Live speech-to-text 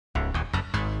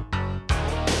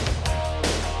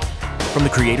From the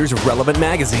creators of Relevant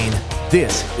Magazine,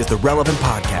 this is the Relevant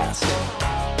Podcast.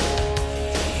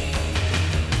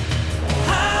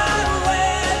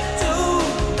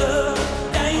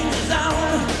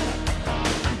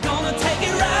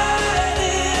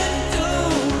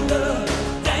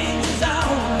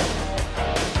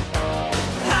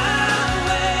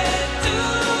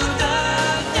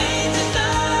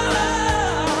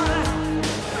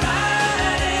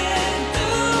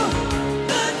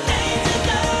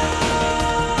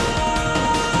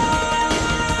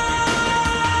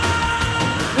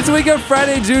 It's a week of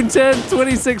Friday, June 10th,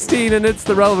 2016, and it's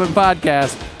the Relevant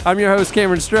Podcast. I'm your host,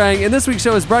 Cameron Strang, and this week's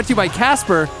show is brought to you by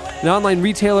Casper, an online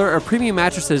retailer of premium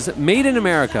mattresses made in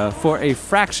America for a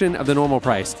fraction of the normal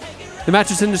price. The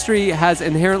mattress industry has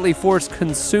inherently forced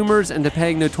consumers into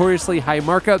paying notoriously high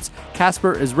markups.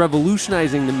 Casper is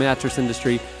revolutionizing the mattress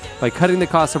industry by cutting the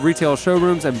cost of retail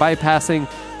showrooms and bypassing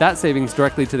that savings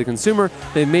directly to the consumer.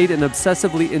 They made an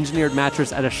obsessively engineered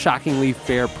mattress at a shockingly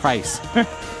fair price.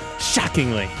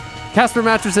 Shockingly. Casper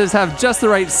mattresses have just the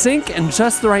right sink and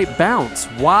just the right bounce.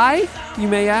 Why, you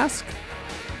may ask?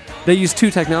 They use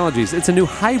two technologies. It's a new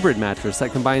hybrid mattress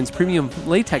that combines premium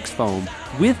latex foam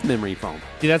with memory foam.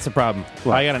 See, that's the problem.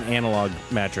 What? I got an analog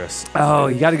mattress. Oh,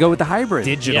 you got to go with the hybrid.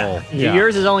 Digital. Yeah.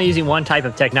 Yours is only using one type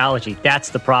of technology. That's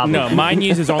the problem. No, mine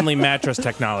uses only mattress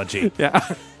technology.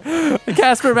 Yeah.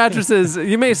 Casper mattresses,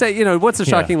 you may say, what's a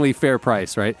shockingly fair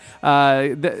price, right?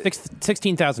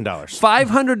 $16,000.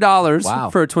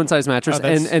 $500 for a twin-size mattress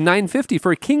and $950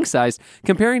 for a king-size.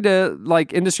 Comparing to,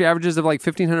 industry averages of,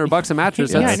 $1,500 a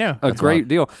mattress, that's I know. a great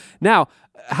deal. Now,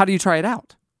 how do you try it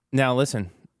out? Now, listen.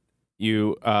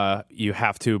 You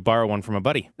have to borrow one from a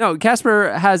buddy. No,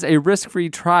 Casper has a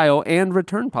risk-free trial and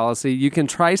return policy. You can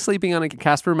try sleeping on a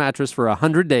Casper mattress for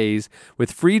 100 days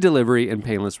with free delivery and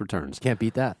painless returns. Can't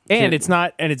beat that. And it's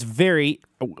very,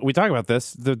 we talk about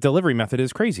this, the delivery method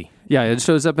is crazy. Yeah, it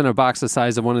shows up in a box the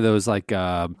size of one of those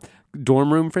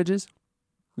dorm room fridges.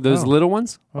 Those little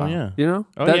ones. Oh, yeah.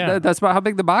 That's about how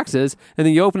big the box is. And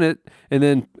then you open it, and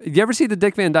then, you ever see the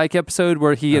Dick Van Dyke episode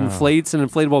where he inflates an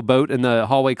inflatable boat in the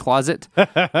hallway closet? No.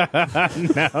 Have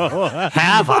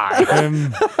I?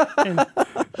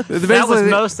 That was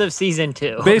most of season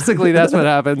 2. Basically, that's what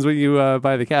happens when you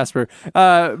buy the Casper.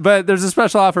 But there's a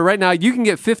special offer right now. You can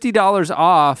get $50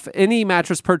 off any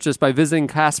mattress purchase by visiting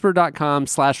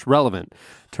casper.com/relevant.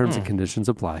 Terms and conditions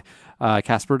apply.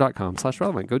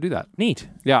 Casper.com/relevant. Go do that. Neat.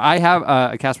 Yeah, I have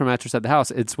a Casper mattress at the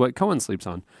house. It's what Cohen sleeps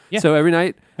on. Yeah. So every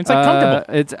night, it's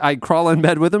comfortable. I crawl in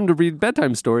bed with him to read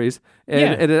bedtime stories,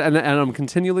 and I'm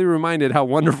continually reminded how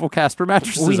wonderful Casper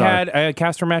mattresses are. We had a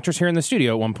Casper mattress here in the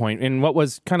studio at one point, in what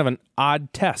was kind of an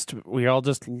odd test. We all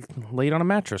just laid on a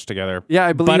mattress together. Yeah,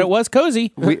 I believe. But it was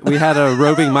cozy. We had a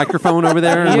roving microphone over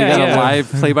there, and we got a live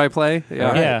play-by-play.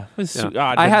 Yeah. It was odd.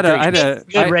 I had a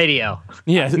good radio.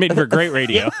 Yeah, it's made for great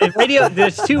radio. Radio.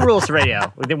 There's 2 rules to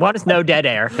radio. One is no dead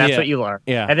air. That's what you learn.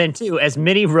 Yeah. And then 2, as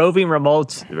many roving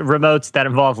remotes that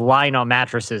involve lying on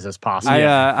mattresses as possible.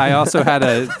 I also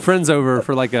had friends over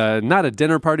for not a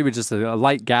dinner party, but just a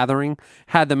light gathering.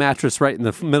 Had the mattress right in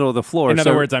the middle of the floor. In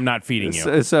other words, I'm not feeding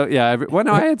you. So yeah.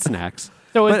 No, I had snacks.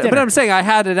 But I'm saying I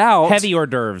had it out. Heavy hors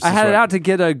d'oeuvres. I had it out to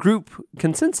get a group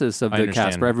consensus of the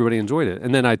understand. Casper. Everybody enjoyed it.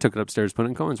 And then I took it upstairs, put it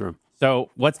in Cohen's room. So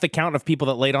what's the count of people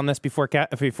that laid on this before Cohen?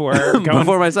 Before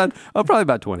my son? Oh, probably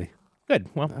about 20. Good.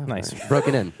 Well, nice.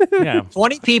 Broken in. Yeah.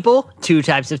 20 people, 2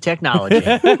 types of technology.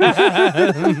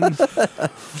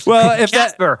 Well, if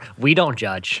Casper, we don't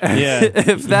judge. Yeah.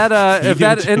 if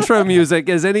that intro music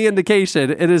is any indication,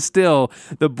 it is still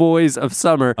the boys of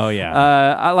summer. Oh,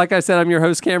 yeah. Like I said, I'm your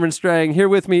host, Cameron Strang. Here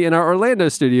with me in our Orlando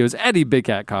studios, Eddie Big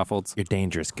Cat Koffolds. You're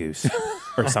dangerous, goose.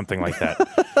 Or something like that.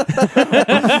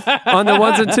 On the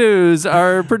ones and twos,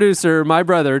 our producer, my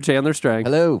brother, Chandler Strang.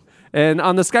 Hello. And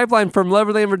on the Skype line from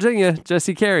Loverland, Virginia,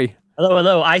 Jesse Carey.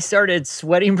 Hello. I started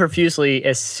sweating profusely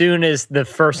as soon as the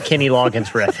first Kenny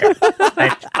Loggins riff hit.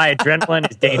 My adrenaline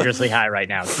is dangerously high right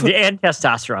now. And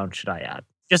testosterone, should I add.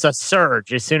 Just a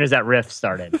surge as soon as that riff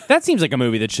started. That seems like a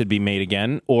movie that should be made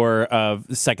again, or a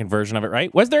second version of it,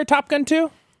 right? Was there a Top Gun 2?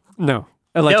 No.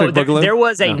 Electric Boogaloo? There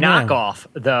was a knockoff,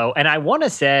 though, and I want to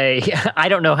say, I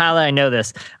don't know how I know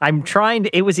this.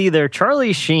 It was either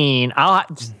Charlie Sheen,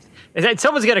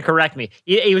 someone's going to correct me.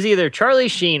 It was either Charlie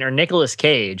Sheen or Nicolas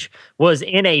Cage was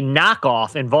in a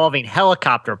knockoff involving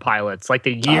helicopter pilots 2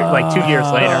 years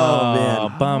later. Oh,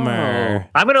 man. Bummer.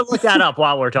 I'm going to look that up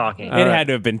while we're talking. It had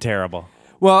to have been terrible.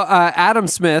 Well, Adam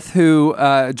Smith, who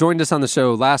joined us on the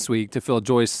show last week to fill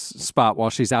Joy's spot while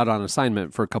she's out on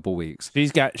assignment for a couple weeks.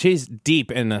 She's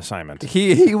deep in the assignment.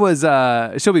 He was.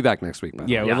 She'll be back next week.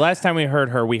 Yeah, well, last time we heard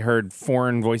her, we heard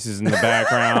foreign voices in the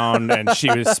background, and she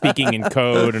was speaking in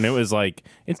code, and it was like,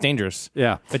 it's dangerous.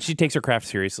 Yeah. But she takes her craft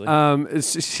seriously.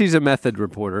 She's a method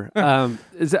reporter.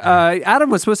 Adam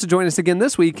was supposed to join us again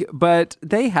this week, but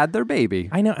they had their baby.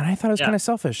 I know, and I thought it was kind of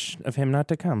selfish of him not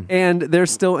to come. And they're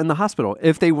still in the hospital.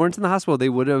 If they weren't in the hospital,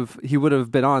 he would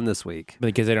have been on this week.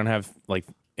 Because they don't have, like,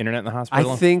 internet in the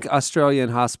hospital? I think Australian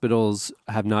hospitals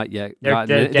have not yet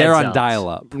gotten it. They're They're on zones.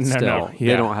 dial-up still. No.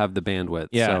 Yeah. They don't have the bandwidth.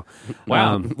 Yeah. So,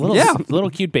 wow. Little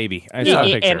cute baby. I saw a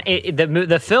picture. And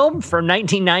the film from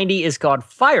 1990 is called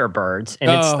Firebirds, and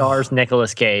it stars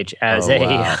Nicolas Cage as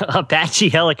Apache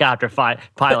helicopter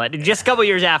pilot, just a couple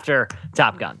years after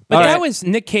Top Gun. But that was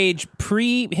Nick Cage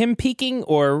pre him peaking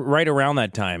or right around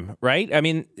that time, right? I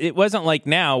mean, it wasn't like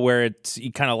now where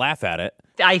you kind of laugh at it.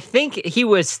 I think he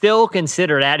was still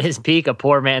considered at his peak a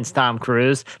poor man's Tom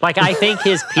Cruise. Like, I think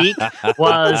his peak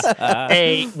was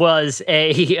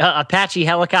a Apache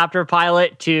helicopter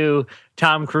pilot to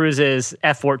Tom Cruise's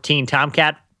F-14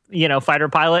 Tomcat, fighter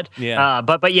pilot. Yeah.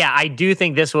 But yeah, I do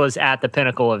think this was at the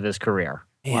pinnacle of his career.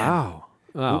 wow.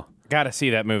 Got to see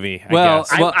that movie. Well,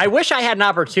 I guess. I wish I had an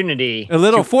opportunity. A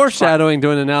little foreshadowing to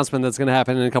an announcement that's going to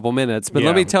happen in a couple minutes. But let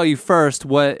Yeah. me tell you first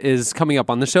what is coming up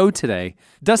on the show today.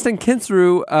 Dustin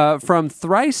Kensrue from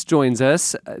Thrice joins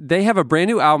us. They have a brand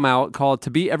new album out called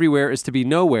To Be Everywhere Is To Be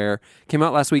Nowhere. Came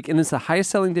out last week, and it's the highest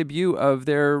selling debut of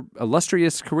their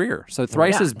illustrious career. So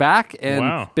Thrice is back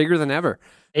and bigger than ever.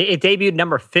 It debuted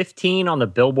number 15 on the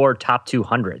Billboard Top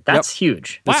 200. That's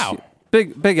huge. Wow.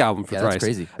 Big album for Thrice. That's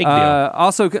crazy. Big deal.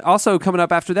 Also coming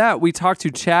up after that, we talked to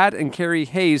Chad and Carrie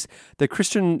Hayes, the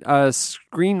Christian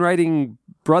screenwriting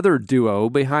brother duo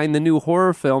behind the new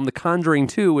horror film, The Conjuring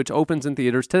 2, which opens in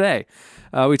theaters today.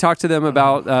 We talked to them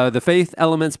about the faith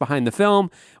elements behind the film,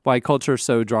 why culture is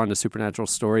so drawn to supernatural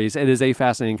stories. It is a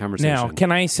fascinating conversation. Now, can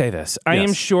I say this? I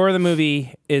am sure the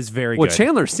movie is very Well, good.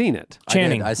 Chandler's seen it.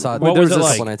 Channing, I saw it. What There was it a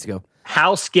like? couple nights ago.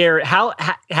 How scary? How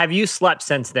have you slept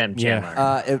since then,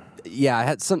 Chandler? I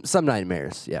had some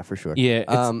nightmares. Yeah, for sure.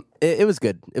 Yeah, it was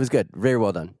good. It was good. Very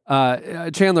well done.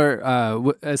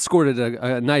 Chandler escorted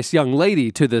a nice young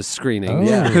lady to this screening,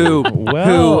 Yeah. who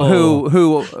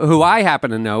I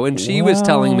happen to know, and she was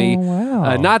telling me,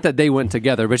 Wow. not that they went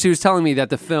together, but she was telling me that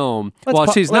the film,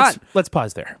 Let's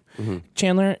pause there.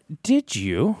 Chandler, did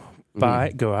you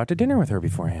go out to dinner with her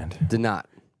beforehand? Did not.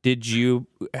 Did you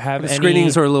have any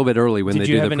screenings are a little bit early when did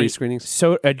they you do have the any- pre-screenings.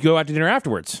 So go out to dinner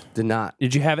afterwards. Did not.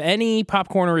 Did you have any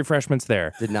popcorn or refreshments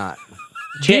there? Did not.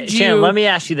 Chan, let me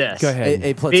ask you this. Go ahead.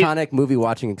 A platonic movie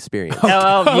watching experience.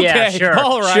 Oh, yeah, Okay, sure.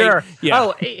 all right. Sure. Yeah.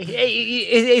 Oh,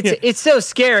 it's so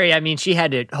scary. I mean, she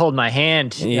had to hold my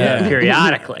hand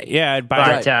periodically. Yeah,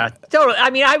 But totally. I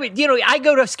mean, I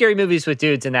go to scary movies with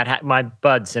dudes and my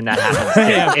buds, and that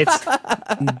happens.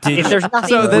 If there's nothing.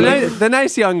 So the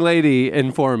nice young lady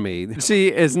informed me she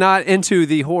is not into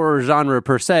the horror genre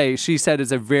per se. She said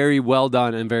it's a very well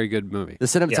done and very good movie. The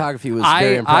cinematography was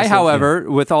very I, impressive. however,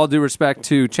 with all due respect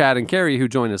to Chad and Carrie, who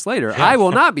join us later, I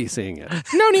will not be seeing it.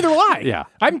 No, neither will I. Yeah.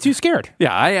 I'm too scared.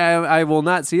 Yeah, I will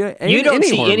not see it. you don't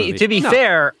see horror any. movie.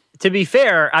 To be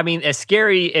fair, I mean, as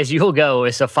scary as you'll go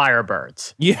is a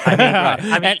Firebirds. Yeah.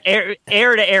 I mean,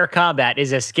 air to air combat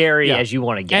is as scary as you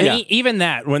want to get. And even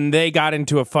that, when they got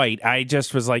into a fight, I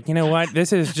just was like, you know what?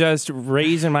 This is just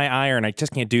raising my iron. I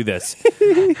just can't do this.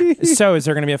 So is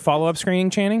there going to be a follow-up screening,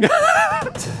 Channing?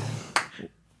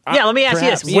 Yeah, let me ask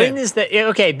Perhaps, you this. When is the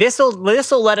okay? This'll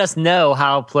let us know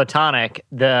how platonic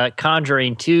the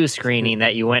Conjuring 2 screening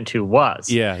that you went to was.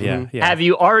 Yeah. Have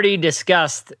you already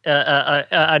discussed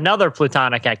another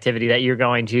platonic activity that you're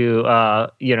going to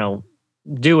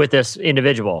do with this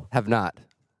individual? Have not.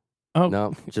 Oh.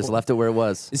 No, just left it where it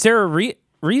was. Is there a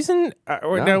reason?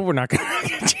 No, we're not going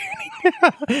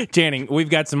to. Channing, we've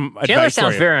got some Chandler advice for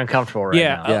sounds you. very uncomfortable right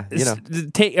now. Yeah, you know.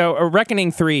 Take a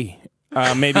Reckoning 3.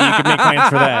 Maybe you could make plans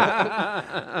for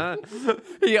that.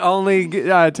 He only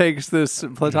takes this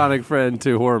platonic friend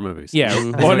to horror movies. Yeah,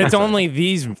 well, and it's only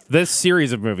this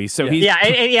series of movies. So he's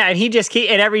And he just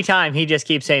every time he just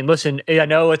keeps saying, "Listen, I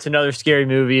know it's another scary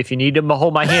movie. If you need to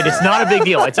hold my hand, it's not a big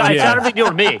deal. It's not a big deal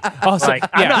to me. Also,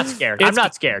 I'm not scared. I'm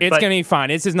not scared. It's but gonna be fine.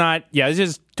 This is not. Yeah, this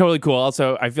is totally cool.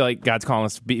 Also, I feel like God's calling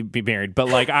us to be married, but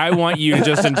like I want you to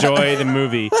just enjoy the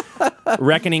movie.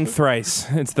 Reckoning thrice.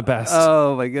 It's the best.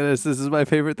 Oh my goodness, this is my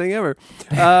favorite thing ever.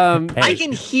 I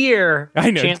can hear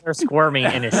I know. Chandler squirming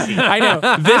in his seat. I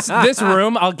know. This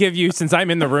room, I'll give you, since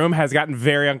I'm in the room, has gotten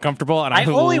very uncomfortable, and I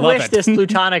only love wish it. this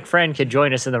plutonic friend could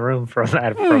join us in the room for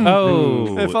that.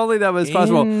 If only that was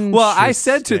possible. Well, I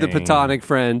said to the Interesting. platonic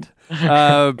friend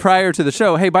prior to the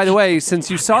show, hey, by the way,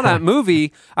 since you saw that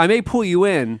movie, I may pull you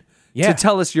in to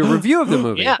tell us your review of the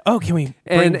movie. Yeah. Oh, can we?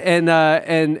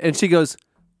 And she goes,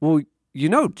 well,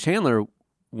 Chandler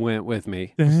went with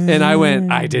me. And I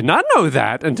went, I did not know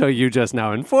that until you just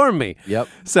now informed me. Yep.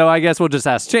 So I guess we'll just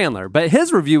ask Chandler. But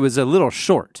his review was a little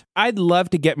short. I'd love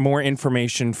to get more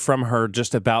information from her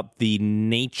just about the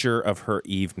nature of her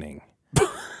evening.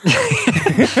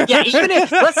 Yeah, even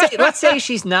if let's say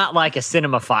she's not like a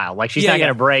cinemaphile, like she's not going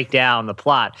to break down the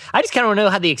plot. I just kind of want to know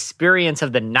how the experience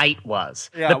of the night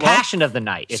was, the passion of the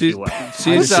night, if you will.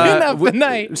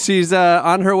 She's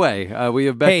on her way. We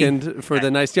have beckoned for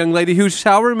the nice young lady who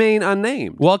shall remain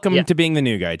unnamed. Welcome to being the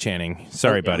new guy, Channing.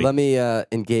 Sorry, buddy. Let me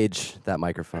engage that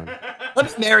microphone.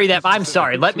 Let me marry that. I'm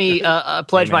sorry. Let me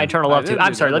pledge my eternal love to.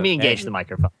 I'm sorry. Let me engage the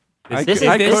microphone. This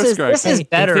is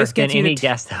better than any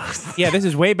guest host. Yeah, this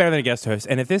is way better than a guest host.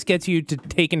 And if this gets you to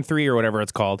Taken 3 or whatever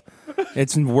it's called,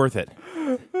 it's worth it.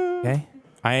 Okay?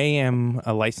 I am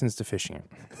a licensed officiant.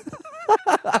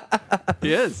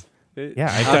 He is.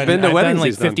 Yeah, I've been to weddings done like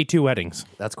he's done. 52 weddings.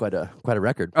 That's quite a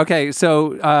record. Okay,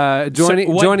 so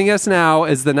joining us now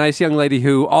is the nice young lady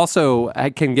who also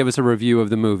can give us a review of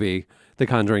the movie, The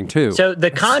Conjuring 2. So The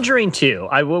Conjuring 2,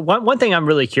 one thing I'm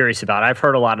really curious about, I've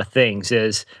heard a lot of things,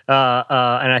 is, and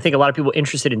I think a lot of people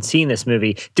interested in seeing this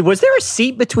movie, was there a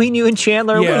seat between you and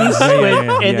Chandler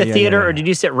in the theater, or did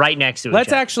you sit right next to each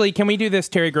other? Can we do this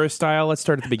Terry Gross style? Let's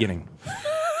start at the beginning.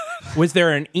 Was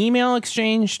there an email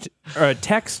exchanged or a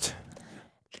text?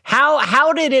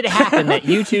 How did it happen that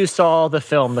you two saw the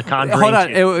film The Conjuring? Hold on.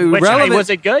 2? Was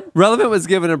it good? Relevant was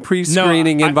given a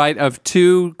pre-screening invite of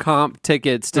 2 comp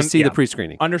tickets to see the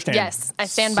pre-screening. Understand. Yes, I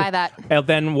stand by that.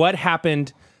 Then what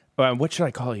happened? What should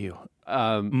I call you?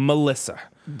 Melissa.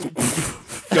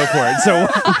 Go for it. So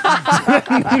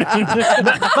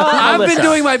I've been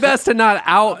doing my best to not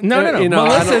out. No.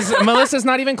 Melissa's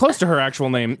not even close to her actual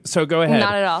name. So go ahead.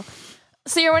 Not at all.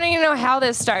 So you're wanting to know how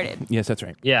this started? Yes, that's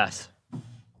right. Yes.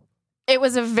 It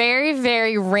was a very,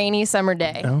 very rainy summer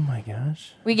day. Oh my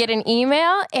gosh. We get an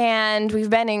email, and we've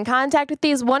been in contact with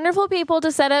these wonderful people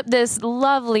to set up this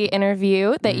lovely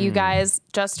interview that you guys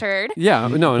just heard. Yeah,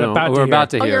 no, we're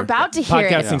about to hear. Oh, you're about to hear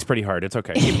it. Podcasting's pretty hard. It's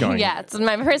okay. Keep going. Yeah, it's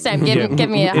my first time. Give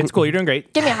me a It's cool. You're doing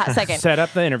great. give me a hot second. Set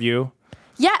up the interview.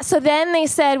 Yeah, so then they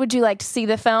said, would you like to see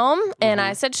the film? And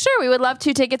I said, sure, we would love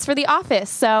 2 tickets for The Office.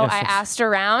 So I asked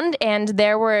around, and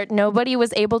nobody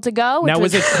was able to go. Now,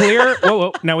 was it clear?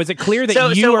 Whoa. Now, was it clear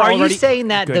that you were are already... you saying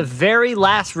that the very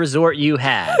last resort you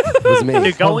had Was me.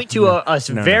 to going to a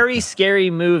very scary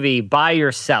movie by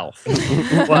yourself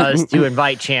was to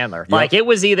invite Chandler? Like, it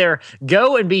was either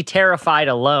go and be terrified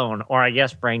alone, or I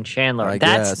guess bring Chandler.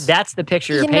 That's the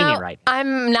picture you're painting, right?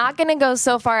 I'm not going to go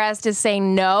so far as to say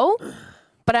no,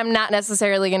 but I'm not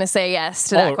necessarily going to say yes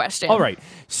to that question. All right.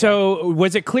 So,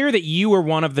 was it clear that you were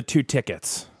one of the 2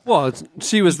 tickets? Well,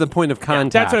 she was the point of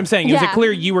contact. That's what I'm saying. Was it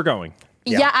clear you were going?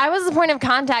 Yeah, I was the point of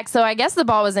contact, so I guess the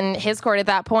ball was in his court at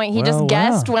that point. He just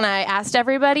guessed when I asked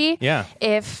everybody. Yeah.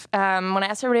 If when I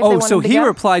asked everybody if they wanted so to he go.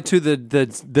 replied to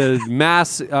the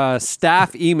mass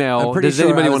staff email. I'm pretty Does sure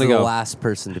anybody I was want to the go? last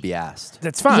person to be asked.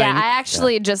 That's fine. Yeah, I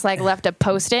actually just left a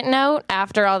Post-it note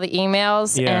after all the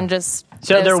emails and just.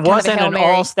 So there kind of a wasn't Hail an Mary.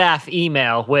 all-staff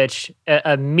email, which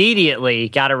immediately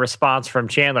got a response from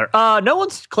Chandler. No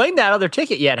one's claimed that other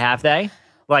ticket yet, have they?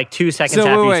 Like 2 seconds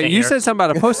after So you wait, sent you your- said something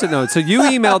about a Post-it note. So you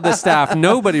emailed the staff,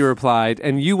 nobody replied,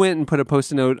 and you went and put a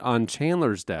Post-it note on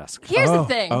Chandler's desk. Here's the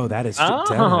thing. Oh, that is... Melissa.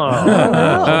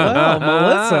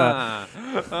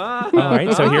 All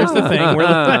right, so here's the thing.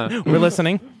 We're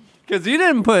listening. Because you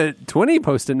didn't put 20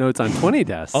 Post-it notes on 20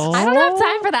 desks. I don't have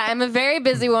time for that. I'm a very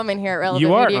busy woman here at Relevant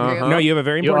You are. Media Group. No, you have a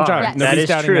very important are. job. Yes. Nobody's That is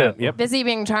doubting true. that. Yep. Busy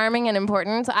being charming and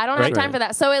important. So I don't have time for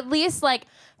that. So at least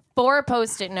 4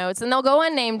 Post-it notes, and they'll go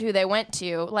unnamed who they went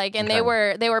to. And they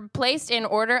were placed in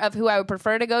order of who I would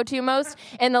prefer to go to most.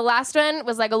 And the last one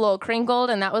was a little crinkled,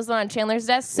 and that was the one on Chandler's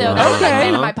desk. So that was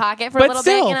been in my pocket for a little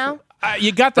bit, you know.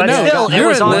 You got the But note. still, it You're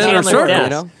was in on the inner Chandler's circle.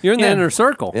 desk. You're in the inner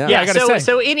circle. Yeah. I gotta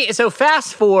say. So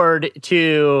fast forward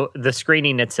to the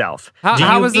screening itself.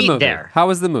 How was the eat movie? there? How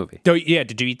was the movie?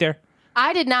 Did you eat there?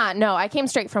 I did not. No, I came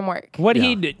straight from work. What did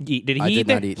he eat? Did he I eat did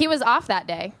there? not eat. He was off that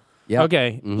day. Yep.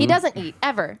 Okay. He doesn't eat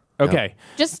ever. Okay.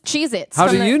 Just Cheez-Its. How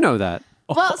from do the- you know that?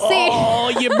 Well, see, Oh,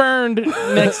 you burned.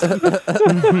 Next.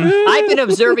 I've been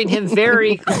observing him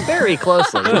very, very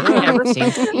closely. He never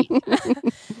seems to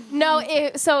eat. no.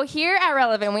 So here at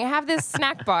Relevant, we have this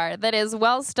snack bar that is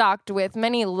well stocked with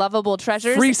many lovable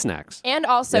treasures. Free snacks. And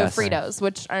also Yes. Fritos,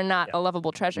 which are not a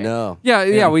lovable treasure. No.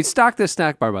 Yeah. We stock this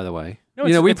snack bar, by the way.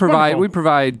 No, we it's provide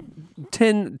wonderful.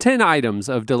 10 items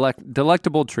of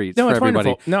delectable treats No, for it's everybody.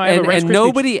 wonderful. No, I have a Rice and Krispie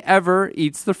nobody ever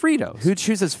eats the Fritos. Who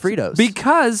chooses Fritos?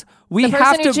 Because we The person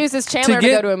have who to chooses Chandler to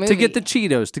go to a movie. to get the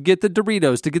Cheetos, to get the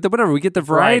Doritos, to get the whatever. We get the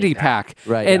variety pack,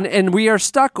 Right, and we are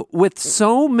stuck with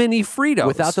so many Fritos.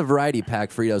 Without the variety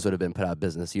pack, Fritos would have been put out of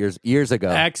business years ago.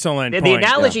 Excellent The point.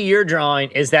 analogy you're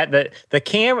drawing is that the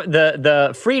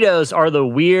Fritos are the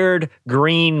weird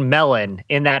green melon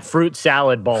in that fruit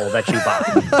salad bowl that you buy.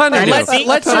 Honeydew.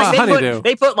 Let's Come on, they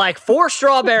honeydew. put like 4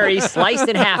 strawberries sliced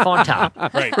in half on top.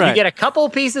 Right. You get a couple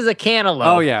pieces of cantaloupe.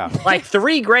 Oh, yeah. Like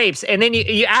 3 grapes, and then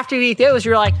you after you eat those,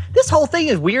 you're like, this whole thing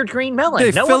is weird green melon.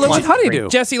 They No fill one it with wants honeydew.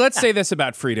 Jesse, let's say this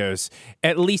about Fritos.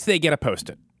 At least they get a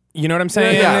Post-it. You know what I'm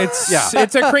saying? Yeah.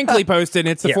 It's a crinkly Post-it, and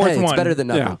it's the Yeah. fourth Hey, it's one. better than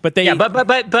nothing. Yeah. But they Yeah, but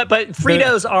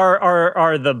Fritos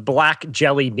are the black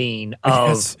jelly bean of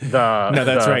Yes. the No,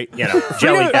 that's right.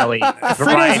 Jelly Belly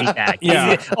variety pack.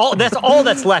 Yeah. That's all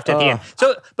that's left at the end.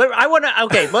 So, but I want to.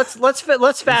 Okay, let's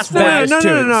fast forward.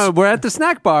 No. We're at the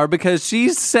snack bar because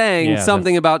she's saying Yeah,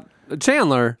 something about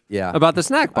Chandler. Yeah. About the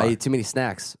snack bar. I eat too many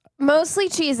snacks. Mostly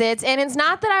Cheez-Its, and it's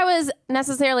not that I was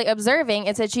necessarily observing.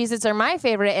 It's that Cheez-Its are my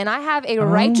favorite, and I have a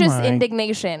righteous my.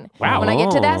 indignation Wow. when I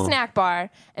get to that Oh. snack bar,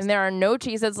 and there are no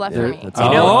Cheez-Its left for me. That's You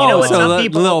know what so some the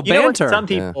people little you know what banter. some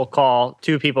people call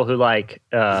two people who like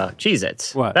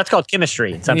Cheez-Its. What? That's called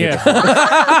chemistry. Some people.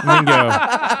 Yeah.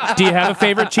 Bingo. Do you have a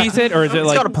favorite Cheez-It, or is it It's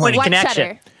like called a point of White connection.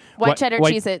 cheddar. White cheddar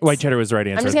Cheez-Its. White cheddar was the right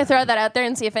answer. I'm just going to throw that out there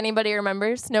and see if anybody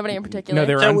remembers. Nobody in particular. No,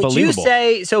 they're So would you unbelievable.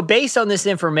 say, so based on this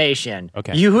information,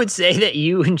 Okay. you would say that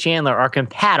you and Chandler are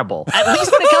compatible, at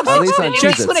least when it comes At least on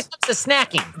to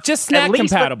snacking. Just snack At least when it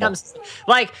compatible. comes-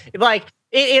 like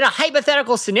in a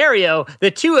hypothetical scenario,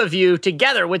 the two of you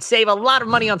together would save a lot of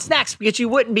money on snacks because you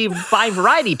wouldn't be buying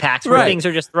variety packs where Right. things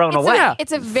are just thrown away.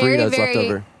 It's a very, Fritos left very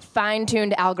over.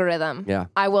 fine-tuned algorithm. Yeah.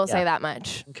 I will say that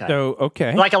much. Okay. So,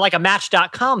 okay. like a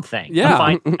Match.com thing. Yeah. A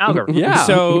fine algorithm. Yeah.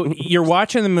 So you're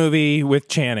watching the movie with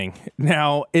Channing.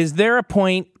 Now, is there a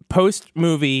point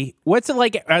post-movie, what's it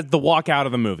like at the walk out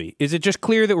of the movie? Is it just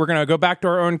clear that we're going to go back to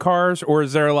our own cars, or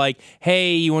is there like,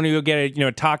 hey, you want to go get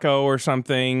a taco or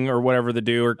something or whatever to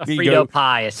do, or A you Frito go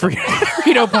pie is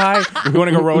Frito pie? You want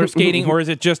to go roller skating, or is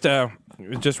it just we're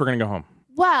going to go home?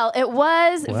 Well, it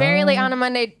was very late on a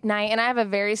Monday night, and I have a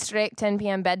very strict 10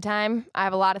 p.m. bedtime. I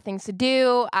have a lot of things to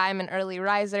do. I'm an early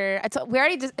riser. We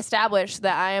already just established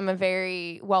that I am a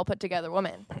very well put together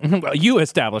woman. Well, you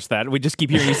established that. We just keep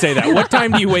hearing you say that. What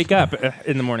time do you wake up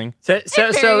in the morning? So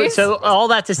all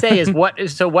that to say is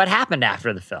what happened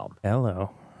after the film?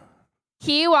 Hello.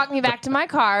 He walked me back to my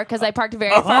car because I parked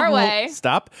very far away.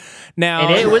 Stop. Now,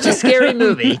 And it was a scary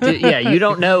movie. Yeah, you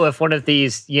don't know if one of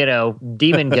these, demon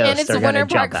ghosts And it's are going to Winter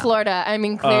jump Park, out. Florida. I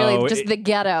mean, clearly just the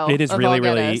ghetto. it is of really, all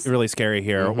really, ghettos. really scary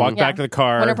here. Walk Yeah. back to the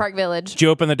car. Winter Park Village. Did you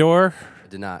open the door? I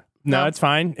did not. No, it's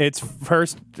fine. It's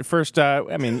first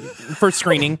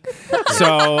screening.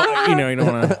 So, you don't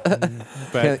want to.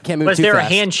 But Can't move Was too there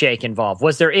fast. a handshake involved?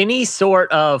 Was there any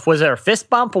sort of, was there a fist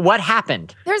bump? What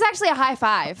happened? There was actually a high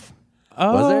five.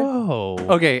 oh,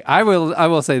 Okay, I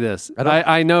will say this.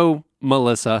 I know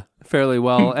Melissa fairly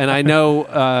well, and I know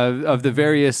of the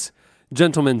various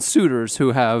gentlemen suitors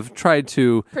who have tried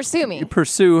to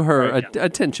Pursue her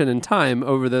attention and time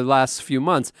over the last few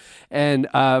months, and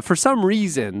for some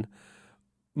reason,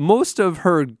 most of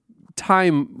her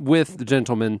time with the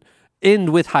gentlemen end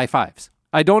with high fives.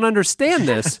 I don't understand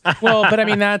this. well, but I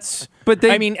mean that's. But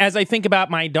as I think about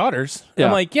my daughters, Yeah.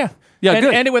 I'm like, Yeah, end,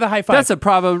 good. end it with a high five. That's a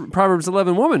Proverbs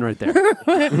 11 woman right there.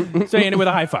 So you end it with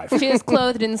a high five. She is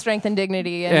clothed in strength and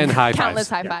dignity and high countless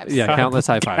fives. high fives. Yeah, countless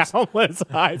high fives. Countless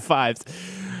high fives.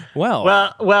 Well,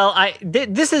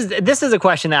 This is a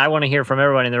question that I want to hear from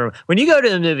everyone in the room. When you go to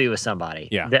the movie with somebody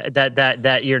Yeah.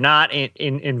 that you're not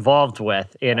involved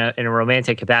with in a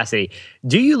romantic capacity,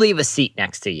 do you leave a seat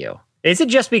next to you? Is it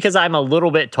just because I'm a little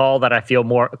bit tall that I feel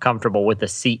more comfortable with the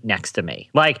seat next to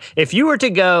me? Like, if you were to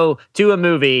go to a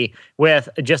movie with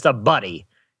just a buddy,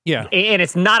 yeah. and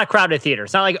it's not a crowded theater,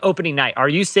 it's not like opening night, are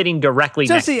you sitting directly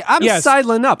next to Jesse, I'm Yes.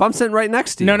 sidling up. I'm sitting right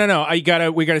next to you. No.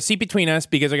 We got a seat between us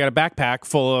because I got a backpack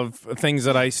full of things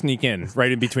that I sneak in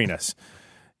right in between us.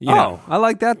 You know. I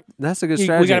like that. That's a good We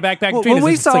strategy. got a backpack Well, between when us.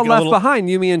 we It's saw like a Left little-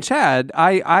 Behind, you, me, and Chad,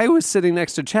 I was sitting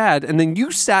next to Chad, and then you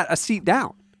sat a seat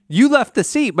down. You left the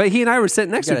seat, but he and I were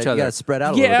sitting next to each You other. gotta spread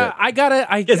out a little Yeah,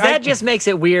 bit. Because that just makes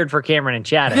it weird for Cameron and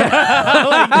Chad.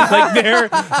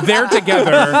 like they're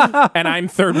together, and I'm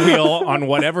third wheel on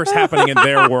whatever's happening in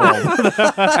their world.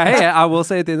 Hey, I will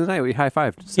say at the end of the night, we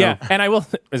high-fived. So. Yeah, and I will.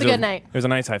 It was a good night. It was a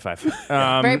nice high five.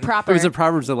 Very proper. It was a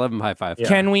Proverbs 11 high-five. Yeah.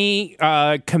 Can we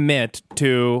commit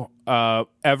to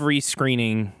every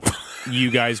screening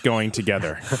you guys going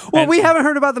together? Well, we haven't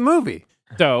heard about the movie.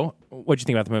 So, what'd you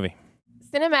think about the movie?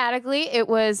 Cinematically, it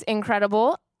was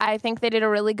incredible. I think they did a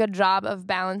really good job of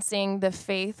balancing the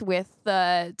faith with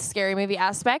the scary movie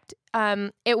aspect.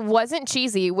 It wasn't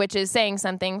cheesy, which is saying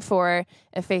something for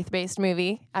a faith-based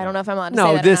movie. I don't know if I'm allowed to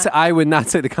say that. No, I would not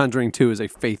say The Conjuring 2 is a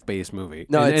faith-based movie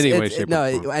in any way, shape,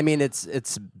 or form. I mean it's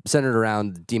centered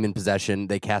around demon possession.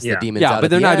 They cast the demons out. Yeah,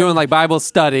 but they're not doing like Bible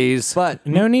studies. But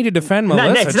No need to defend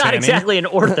Melissa. It's not Channing. exactly an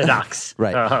orthodox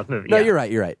right. movie. No, yeah. you're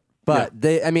right. But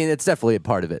it's definitely a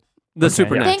part of it. The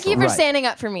supernatural. Thank you for Right. standing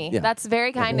up for me. Yeah. That's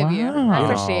very kind of you. I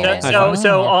appreciate it.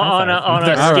 So on a All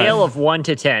scale right. of 1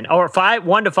 to 10, or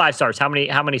 1 to 5 stars, how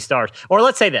many stars? Or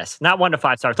let's say this, not 1 to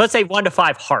 5 stars. Let's say 1 to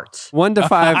 5 hearts. 1 to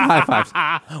 5 high fives.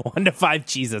 1 to 5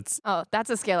 Cheez-Its. Oh, that's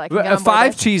a scale I can get on board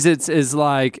 5 with. Cheez-Its is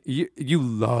like you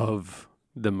love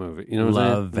the movie. You know what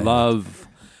I'm saying? Love it.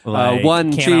 Love. Like,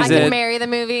 1 can't I Cheez-It. can marry the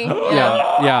movie.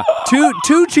 Yeah. 2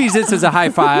 Cheez-Its is a high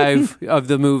five of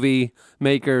the movie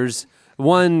makers.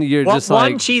 1, you're just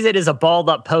One like... Cheez-It is a balled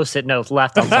up Post-it note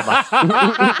left on somebody.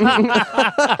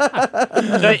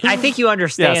 I think you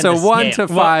understand. Yeah, so the 1 scale.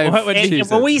 to 5 what would you-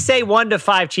 Cheez-Its. When we say 1 to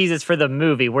 5 Cheez-Its for the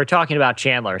movie, we're talking about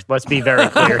Chandler. Let's be very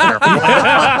clear here.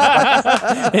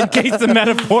 In case the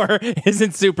metaphor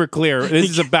isn't super clear, this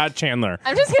is about Chandler.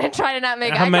 I'm just going to try to not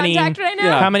make How eye many- contact right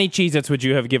now. How many Cheez-Its would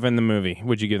you have given the movie?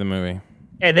 Would you give the movie?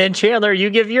 And then Chandler, you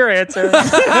give your answer. Can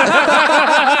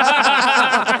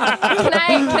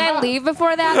I leave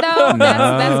before that, though?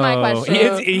 That's my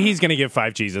question. He's going to give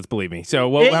 5 Cheez-Its, believe me.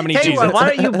 So how many Tell you what, Cheez-Its?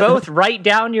 why don't you both write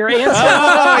down your answer?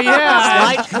 Oh,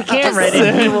 yeah. Slide to the camera,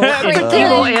 and he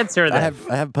will answer that.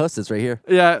 I have Post-its right here.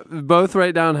 Yeah, both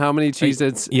write down how many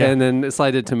Cheez-Its Yeah. and then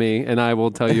slide it to me, and I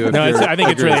will tell you if No, you're I think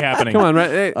it's really happening. Come on,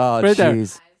 right Oh, there.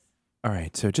 jeez. All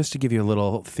right, so just to give you a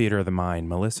little theater of the mind,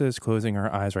 Melissa is closing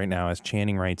her eyes right now as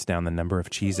Channing writes down the number of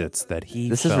Cheez-Its that he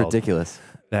This is felt ridiculous.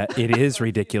 That it is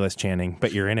ridiculous, Channing,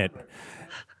 but you're in it.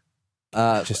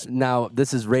 Now,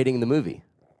 this is rating the movie.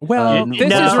 Well, No, this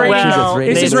is well,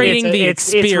 rating. This is rating the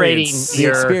It's rating experience. The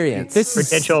your experience. This is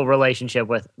potential relationship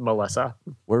with Melissa.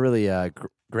 We're really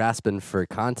grasping for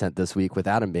content this week with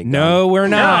Adam being No, we're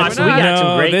not. we got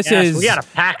some great this guests. is. We got a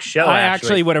packed show. I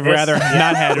actually would have This- rather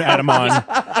not had Adam on.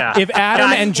 Yeah. If Adam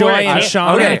Guys, and Joy we're and gonna-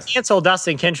 Sean, we're Okay. gonna cancel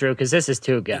Dustin Kensrue because this is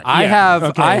too good. I Yeah,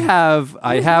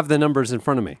 have the numbers in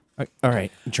front of me. all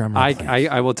right, drum roll, please.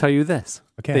 I will tell you this.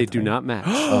 Okay, They that's do fine. not match.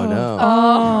 Oh, no.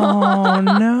 Oh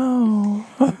no!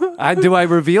 Do I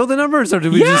reveal the numbers or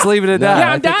do we just leave it at that? Yeah, I'm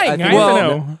I think- dying. I I, think- need Well- to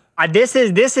know. This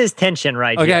is tension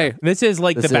right here. Okay, This is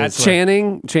like This the is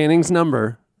Bachelor. Channing's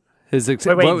number. His Wait,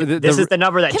 this is the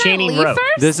number that Can Channing I leave wrote.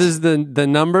 first? This is the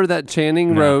number that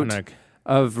Channing wrote no.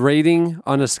 of rating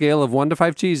on a scale of 1 to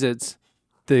 5 Cheez-Its,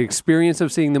 the experience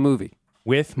of seeing the movie.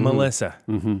 with Melissa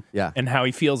Yeah. and how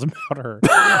he feels about her.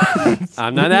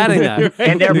 I'm not adding that.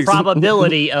 And their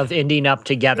probability of ending up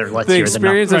together. Let's The hear the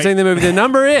experience number. of seeing the movie. The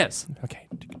number is Okay.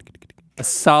 a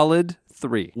solid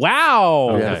 3. Wow.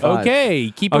 Okay. Okay.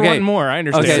 Keep it Okay. wanting more. I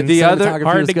understand. Okay, the other- Cinematography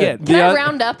hard was to good. get. Can I oth-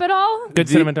 round up at all? Good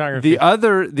cinematography.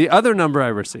 The other number I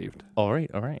received all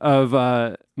right.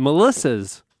 of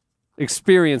Melissa's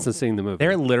experience of seeing the movie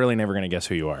They're literally never going to guess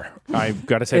who you are. I've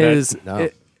got to say is No.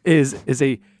 is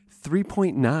a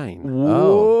 3.9.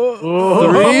 Oh.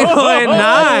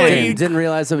 3.9. Didn't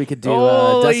realize that we could do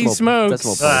Holy decimal smokes.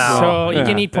 points. So you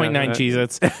can eat 0.9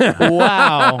 Cheez-Its.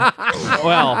 Wow.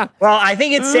 Well, Well, I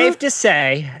think it's safe to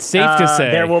say. Safe to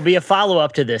say. There will be a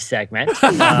follow-up to this segment.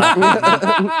 oh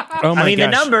my I mean, the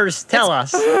gosh. numbers tell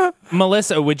us.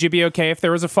 Melissa, would you be okay if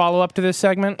there was a follow-up to this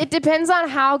segment? It depends on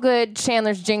how good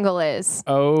Chandler's jingle is.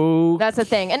 Oh. That's the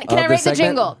thing. And can Of I the rate the segment?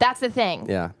 jingle? That's the thing.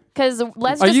 Yeah. Because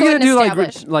let's Are just you go gonna ahead and do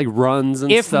establish. like runs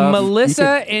and If stuff?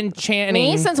 Melissa and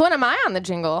Channing... Me? Since when am I on the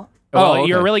jingle? Well, Oh,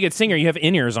 you're a okay. really good singer. You have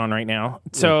in-ears on right now.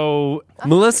 So,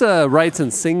 Melissa writes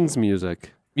and sings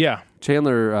music. yeah.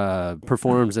 Chandler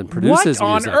performs and produces What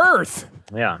on music. earth?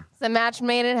 Yeah. It's a match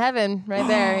made in heaven right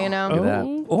there, you know? Look at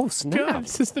that. Oh, God, snap.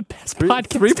 this is the best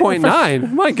podcast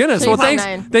 3.9. My goodness. Well,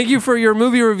 3.9. thank you for your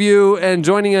movie review and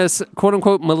joining us, quote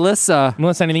unquote, Melissa.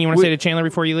 Melissa, anything you want to say to Chandler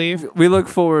before you leave? We look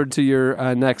forward to your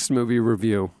next movie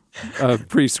review.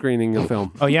 pre-screening a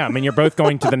film. Oh yeah, I mean you're both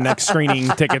going to the next screening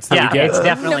tickets that we get. It's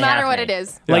definitely No matter what happening. it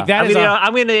is. Like that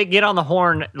I'm going to get on the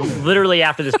horn literally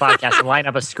after this podcast and line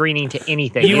up a screening to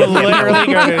anything. You will literally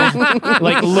go to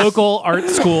like local art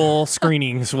school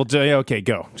screenings. We'll do okay.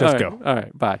 Go, just go. All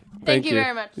right, bye. Thank you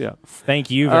very much. Yeah.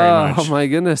 Thank you very much. Oh my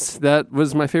goodness, that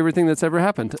was my favorite thing that's ever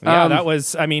happened. Yeah, that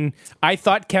was. I mean, I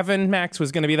thought Kevin Max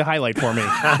was going to be the highlight for me.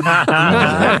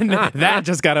 That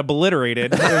just got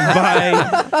obliterated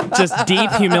by just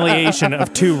deep humiliation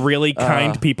of two really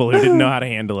kind people who didn't know how to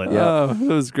handle it. Oh,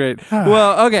 that was great.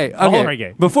 Well, okay.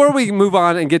 right. Before we move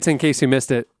on and get to In Case You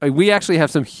Missed It, we actually have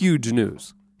some huge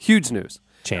news. Huge news.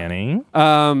 Channing.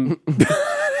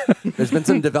 There's been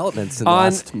some developments in the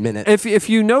last minute. If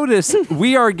you notice,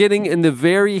 we are getting in the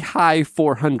very high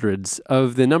 400s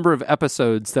of the number of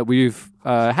episodes that we've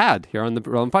had here on the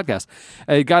Relevant Podcast.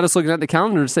 It got us looking at the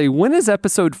calendar to say, when is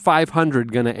episode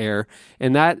 500 going to air?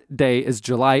 And that day is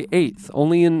July 8th,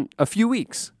 only in a few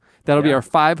weeks. That'll be our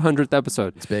 500th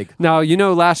episode. It's big. Now,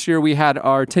 last year we had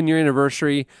our 10-year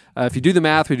anniversary. If you do the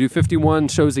math, we do 51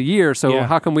 shows a year. So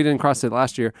how come we didn't cross it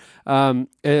last year?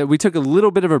 We took a little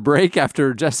bit of a break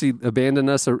after Jesse abandoned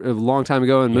us a long time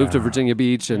ago and moved to Virginia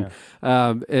Beach. And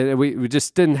we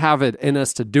just didn't have it in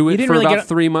us to do it for about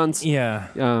 3 months. Yeah.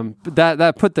 But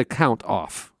that put the count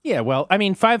off. Yeah, well, I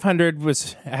mean, 500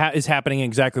 is happening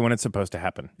exactly when it's supposed to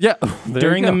happen. Yeah.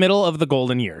 During the middle of the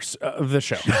golden years of the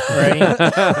show, right?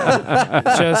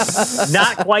 Just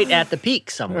not quite at the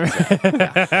peak, someone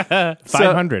said.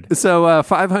 500. So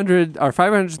 500, our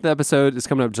 500th episode is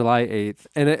coming up July 8th.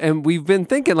 And we've been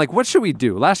thinking, like, what should we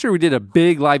do? Last year we did a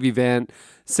big live event.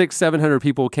 600-700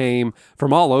 people came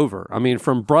from all over. I mean,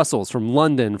 from Brussels, from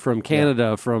London, from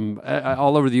Canada, from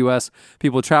all over the U.S.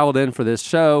 People traveled in for this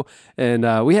show,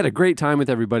 and we had a great time with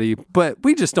everybody. But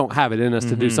we just don't have it in us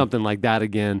to do something like that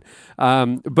again.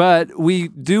 But we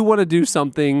do want to do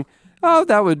something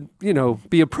that would,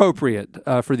 be appropriate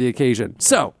for the occasion.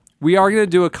 So we are going to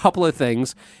do a couple of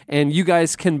things, and you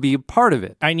guys can be part of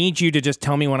it. I need you to just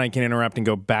tell me when I can interrupt and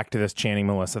go back to this Channing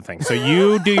Melissa thing. So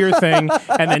you do your thing,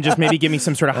 and then just maybe give me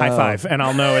some sort of high five, and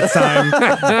I'll know it's time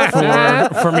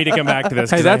for me to come back to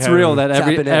this. Hey, that's real. That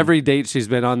every date she's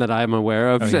been on that I'm aware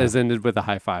of has ended with a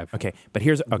high five. Okay, but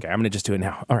I'm going to just do it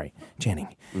now. All right,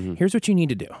 Channing, here's what you need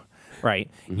to do. Right,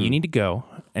 you need to go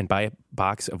and buy a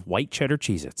box of white cheddar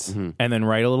Cheez-Its and then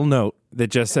write a little note that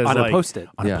just says on a Post-it.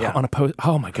 on a post.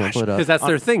 Oh my gosh, because that's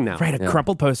their thing now. Right, a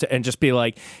crumpled Post-it and just be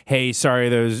like, "Hey, sorry,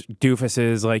 those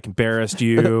doofuses embarrassed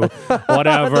you,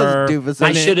 whatever."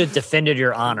 I should have defended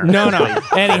your honor. No.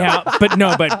 Anyhow,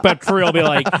 but for real, be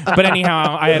like, but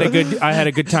anyhow, I had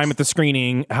a good time at the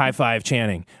screening. High five,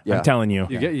 Channing. Yeah. I'm telling you,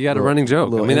 you got a running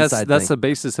joke. I mean, that's the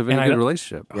basis of any good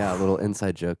relationship. Yeah, a little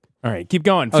inside joke. All right, keep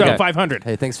going. So 500.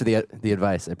 Hey, thanks for the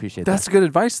advice. I appreciate that. That's good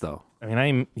advice, though.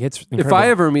 I mean, it's incredible. If I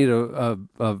ever meet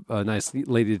a nice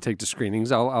lady to take to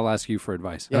screenings, I'll ask you for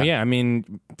advice. Yeah. Oh yeah, I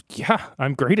mean,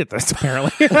 I'm great at this.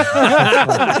 Apparently,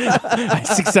 I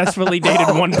successfully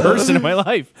dated one person in my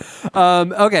life.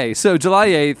 Okay, so July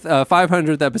 8th,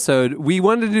 500th episode. We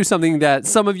wanted to do something that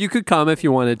some of you could come if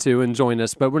you wanted to and join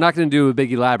us, but we're not going to do a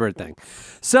big elaborate thing.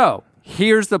 So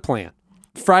here's the plan.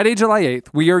 Friday, July 8th,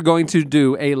 we are going to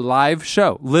do a live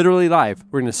show, literally live.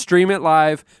 We're going to stream it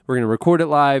live. We're going to record it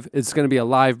live. It's going to be a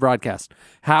live broadcast.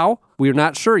 How? We're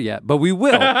not sure yet, but we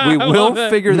will. We will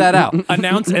figure that out.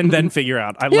 Announce and then figure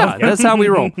out. I love it. That's how we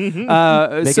roll. Make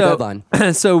a deadline.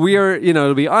 So we are,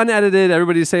 it'll be unedited.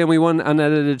 Everybody's saying we want an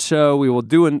unedited show. We will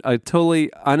do a totally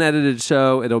unedited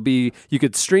show. It'll be, you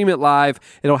could stream it live.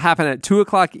 It'll happen at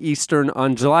 2:00 Eastern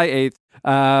on July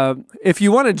 8th. If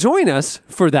you want to join us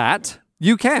for that,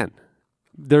 you can.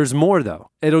 There's more, though.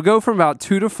 It'll go from about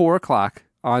 2 to 4 o'clock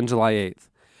on July 8th.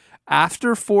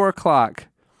 After 4 o'clock,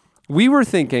 we were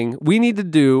thinking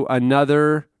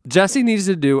Jesse needs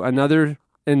to do another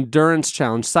endurance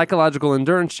challenge, psychological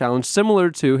endurance challenge,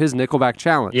 similar to his Nickelback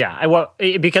challenge. Yeah, well,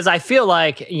 because I feel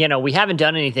like, we haven't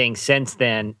done anything since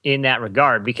then in that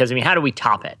regard, because, how do we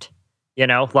top it?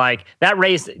 That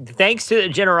raised, thanks to the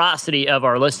generosity of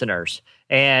our listeners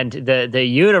and the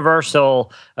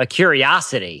universal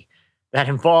curiosity that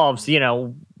involves,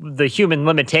 the human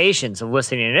limitations of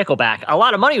listening to Nickelback, a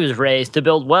lot of money was raised to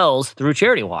build wells through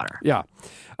charity water. Yeah.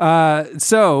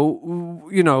 So,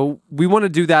 we want to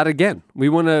do that again. We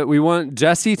want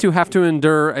Jesse to have to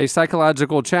endure a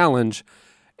psychological challenge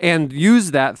and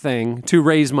use that thing to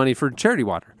raise money for charity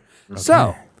water. Okay.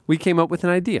 So we came up with an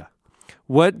idea.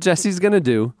 What Jesse's going to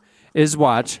do is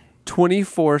watch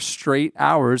 24 straight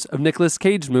hours of Nicolas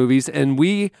Cage movies, and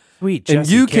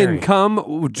you can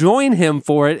come join him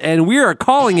for it, and we are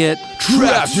calling it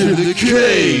Trapped in the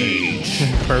Cage.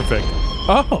 Perfect.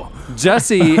 Oh,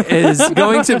 Jesse is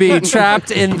going to be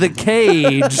trapped in the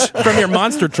cage from your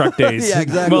monster truck days. Yeah,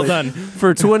 exactly. Well done.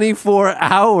 for 24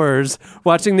 hours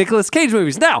watching Nicolas Cage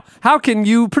movies. Now, how can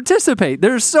you participate?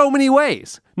 There's so many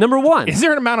ways. Number one. Is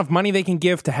there an amount of money they can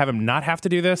give to have him not have to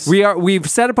do this? We've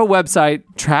set up a website,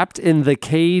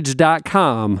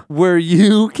 trappedinthecage.com, where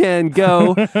you can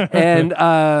go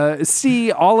and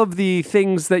see all of the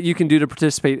things that you can do to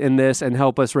participate in this and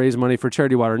help us raise money for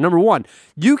Charity Water. Number one,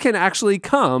 you can actually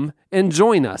come and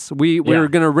join us. We're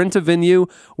going to rent a venue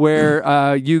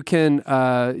where you can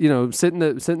sit in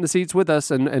the seats with us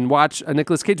and watch a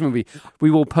Nicolas Cage movie. We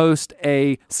will post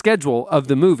a schedule of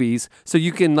the movies so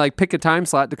you can pick a time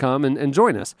slot to come and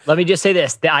join us. Let me just say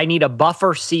this: that I need a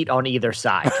buffer seat on either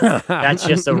side. That's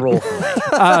just a rule for me.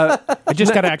 I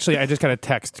just got a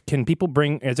text. Can people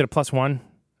bring? Is it a +1?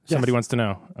 Somebody wants to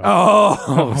know.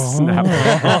 Oh, snap.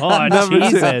 Number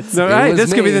Jesus. Hey,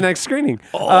 this could be the next screening.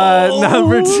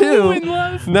 Number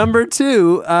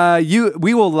two,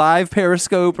 we will live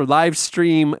Periscope or live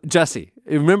stream Jesse.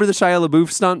 Remember the Shia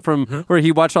LaBeouf stunt from where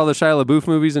he watched all the Shia LaBeouf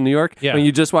movies in New York? Yeah. When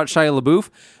you just watched Shia LaBeouf?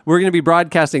 We're going to be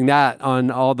broadcasting that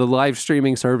on all the live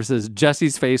streaming services,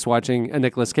 Jesse's face watching a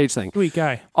Nicolas Cage thing. Sweet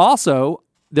guy. Also,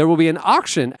 there will be an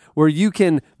auction where you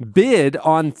can bid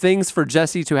on things for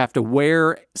Jesse to have to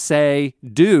wear, say,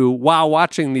 do while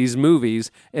watching these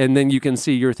movies, and then you can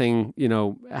see your thing,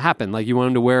 happen. Like you want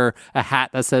him to wear a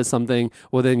hat that says something,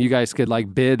 well, then you guys could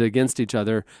bid against each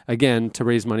other again to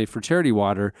raise money for Charity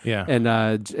Water. Yeah. And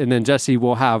then Jesse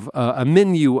will have a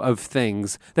menu of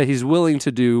things that he's willing to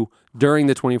do during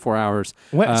the 24 hours.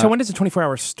 So when does the 24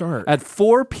 hours start? At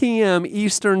 4 p.m.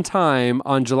 Eastern Time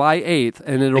on July 8th,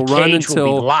 and it'll run until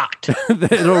will be locked.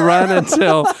 it'll run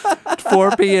until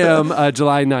 4 p.m.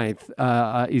 July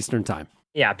 9th Eastern Time.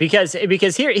 Yeah, because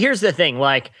here's the thing.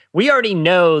 We already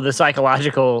know the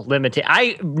psychological limitation.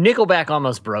 Nickelback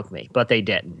almost broke me, but they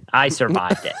didn't. I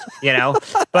survived it,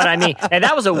 But I mean, and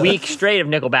that was a week straight of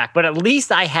Nickelback. But at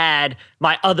least I had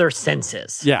my other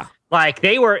senses. Yeah.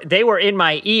 They were in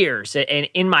my ears and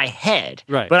in my head,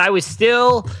 right? But I was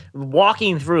still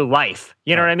walking through life.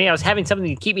 You know what I mean? I was having something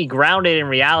to keep me grounded in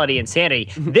reality and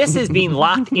sanity. This is being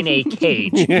locked in a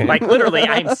cage. Literally,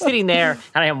 I'm sitting there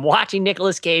and I am watching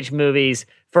Nicolas Cage movies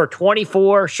for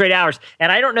 24 straight hours. And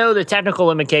I don't know the technical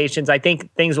limitations. I think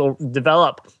things will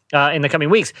develop in the coming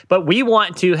weeks. But we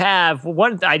want to have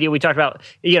one idea we talked about.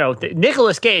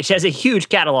 Nicolas Cage has a huge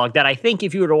catalog that I think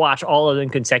if you were to watch all of them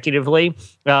consecutively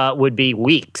would be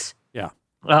weeks. Yeah.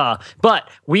 But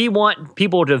we want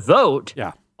people to vote.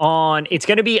 Yeah. On it's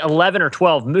going to be 11 or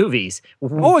 12 movies.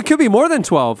 Oh, it could be more than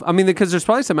 12. I mean, because there's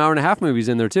probably some hour and a half movies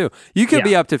in there too. You could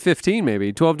be up to 15,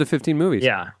 maybe 12 to 15 movies.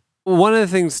 Yeah. One of the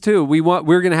things too, we're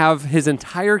going to have his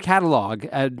entire catalog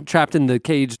at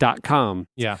trappedinthecage.com.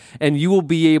 Yeah. And you will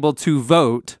be able to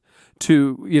vote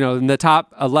to, in the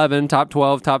top 11, top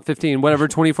 12, top 15, whatever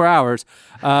 24 hours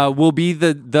will be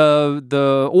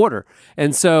the order.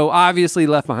 And so obviously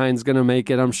Left Behind's going to make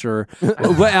it, I'm sure.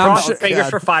 Cross fingers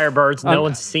for Firebirds. No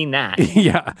one's seen that.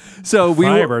 Yeah. So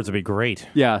Firebirds would be great.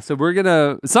 Yeah. So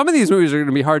some of these movies are going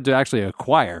to be hard to actually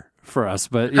acquire for us,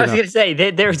 but I was going to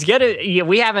say there's gonna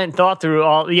we haven't thought through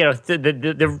all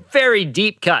the very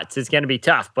deep cuts. It's going to be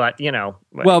tough, but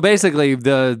Well, basically,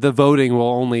 the voting will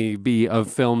only be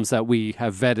of films that we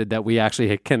have vetted that we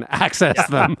actually can access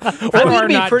them. I'm going to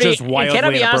be pretty. Can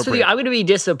I be honest with you? I'm going to be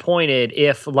disappointed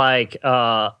if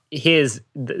his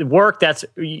work that's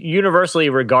universally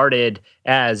regarded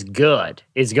as good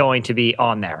is going to be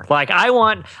on there. I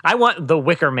want the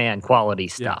Wicker Man quality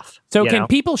stuff. So can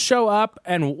people show up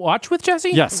and watch with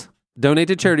Jesse? Yes. Donate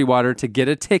to Charity Water to get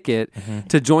a ticket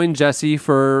to join Jesse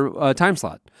for a time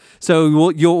slot. So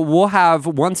we'll have,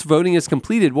 once voting is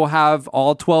completed, we'll have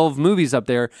all 12 movies up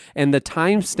there and the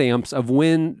timestamps of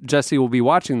when Jesse will be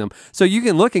watching them. So you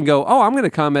can look and go, oh, I'm going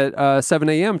to come at 7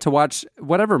 a.m. to watch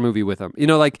whatever movie with him. You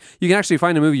can actually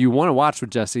find a movie you want to watch with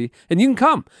Jesse, and you can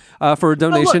come for a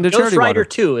donation to Charity Water. Ghost Rider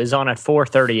 2 is on at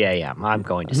 4:30 a.m. I'm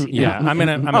going to see that. Yeah, I'm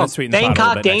gonna sweeten the pot a little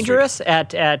Bangkok bit Dangerous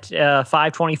at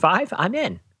 5:25. I'm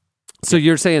in. So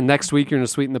you're saying next week you're going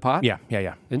to sweeten the pot? Yeah.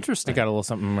 Interesting. I got a little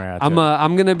something.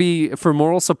 I'm going to be, for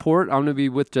moral support, I'm going to be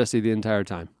with Jesse the entire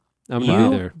time. I'm going to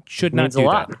be there. Should not Means do a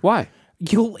lot. that. Why?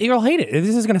 You'll hate it.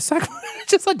 This is going to suck.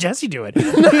 Just let Jesse do it. No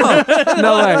way. I'm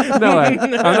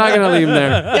not going to leave him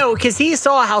there. No, because he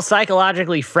saw how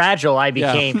psychologically fragile I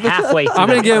became halfway through. I'm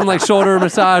going to give him shoulder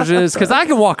massages because I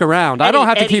can walk around. I don't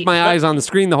have to keep my eyes on the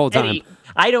screen the whole time. Eddie,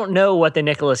 I don't know what the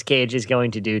Nicolas Cage is going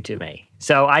to do to me.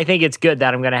 So I think it's good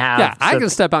that I'm going to have. Yeah, I can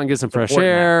step out and get some fresh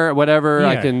air, whatever. Yeah.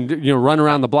 I can, run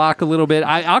around the block a little bit.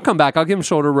 I'll come back. I'll give him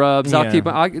shoulder rubs.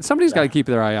 Somebody's got to keep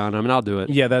their eye on him, and I'll do it.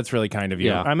 Yeah, that's really kind of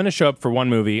you. Yeah. I'm going to show up for one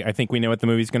movie. I think we know what the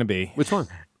movie's going to be. Which one?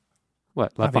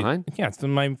 What, Left Behind? Yeah, it's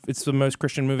the most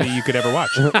Christian movie you could ever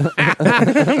watch.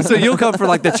 So you'll come for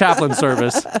like the chaplain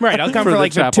service. Right, I'll come for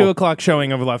like the 2:00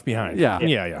 showing of Left Behind. Yeah.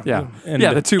 And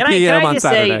the 2 Can I p.m. on just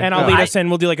say- Saturday. And I'll lead us in.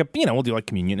 We'll do like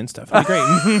communion and stuff. It'll be great.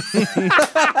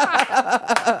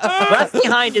 Left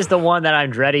Behind is the one that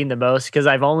I'm dreading the most because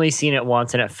I've only seen it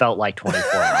once and it felt like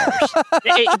 24 hours.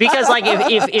 Because like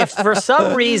if for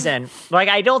some reason, like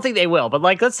I don't think they will, but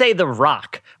like let's say The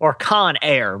Rock or Con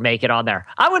Air make it on there,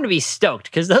 I wouldn't be stoked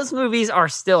because those movies are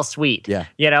still sweet. Yeah.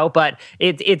 But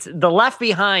it's the Left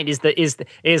Behind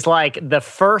is like the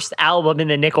first album in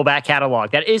the Nickelback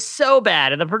catalog that is so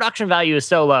bad and the production value is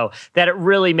so low that it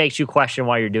really makes you question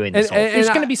why you're doing this. There's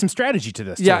going to be some strategy to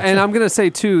this. Yeah, too. and I'm going to say,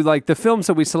 too, like, the films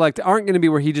that we select aren't going to be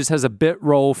where he just has a bit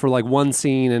role for, like, one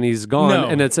scene and he's gone. No.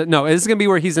 And it's going to be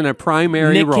where he's in a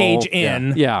primary Nick role. Cage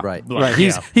in. Yeah. Right.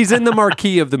 He's in the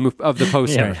marquee of the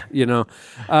poster,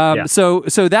 Yeah. So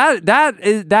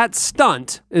that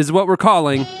stunt is what we're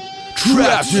calling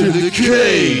Trapped in the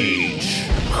Cage.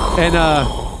 And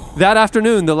that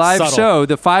afternoon, the live Subtle. show,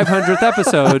 the 500th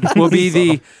episode, will be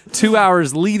the 2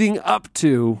 hours leading up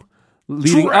to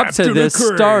Trapped in the this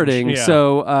cage. starting. Yeah.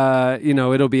 So,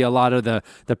 it'll be a lot of the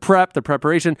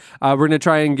preparation. We're going to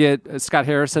try and get Scott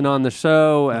Harrison on the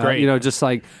show. Great. Just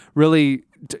like really,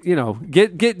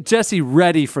 get Jesse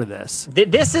ready for this.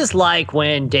 This is like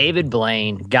when David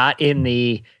Blaine got in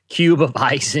the cube of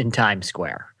ice in Times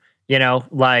Square.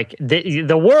 Like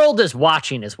the world is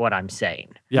watching is what I'm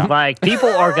saying. Yeah. Like people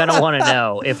are going to want to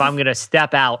know if I'm going to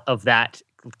step out of that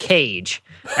cage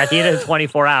at the end of the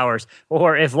 24 hours,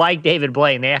 or if, like David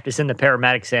Blaine, they have to send the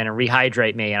paramedics in and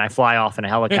rehydrate me and I fly off in a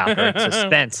helicopter in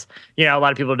suspense. A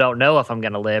lot of people don't know if I'm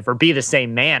going to live or be the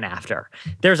same man after.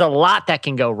 There's a lot that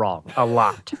can go wrong. A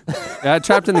lot. At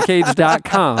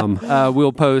trappedinthecage.com,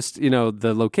 we'll post,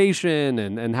 the location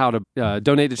and how to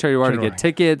donate to Charity Water to get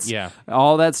tickets. Yeah.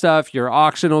 All that stuff. Your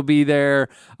auction will be there.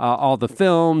 All the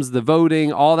films, the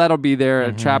voting, all that'll be there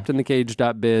at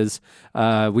trappedinthecage.biz.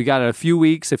 We got a few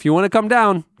weeks. If you want to come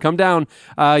down, come down.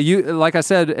 Like I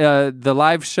said, the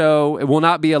live show, it will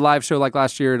not be a live show like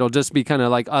last year. It'll just be kind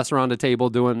of like us around a table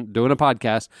doing a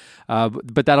podcast.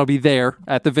 But that'll be there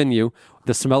at the venue.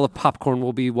 The smell of popcorn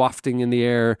will be wafting in the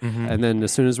air. And then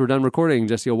as soon as we're done recording,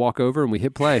 Jesse will walk over and we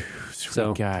hit play.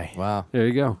 So, guy. Wow. there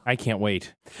you go. I can't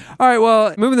wait. All right,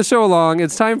 well, moving the show along,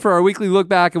 it's time for our weekly look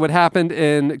back at what happened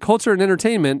in culture and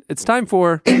entertainment. It's time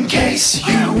for... In case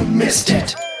you missed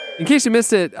it. In case you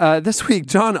missed it, this week,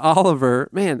 John Oliver,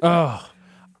 man,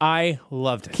 I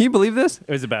loved it. can you believe this? It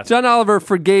was the best. John Oliver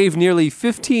forgave nearly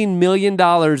 $15 million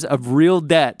of real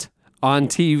debt on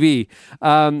TV.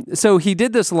 So he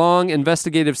did this long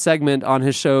investigative segment on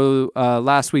his show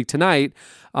last week tonight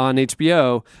on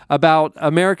HBO about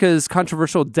America's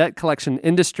controversial debt collection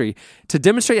industry. To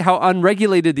demonstrate how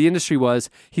unregulated the industry was,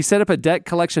 he set up a debt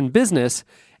collection business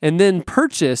and then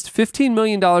purchased $15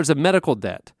 million of medical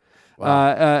debt.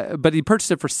 But he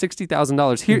purchased it for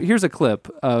 $60,000. Here's a clip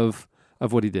of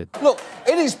what he did. Look,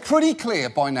 it is pretty clear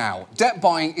by now debt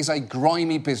buying is a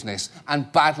grimy business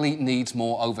and badly needs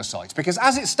more oversight. Because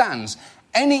as it stands,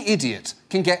 any idiot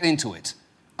can get into it.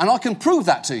 And I can prove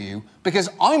that to you because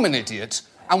I'm an idiot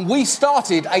and we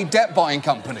started a debt buying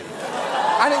company.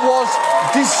 And it was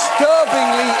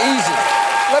disturbingly easy.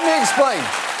 Let me explain.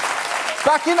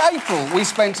 Back in April, we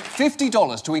spent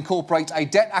 $50 to incorporate a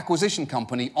debt acquisition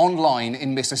company online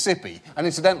in Mississippi. And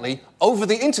incidentally, over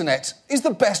the internet is the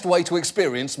best way to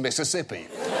experience Mississippi.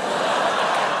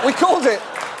 We called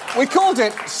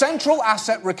it Central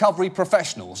Asset Recovery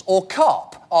Professionals, or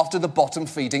CARP, after the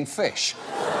bottom-feeding fish.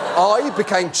 I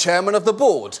became chairman of the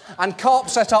board, and CARP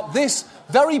set up this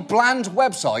very bland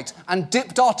website and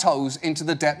dipped our toes into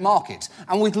the debt market.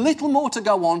 And with little more to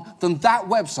go on than that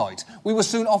website, we were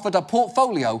soon offered a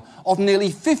portfolio of nearly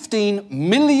 $15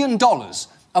 million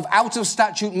of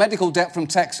out-of-statute medical debt from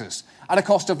Texas at a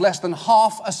cost of less than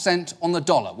half a cent on the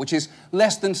dollar, which is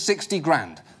less than 60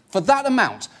 grand. For that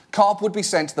amount, CARP would be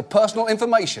sent the personal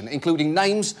information, including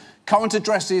names, current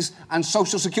addresses, and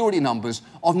social security numbers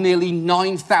of nearly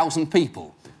 9,000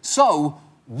 people. So,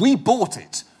 we bought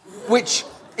it, which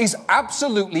is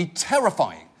absolutely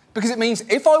terrifying, because it means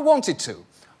if I wanted to,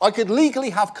 I could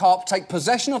legally have CARP take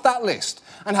possession of that list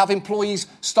and have employees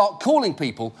start calling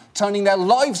people, turning their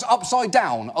lives upside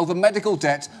down over medical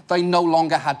debt they no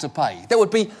longer had to pay. There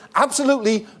would be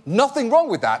absolutely nothing wrong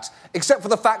with that, except for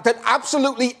the fact that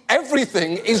absolutely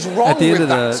everything is wrong at the end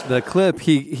with of the clip,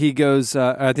 he goes,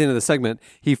 at the end of the segment,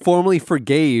 he formally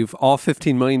forgave all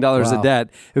 $15 million of debt.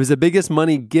 It was the biggest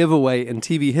money giveaway in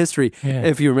TV history. Yeah.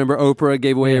 If you remember, Oprah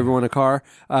gave away everyone a car.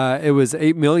 It was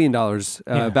 $8 million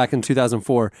back in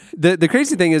 2004. The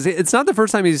crazy thing is, it's not the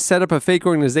first time he's set up a fake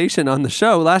organization on the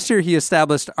show. Last year, he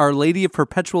established Our Lady of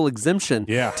Perpetual Exemption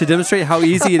to demonstrate how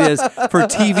easy it is for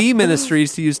TV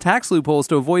ministries to use tax loopholes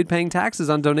to avoid paying taxes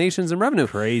on donations and revenue.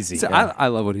 Crazy. So I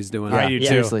love what he's doing. I do too.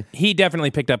 Seriously. He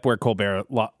definitely picked up where Colbert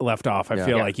left off. I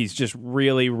feel like he's just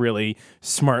really, really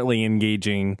smartly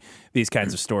engaging these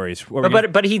kinds of stories.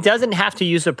 But he doesn't have to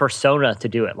use a persona to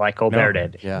do it like Colbert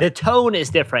did. Yeah. The tone is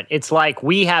different. It's like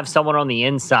we have someone on the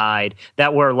inside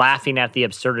that we're laughing at the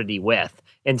absurdity with,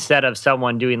 instead of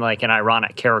someone doing like an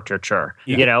ironic caricature.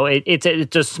 You know, it's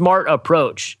a smart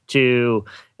approach to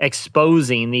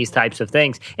exposing these types of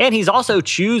things. And he's also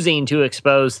choosing to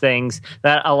expose things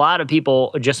that a lot of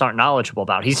people just aren't knowledgeable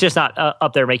about. He's just not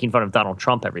up there making fun of Donald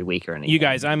Trump every week or anything. You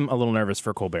guys, I'm a little nervous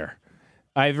for Colbert.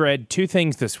 I've read two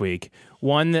things this week.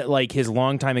 One, that like his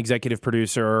longtime executive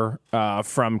producer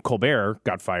from Colbert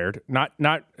got fired. Not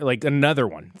like another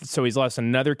one. So he's lost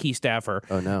another key staffer.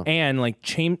 Oh, no. And like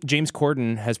James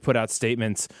Corden has put out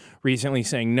statements recently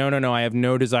saying, no, I have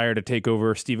no desire to take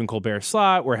over Stephen Colbert's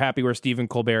slot. We're happy where Stephen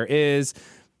Colbert is.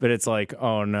 But it's like,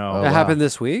 oh no. That happened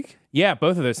this week? Yeah,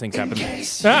 both of those things happened.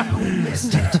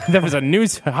 That was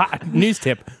a hot news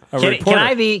tip. Can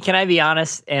I be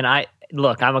honest? And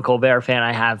Look, I'm a Colbert fan.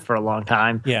 I have for a long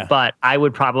time. Yeah. But I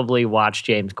would probably watch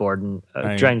James Corden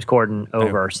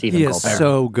over Stephen He Colbert. is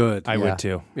so good. I would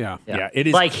too. Yeah. It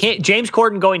is like James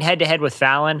Corden going head to head with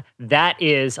Fallon. That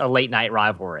is a late night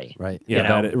rivalry. Right. Yeah, You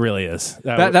know? that it really is.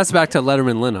 That's back to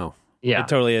Letterman Leno. Yeah. It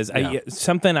totally is.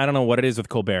 Something, I don't know what it is with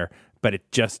Colbert, but it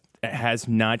just has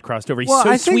not crossed over. He's so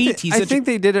I sweet. Think I think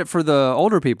they did it for the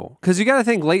older people, because you got to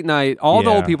think late night. All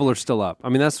the old people are still up. I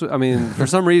mean, for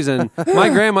some reason, my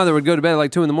grandmother would go to bed at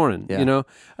like 2 a.m. You know,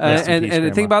 and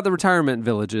Grandma. think about the retirement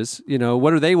villages. You know,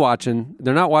 what are they watching?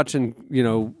 They're not watching.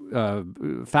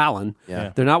 Fallon.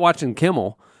 Yeah. They're not watching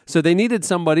Kimmel. So they needed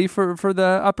somebody for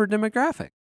the upper demographic.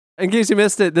 In case you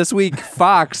missed it, this week,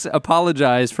 Fox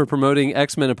apologized for promoting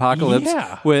X-Men Apocalypse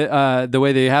with the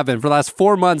way they have been. For the last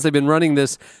 4 months, they've been running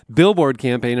this billboard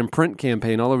campaign and print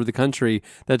campaign all over the country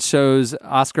that shows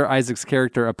Oscar Isaac's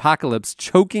character Apocalypse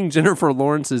choking Jennifer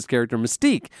Lawrence's character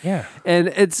Mystique. Yeah. And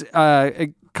it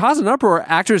caused an uproar.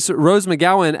 Actress Rose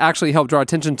McGowan actually helped draw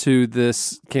attention to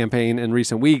this campaign in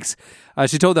recent weeks.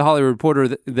 She told the Hollywood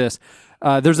Reporter this.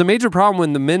 There's a major problem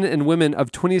when the men and women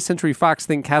of 20th Century Fox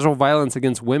think casual violence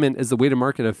against women is the way to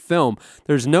market a film.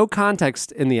 There's no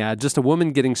context in the ad, just a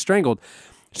woman getting strangled.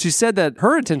 She said that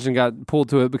her attention got pulled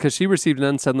to it because she received an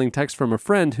unsettling text from a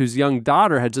friend whose young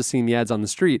daughter had just seen the ads on the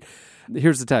street.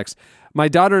 Here's the text. My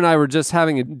daughter and I were just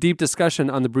having a deep discussion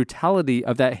on the brutality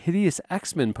of that hideous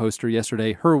X-Men poster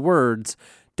yesterday. Her words,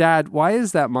 Dad, why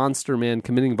is that monster man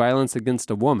committing violence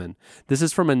against a woman? This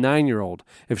is from a 9-year-old.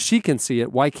 If she can see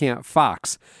it, why can't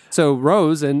Fox? So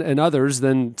Rose and others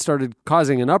then started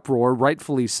causing an uproar,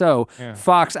 rightfully so. Yeah.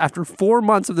 Fox, after 4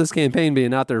 months of this campaign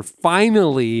being out there,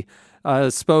 finally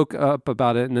spoke up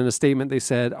about it. And in a statement, they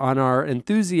said, on our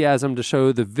enthusiasm to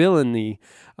show the villainy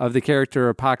of the character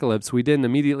Apocalypse, we didn't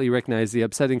immediately recognize the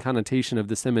upsetting connotation of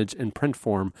this image in print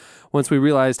form. Once we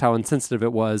realized how insensitive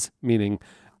it was, meaning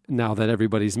now that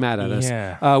everybody's mad at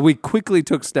us, we quickly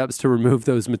took steps to remove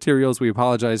those materials. We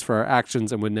apologize for our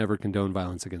actions and would never condone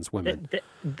violence against women.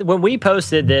 When we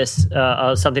posted this,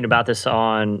 something about this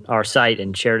on our site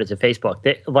and shared it to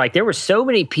Facebook, there were so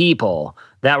many people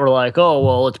that were like, oh,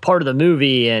 well, it's part of the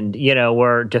movie, and,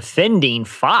 we're defending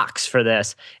Fox for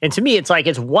this. And to me, it's like,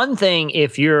 it's one thing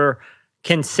if you're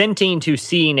consenting to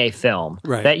seeing a film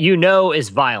that is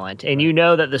violent, and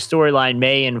that the storyline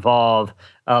may involve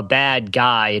a bad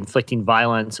guy inflicting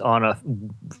violence on a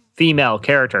female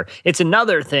character. It's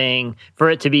another thing for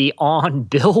it to be on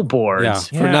billboards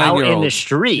for out in the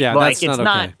street. Yeah, like, that's it's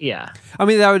not okay. Yeah. I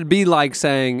mean, that would be like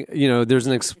saying, there's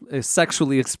a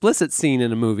sexually explicit scene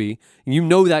in a movie.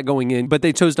 That going in, but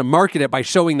they chose to market it by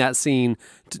showing that scene,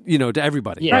 to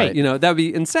everybody. Yeah. Right. That would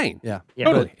be insane. Yeah.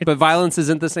 Totally. But violence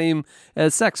isn't the same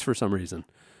as sex for some reason.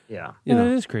 Yeah. Yeah, that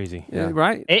is crazy.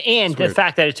 Right. And the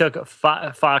fact that it took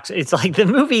Fox, it's like the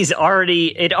movie's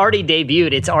already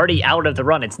debuted. It's already out of the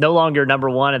run. It's no longer number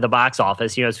one at the box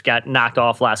office. It's got knocked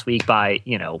off last week by,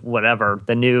 whatever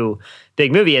the new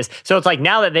big movie is. So it's like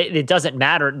now that it doesn't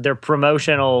matter, their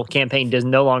promotional campaign does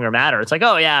no longer matter. It's like,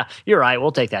 oh yeah, you're right,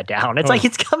 we'll take that down. It's like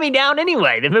it's coming down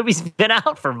anyway. The movie's been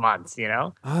out for months,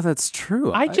 Oh, that's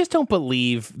true. I just don't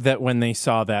believe that when they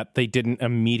saw that, they didn't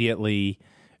immediately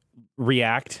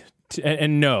react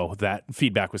and know that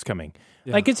feedback was coming.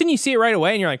 Yeah. Like, it's when you see it right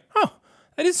away and you're like, oh,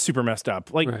 that is super messed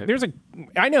up. Like,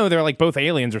 I know they're like both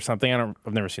aliens or something. I've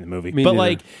never seen the movie, but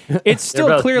like, it's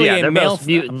still clearly a male.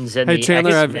 Mutants. Hey,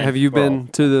 Chandler, have you been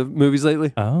to the movies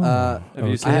lately? Oh, have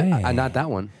you seen not that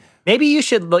one. Maybe you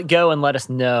should go and let us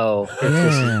know.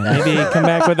 Maybe come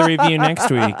back with a review next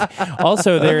week.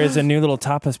 Also, there is a new little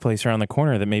tapas place around the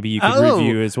corner that maybe you could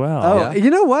review as well. Oh,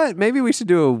 you know what? Maybe we should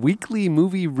do a weekly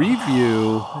movie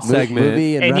review segment.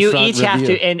 Movie and you each review. have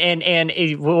to,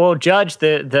 and we'll judge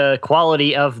the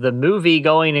quality of the movie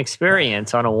going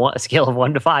experience on a scale of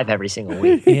 1 to 5 every single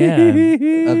week.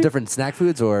 Yeah. Of different snack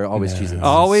foods or always Cheez-Its?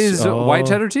 Always white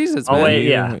cheddar Cheez-Its, man. Always,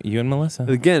 yeah. You and Melissa.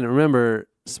 Again, remember,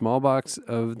 small box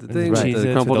of the thing, Right.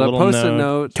 the crumpled up Post-it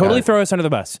note. Totally throw us under the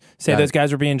bus. Say those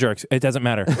guys were being jerks. It doesn't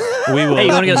matter. We will. Hey,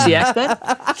 you want to go see X-Men?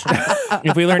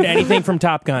 If we learned anything from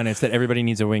Top Gun, it's that everybody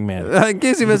needs a wingman. In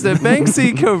case you missed it,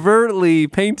 Banksy covertly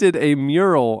painted a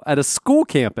mural at a school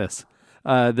campus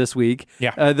this week.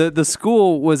 Yeah. The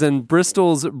school was in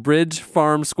Bristol's Bridge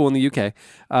Farm School in the UK.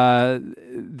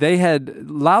 They had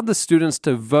allowed the students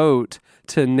to vote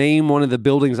to name one of the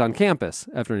buildings on campus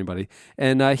after anybody,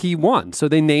 and he won. So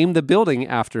they named the building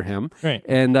after him. Right.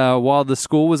 And while the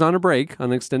school was on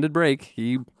an extended break,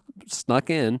 he snuck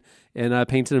in and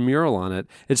painted a mural on it.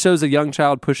 It shows a young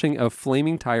child pushing a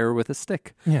flaming tire with a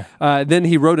stick. Yeah. Then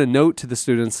he wrote a note to the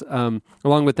students,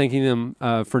 along with thanking them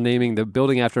for naming the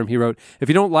building after him. He wrote, "If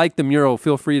you don't like the mural,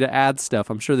 feel free to add stuff.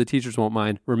 I'm sure the teachers won't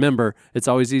mind. Remember, it's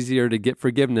always easier to get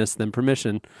forgiveness than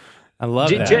permission." I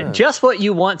love that. Just what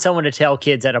you want someone to tell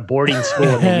kids at a boarding school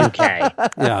in the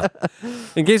UK. Yeah.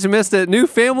 In case you missed it, new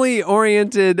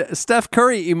family-oriented Steph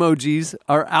Curry emojis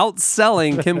are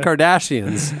outselling Kim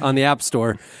Kardashian's on the App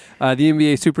Store. The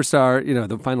NBA superstar,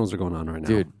 the finals are going on right now.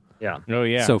 Dude. Yeah. Oh,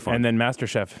 yeah. So fun. And then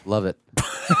MasterChef. Love it.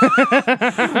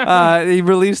 He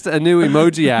released a new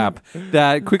emoji app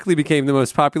that quickly became the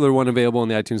most popular one available in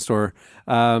the iTunes Store.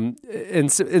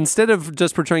 Instead of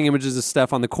just portraying images of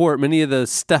Steph on the court, many of the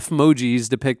Steph emojis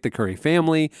depict the Curry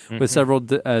family, with several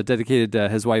dedicated to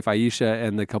his wife Aisha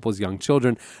and the couple's young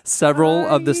children. Several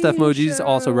of the Steph emojis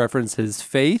also reference his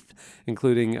faith,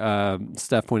 including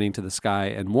Steph pointing to the sky,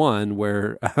 and one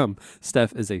where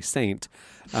Steph is a saint.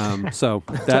 So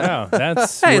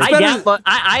that's hey,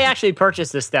 I actually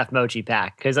purchased the Steph Mochi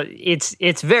pack because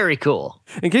it's very cool.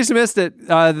 In case you missed it,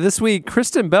 this week,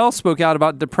 Kristen Bell spoke out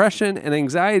about depression and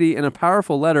anxiety in a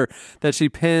powerful letter that she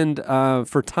penned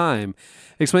for Time,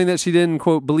 explaining that she didn't,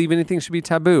 quote, believe anything should be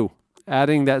taboo,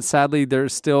 adding that sadly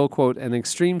there's still, quote, an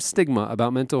extreme stigma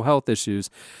about mental health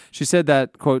issues. She said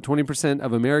that, quote, 20%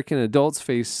 of American adults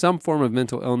face some form of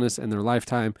mental illness in their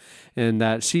lifetime, and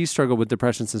that she struggled with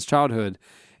depression since childhood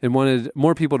and wanted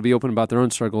more people to be open about their own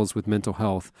struggles with mental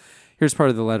health. Here's part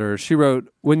of the letter. She wrote,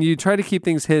 "When you try to keep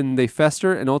things hidden, they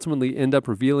fester and ultimately end up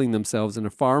revealing themselves in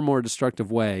a far more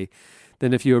destructive way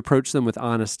than if you approach them with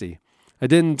honesty. I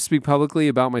didn't speak publicly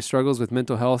about my struggles with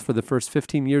mental health for the first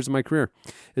 15 years of my career.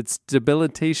 Its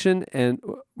debilitation and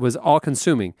was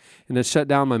all-consuming, and it shut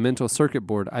down my mental circuit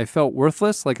board. I felt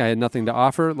worthless, like I had nothing to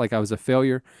offer, like I was a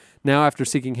failure. Now, after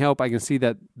seeking help, I can see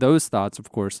that those thoughts,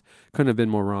 of course, couldn't have been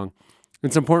more wrong.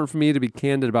 It's important for me to be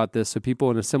candid about this so people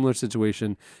in a similar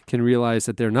situation can realize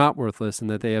that they're not worthless and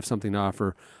that they have something to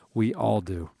offer. We all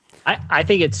do." I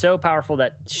think it's so powerful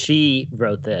that she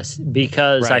wrote this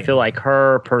because I feel like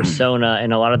her persona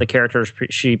and a lot of the characters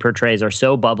she portrays are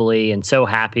so bubbly and so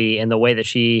happy, and the way that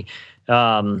she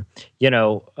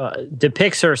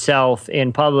depicts herself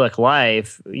in public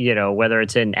life, whether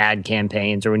it's in ad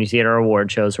campaigns or when you see it at her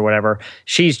award shows or whatever,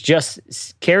 she's just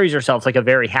carries herself like a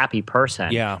very happy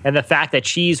person. Yeah. And the fact that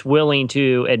she's willing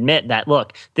to admit that,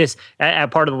 look, this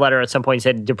part of the letter at some point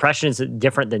said depression is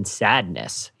different than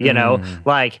sadness.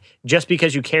 Like just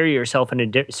because you carry yourself in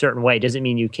a certain way doesn't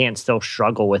mean you can't still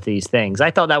struggle with these things. I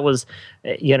thought that was,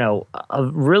 a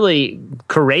really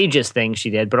courageous thing she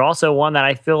did, but also one that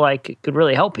I feel like could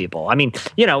really help people. I mean,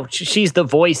 she's the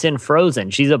voice in Frozen.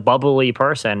 She's a bubbly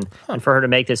person, and for her to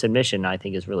make this admission, I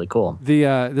think is really cool.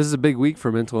 This is a big week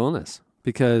for mental illness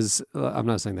because I'm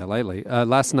not saying that lightly.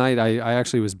 Last night, I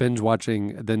actually was binge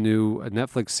watching the new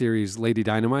Netflix series Lady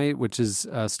Dynamite, which is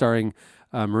starring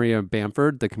Maria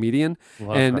Bamford, the comedian,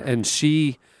 and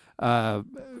she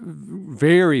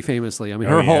very famously, I mean,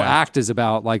 her whole act is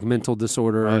about like mental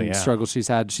disorder and struggles she's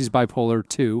had. She's bipolar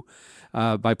 2.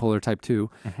 Bipolar type 2.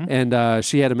 And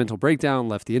she had a mental breakdown,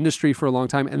 left the industry for a long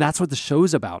time. And that's what the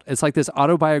show's about. It's like this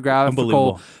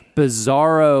autobiographical,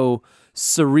 bizarro,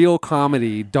 surreal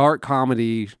comedy, dark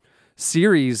comedy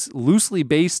series loosely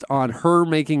based on her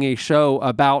making a show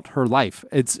about her life.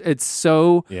 It's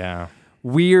so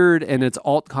weird, and it's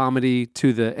alt comedy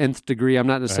to the nth degree. I'm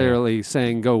not necessarily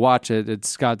saying go watch it.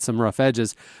 It's got some rough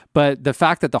edges. But the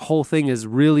fact that the whole thing is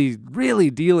really,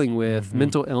 really dealing with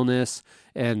mental illness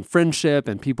and friendship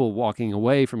and people walking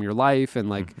away from your life and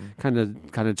like kind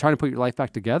of trying to put your life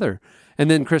back together.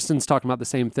 And then Kristen's talking about the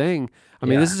same thing. I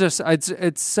mean, this is just,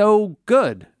 it's so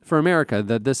good for America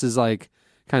that this is like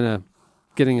kind of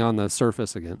getting on the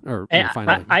surface again. Or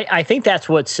finally. I think that's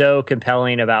what's so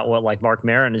compelling about what like Mark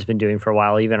Maron has been doing for a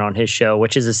while, even on his show,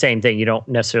 which is the same thing. You don't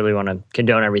necessarily want to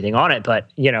condone everything on it, but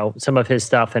you know, some of his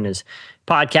stuff in his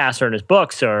podcasts or in his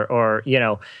books or you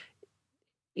know,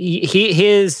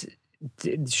 his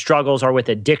struggles are with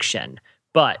addiction,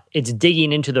 but it's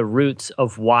digging into the roots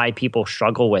of why people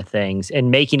struggle with things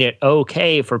and making it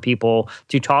okay for people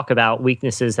to talk about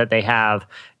weaknesses that they have,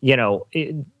 you know,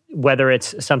 whether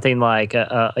it's something like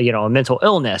a mental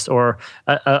illness or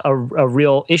a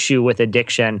real issue with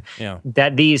addiction,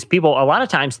 that these people, a lot of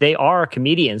times they are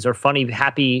comedians or funny,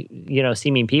 happy, you know,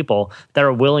 seeming people that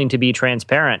are willing to be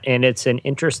transparent. And it's an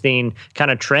interesting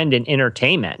kind of trend in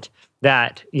entertainment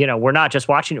that, you know, we're not just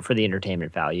watching it for the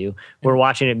entertainment value. We're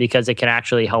watching it because it can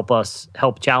actually help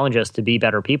challenge us to be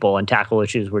better people and tackle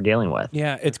issues we're dealing with.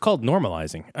 Yeah, it's called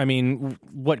normalizing. I mean,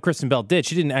 what Kristen Bell did,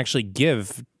 she didn't actually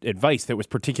give advice that was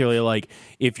particularly like,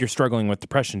 if you're struggling with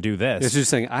depression, do this. It's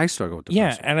just saying, I struggle with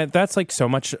depression. Yeah, and that's like so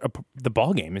much the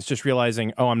ball game. It's just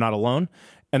realizing, oh, I'm not alone.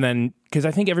 And then, because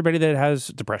I think everybody that has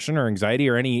depression or anxiety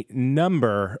or any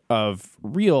number of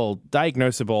real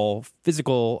diagnosable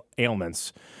physical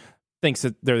ailments thinks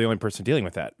that they're the only person dealing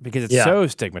with that because it's so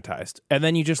stigmatized. And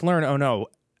then you just learn, oh no,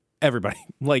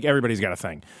 everybody's got a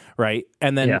thing, right?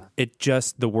 And then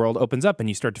the world opens up and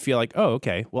you start to feel like, oh,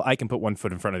 okay, well, I can put one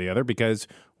foot in front of the other because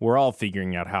we're all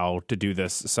figuring out how to do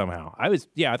this somehow. I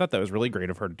thought that was really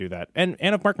great of her to do that. And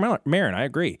of Mark Maron, I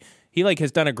agree. He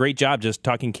has done a great job just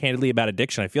talking candidly about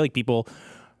addiction. I feel like people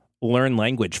learn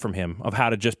language from him of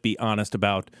how to just be honest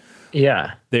about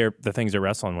the things they're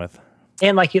wrestling with.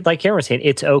 And like Cameron was saying,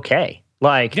 it's okay.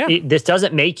 This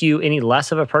doesn't make you any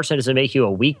less of a person. It doesn't make you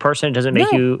a weak person. It doesn't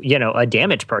make you, a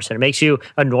damaged person. It makes you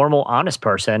a normal, honest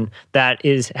person that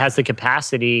has the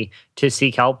capacity to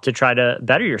seek help to try to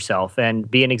better yourself and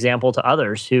be an example to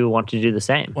others who want to do the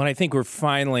same. Well, I think we're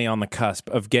finally on the cusp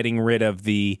of getting rid of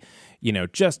the,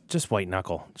 just white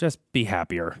knuckle. Just be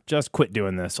happier. Just quit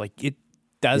doing this. It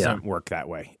doesn't work that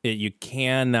way. You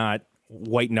cannot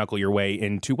white knuckle your way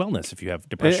into wellness if you have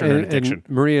depression or addiction. And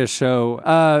Maria's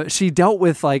show, she dealt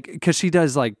with because she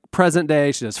does present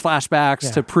day, she does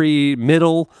flashbacks to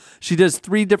pre-middle. She does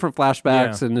 3 different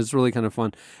flashbacks and it's really kind of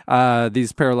fun.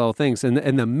 These parallel things. And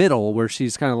in the middle where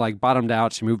she's kind of bottomed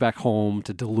out, she moved back home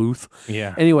to Duluth.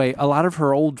 Yeah. Anyway, a lot of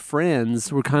her old friends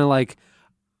were kind of like,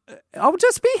 oh,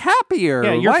 just be happier.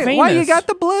 Yeah, you're famous. Why you got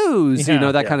the blues?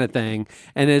 That kind of thing.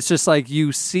 And it's just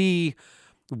you see,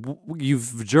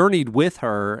 you've journeyed with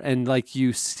her and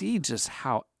you see just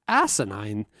how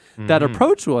asinine that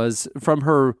approach was from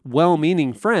her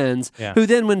well-meaning friends who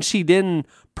then when she didn't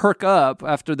perk up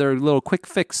after their little quick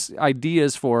fix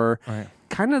ideas for her,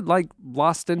 kind of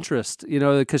lost interest,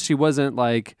 because she wasn't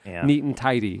neat and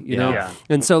tidy, know?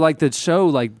 And so the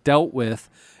show dealt with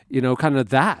kind of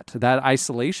that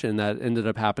isolation that ended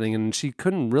up happening, and she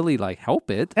couldn't really help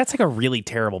it. That's a really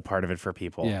terrible part of it for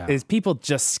people. Is people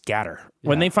just scatter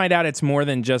when they find out it's more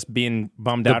than just being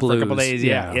bummed out for a couple days.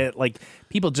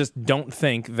 People just don't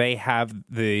think they have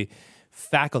the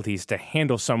faculties to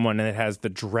handle someone that has the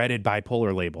dreaded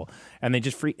bipolar label, and they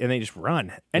just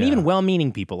run. And even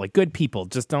well-meaning people, good people,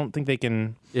 just don't think they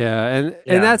can. And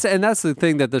that's the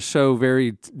thing that the show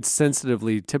very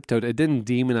sensitively tiptoed. It didn't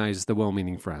demonize the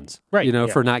well-meaning friends,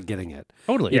 right? For not getting it,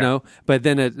 totally. But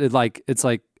then it's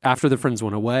after the friends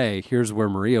went away, here's where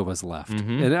Maria was left,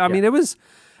 and I mean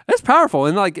it's powerful,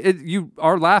 and you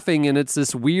are laughing, and it's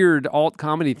this weird alt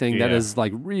comedy thing that is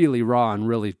really raw and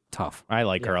really tough. I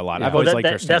like her a lot. Yeah. I've always Well, liked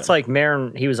her. that's like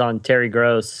Maron. He was on Terry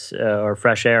Gross or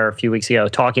Fresh Air a few weeks ago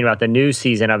talking about the new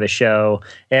season of his show.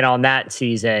 And on that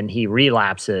season, he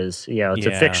relapses. It's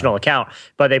a fictional account,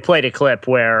 but they played a clip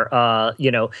where,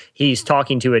 he's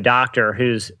talking to a doctor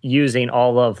who's using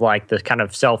all of like the kind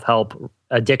of self-help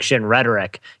addiction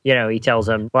rhetoric. He tells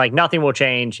him like nothing will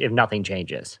change if nothing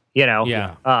changes.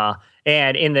 Yeah.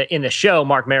 And in the show,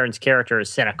 Mark Maron's character is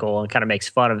cynical and kind of makes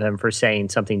fun of him for saying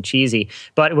something cheesy.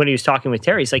 But when he was talking with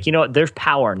Terry, he's like, there's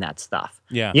power in that stuff.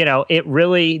 Yeah. It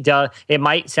really does. It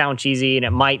might sound cheesy and it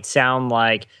might sound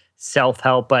like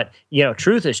self-help, but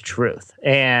truth is truth.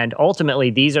 And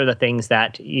ultimately, these are the things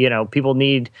that people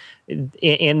need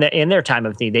in their time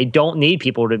of need. They don't need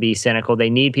people to be cynical.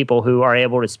 They need people who are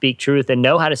able to speak truth and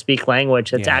know how to speak language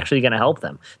that's actually going to help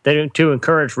them. To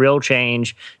encourage real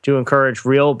change, to encourage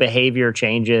real behavior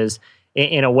changes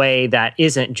in a way that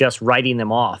isn't just writing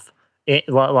them off.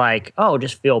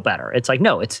 Just feel better. It's like,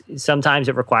 no, sometimes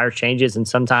it requires changes and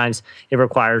sometimes it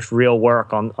requires real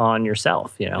work on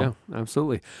yourself, Yeah,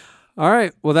 absolutely. All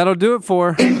right. Well, that'll do it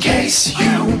for In Case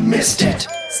You Missed It.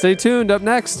 Stay tuned. Up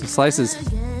next, Slices.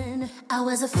 I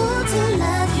was a fool to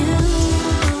love you.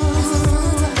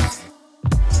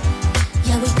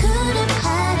 Yeah, we could have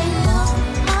had it all.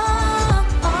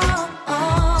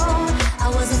 I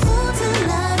was a fool to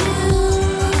love you.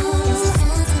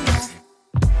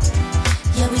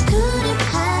 Yeah, we could have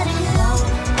had it all.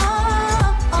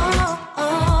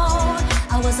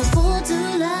 I was a fool to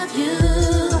love you.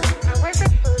 I was a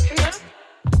fool to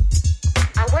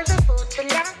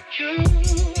love you.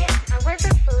 I was a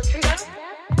fool to love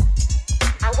you.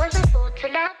 I was a fool to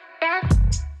love that.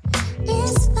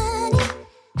 It's funny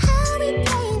how we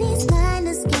play these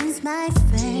mindless games, my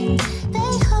friend.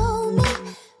 They hold me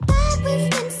back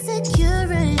with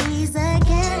insecurities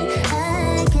again.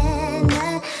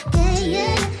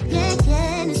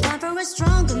 It's time for a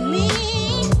stronger me.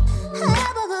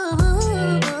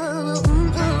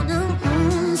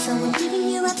 So I'm giving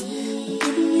you up. It's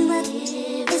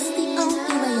the only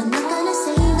way. I'm not gonna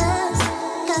save us.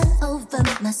 Got over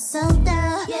my soda.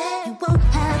 You won't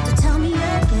have to tell me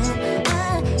again.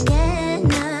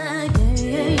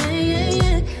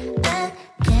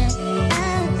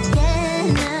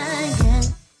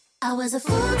 I was a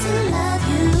fool to love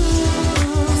you.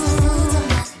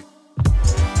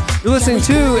 You're listening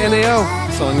to NAO.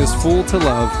 The song is Fool to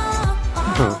Love.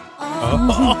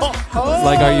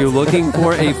 Like, are you looking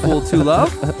for a fool to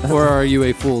love? Or are you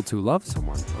a fool to love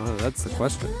someone? That's the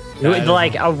question.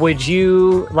 Would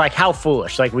you, how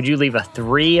foolish? Would you leave a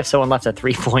 3 if someone left a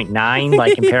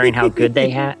 3.9, comparing how good they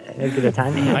had, how good a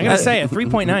time they had? I gotta say, a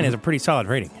 3.9 is a pretty solid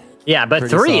rating. Yeah, but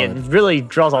Pretty 3, solid. it really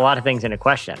draws a lot of things into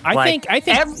question. I think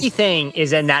everything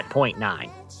is in that 0.9.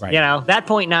 Right. That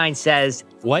 0.9 says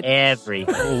What?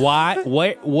 everything.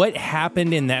 What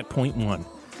happened in that 0.1?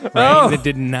 Right? That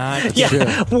did not.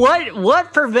 Yeah.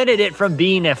 What prevented it from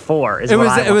being a 4? It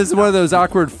was one of those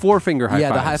awkward four-finger high Yeah,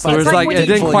 the fives. high So it five. was It's like like, when it you-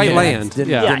 didn't quite Yeah, land. didn't-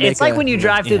 Yeah. Yeah, Didn't it's make like when you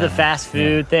drive through the fast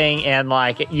food thing and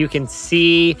you can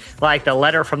see the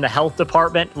letter from the health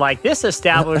department, this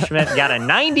establishment got a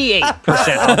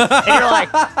 98%. And you're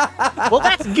like, well,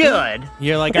 that's good.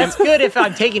 You're like, That's good if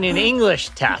I'm taking an English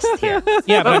test here.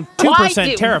 yeah, but I'm Why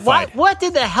 2% terrified. What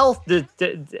did the health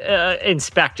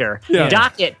inspector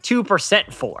dock it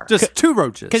 2% for? Just 2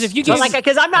 roaches. Because if you get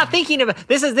Because I'm not thinking of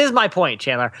this is my point,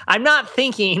 Chandler. I'm not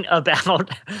thinking about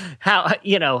how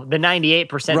the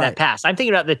 98% that passed. I'm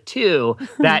thinking about the 2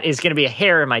 that is going to be a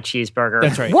hair in my cheeseburger.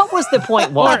 That's right. What was the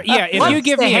 0.1? Or, yeah, if What's you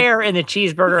give the me hair in the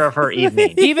cheeseburger of her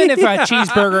evening? even if a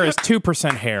cheeseburger is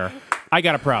 2% hair, I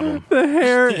got a problem. the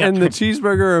hair and the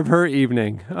cheeseburger of her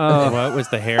evening. What was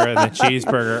the hair and the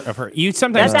cheeseburger of her? You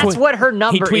sometimes That's what her he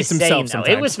number tweets is himself saying, though.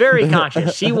 sometimes. It was very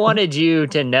conscious. She wanted you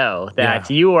to know that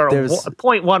you are There's-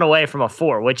 0.1 away from a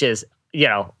 4, which is,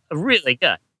 really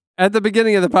good. At the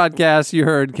beginning of the podcast, you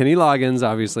heard Kenny Loggins,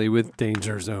 obviously, with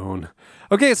Danger Zone.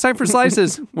 Okay, it's time for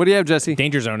Slices. What do you have, Jesse?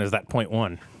 Danger zone is that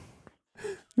 0.1.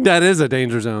 That is a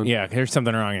danger zone. Yeah, there's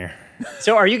something wrong here.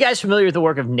 So are you guys familiar with the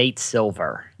work of Nate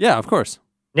Silver? Yeah, of course.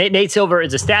 Nate Silver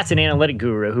is a stats and analytic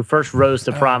guru who first rose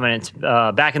to prominence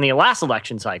back in the last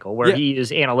election cycle, where he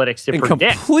used analytics to And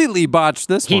predict. completely botched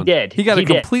this He one. did. He got He it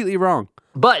did. completely wrong.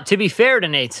 But to be fair to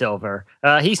Nate Silver,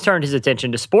 he's turned his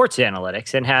attention to sports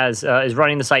analytics and is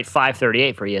running the site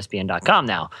 538 for ESPN.com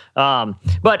now.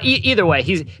 But either way,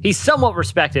 he's somewhat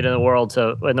respected in the world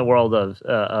of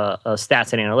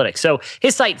stats and analytics. So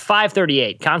his site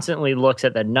 538 constantly looks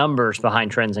at the numbers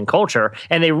behind trends in culture,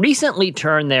 and they recently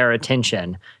turned their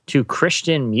attention to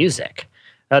Christian music.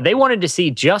 They wanted to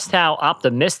see just how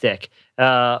optimistic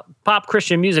pop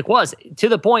Christian music was, to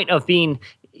the point of being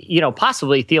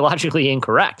possibly theologically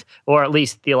incorrect, or at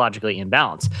least theologically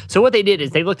imbalanced. So what they did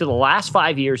is they looked at the last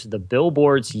 5 years of the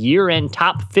Billboard's year-end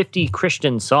top 50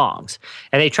 Christian songs,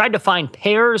 and they tried to find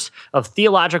pairs of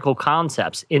theological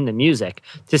concepts in the music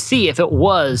to see if it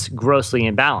was grossly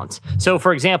imbalanced. So,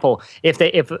 for example, if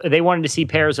they wanted to see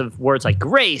pairs of words like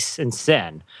grace and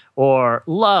sin, or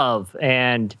love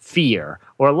and fear,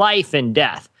 or life and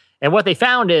death. And what they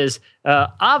found is,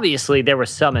 obviously, there was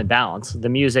some imbalance. The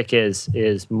music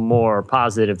is more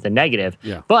positive than negative.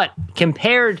 Yeah. But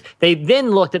they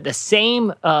then looked at the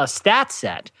same stat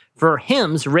set for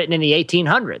hymns written in the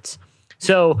 1800s.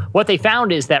 So what they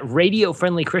found is that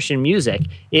radio-friendly Christian music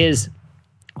is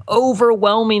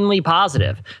overwhelmingly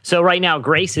positive. So right now,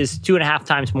 grace is 2.5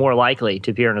 times more likely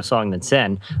to appear in a song than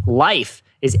sin. Life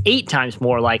is 8 times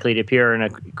more likely to appear in a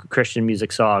Christian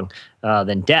music song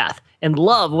than death. And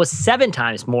love was 7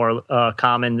 times more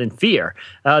common than fear.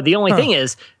 The only thing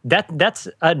is that's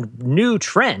a new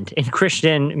trend in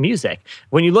Christian music.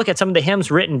 When you look at some of the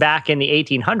hymns written back in the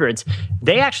 1800s,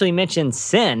 they actually mention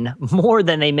sin more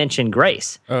than they mention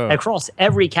grace. Across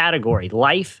every category: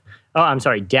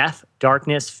 death,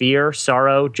 darkness, fear,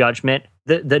 sorrow, judgment.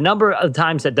 The number of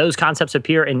times that those concepts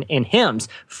appear in hymns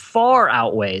far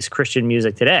outweighs Christian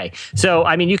music today. So,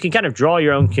 I mean, you can kind of draw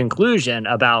your own conclusion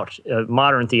about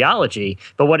modern theology,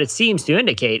 but what it seems to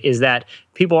indicate is that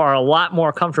people are a lot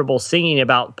more comfortable singing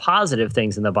about positive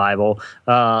things in the Bible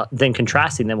than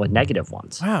contrasting them with negative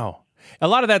ones. Wow. A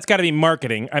lot of that's got to be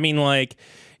marketing. I mean, like,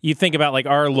 you think about, like,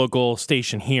 our local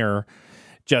station here,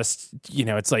 just,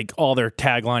 it's like all their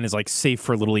tagline is like safe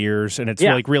for little ears, and it's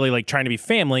like really like trying to be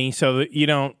family, so that you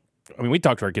don't. I mean, we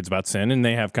talk to our kids about sin, and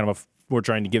they have kind of we're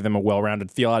trying to give them a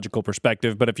well-rounded theological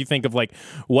perspective. But if you think of like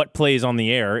what plays on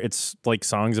the air, it's like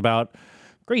songs about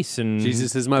grace and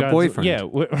Jesus is my God's boyfriend. Yeah.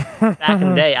 Back in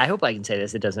the day, I hope I can say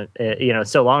this. It doesn't,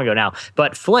 it's so long ago now.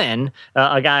 But Flynn,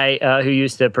 a guy who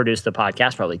used to produce the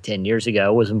podcast probably 10 years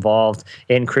ago, was involved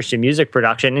in Christian music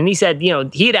production. And he said,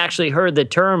 he had actually heard the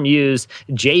term used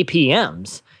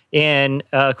JPMs in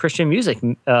Christian music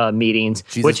meetings,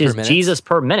 which is Jesus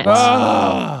per minute.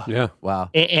 Yeah. Wow.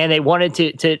 And they wanted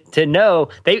to know.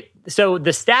 So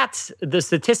the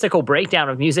statistical breakdown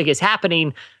of music is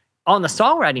happening on the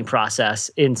songwriting process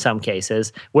in some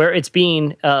cases, where it's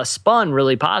being spun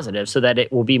really positive so that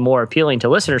it will be more appealing to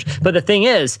listeners. But the thing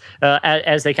is,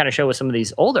 as they kind of show with some of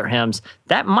these older hymns,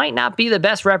 that might not be the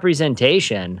best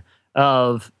representation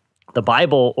of the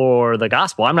Bible or the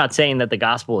gospel. I'm not saying that the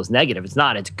gospel is negative. It's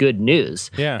not. It's good news.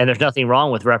 Yeah. And there's nothing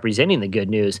wrong with representing the good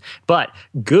news. But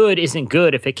good isn't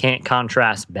good if it can't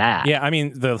contrast bad. Yeah, I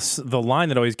mean, the line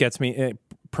that always gets me,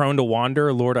 prone to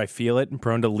wander, Lord, I feel it, and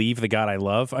prone to leave the God I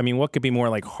love. I mean, what could be more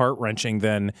like heart-wrenching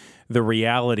than the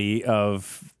reality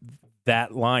of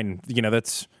that line?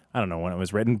 That's, I don't know when it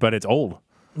was written, but it's old.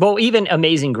 Well, even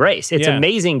Amazing Grace. It's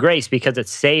Amazing Grace because it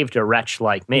saved a wretch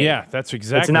like me. Yeah, that's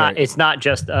exactly right. It's not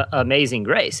just Amazing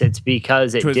Grace. It's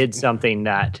because it did something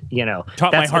that,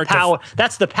 taught my heart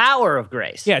that's the power of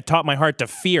grace. Yeah, it taught my heart to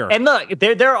fear. And look,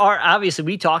 there are, obviously,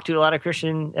 we talk to a lot of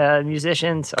Christian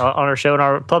musicians on our show and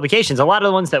our publications. A lot of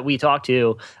the ones that we talk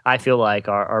to, I feel like,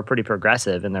 are pretty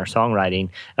progressive in their songwriting.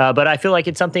 But I feel like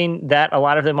it's something that a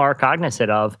lot of them are cognizant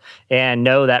of and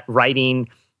know that writing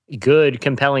good,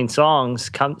 compelling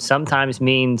songs sometimes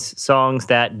means songs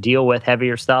that deal with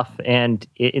heavier stuff and,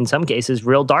 in some cases,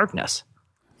 real darkness.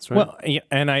 That's right. Well,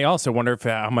 and I also wonder if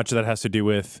how much of that has to do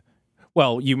with,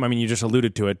 you just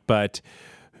alluded to it, but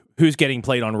who's getting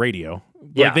played on radio?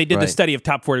 Yeah, like they did the study of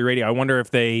top 40 radio. I wonder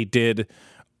if they did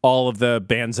all of the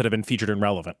bands that have been featured in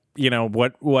Relevant.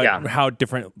 How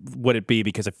different would it be?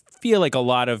 Because I feel like a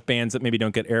lot of bands that maybe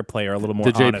don't get airplay are a little more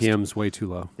honest. The JPM's way too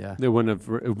low. Yeah. It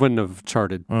wouldn't have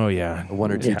charted. Oh yeah.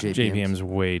 1 or 2 JPMs. JPM's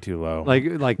way too low. Like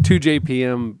 2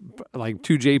 JPM, like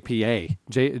 2 JPA,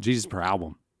 Jesus per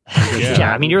album.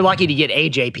 Yeah, I mean, you're lucky to get a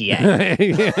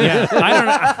JPA. Yeah, I don't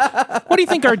know. What do you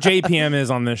think our JPM is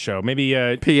on this show?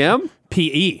 Maybe PM?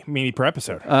 PE, maybe per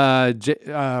episode. I don't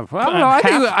know.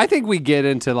 I think we get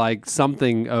into like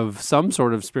something of some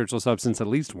sort of spiritual substance at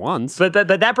least once. But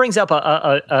that brings up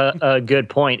a good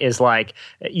point. Is like,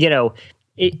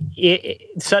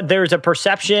 so there's a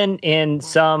perception in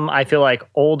some, I feel like,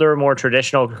 older, more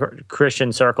traditional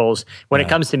Christian circles when it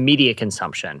comes to media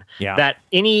consumption, that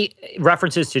any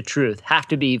references to truth have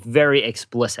to be very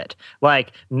explicit.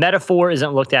 Like metaphor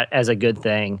isn't looked at as a good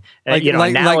thing.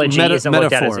 Analogy isn't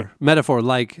looked at as metaphor,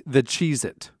 like the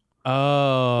Cheez-It.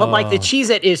 Oh. But like the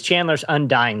Cheez-It is Chandler's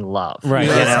undying love. Right.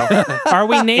 You know? Are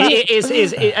we naming a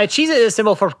Cheez-It is a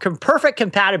symbol for perfect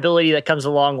compatibility that comes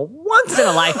along once in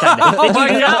a lifetime. That you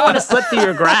do not want to slip through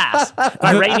your grasp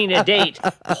by rating a date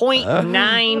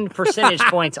 0.9 percentage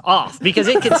points off, because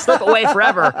it can slip away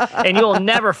forever and you'll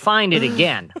never find it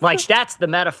again. Like, that's the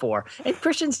metaphor. And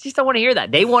Christians just don't want to hear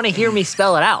that. They want to hear me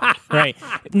spell it out. Right.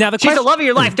 Now She's the love of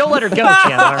your life. Don't let her go,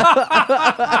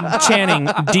 Chandler. Channing,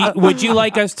 would you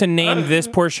like us to name this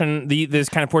portion, this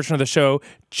kind of portion of the show,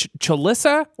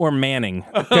 Chalissa or Manning?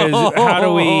 Because how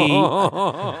do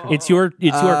we? It's your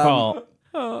call.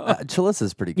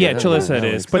 Chalissa's pretty good. Yeah, Chalissa it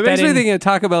is. But makes me think of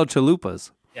Taco Bell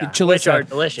chalupas. Yeah, Chalissa, which are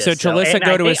delicious. So Chalissa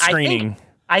go to a screening.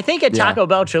 I think at Taco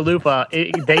Bell Chalupa,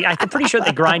 I'm pretty sure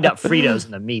they grind up Fritos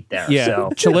in the meat there. Yeah,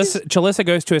 so. Chalissa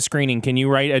goes to a screening. Can you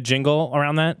write a jingle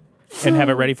around that and have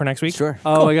it ready for next week? Sure.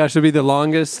 Oh my gosh, it'd be the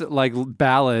longest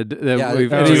ballad that any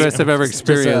of us have ever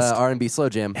experienced. Just R&B slow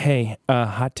jam. Hey,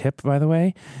 hot tip, by the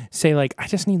way. Say I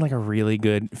just need a really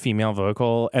good female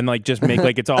vocal and just make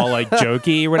it's all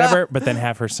jokey or whatever, but then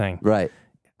have her sing. Right.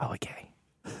 Oh, okay.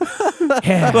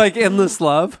 Like Endless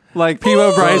Love, like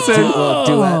P.O. Bryson.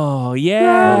 Oh,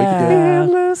 yeah.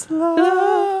 Endless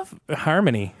Love.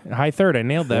 Harmony. High third. I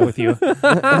nailed that with you. Oh,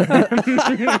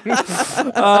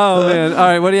 man. All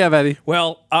right. What do you have, Eddie?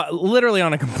 Well, literally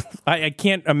on I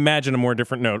can't imagine a more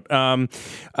different note.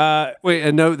 Wait,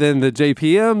 a note than the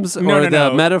JPMs or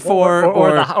the metaphor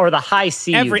or the high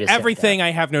C. Everything.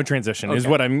 I have no transition is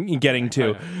what I'm getting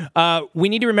to. We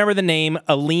need to remember the name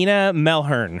Alina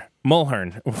Mulhern.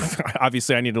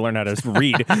 Obviously, I need to learn how to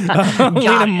read.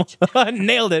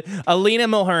 Nailed it. Alina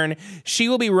Mulhern. She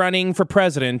will be running for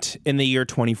president in the year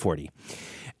 2040.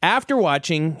 After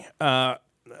watching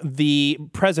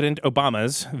President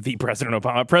Obama's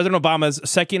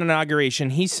second inauguration,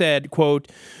 he said,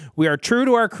 quote, "We are true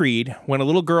to our creed when a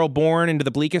little girl born into the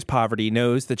bleakest poverty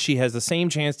knows that she has the same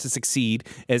chance to succeed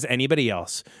as anybody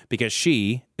else because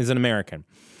she is an American."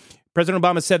 President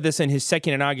Obama said this in his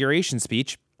second inauguration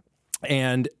speech.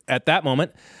 And at that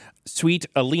moment, sweet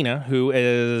Alina, who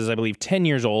is, I believe, 10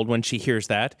 years old when she hears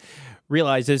that,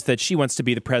 realizes that she wants to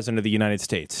be the president of the United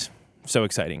States. So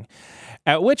exciting.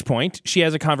 At which point, she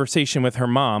has a conversation with her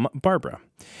mom, Barbara.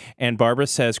 And Barbara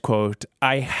says, quote,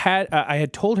 I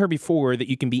had told her before that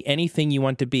you can be anything you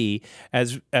want to be,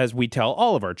 as we tell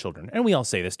all of our children. And we all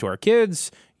say this to our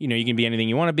kids. You can be anything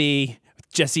you want to be.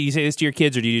 Jesse, you say this to your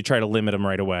kids, or do you try to limit them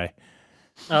right away?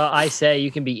 I say you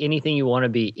can be anything you want to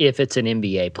be if it's an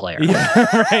NBA player.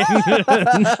 Yeah,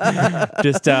 right.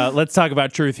 Just let's talk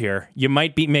about truth here. You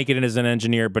might make it as an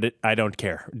engineer, but I don't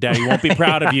care. Daddy won't be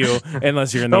proud of you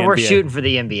unless you're in the NBA. But we're shooting for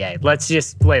the NBA. Let's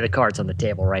just lay the cards on the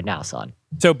table right now, son.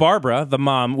 So Barbara, the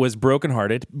mom, was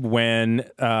brokenhearted when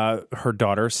her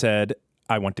daughter said,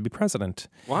 "I want to be president."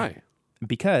 Why?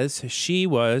 Because she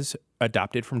was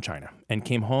adopted from China and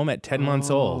came home at 10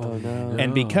 months old. No.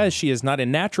 And because she is not a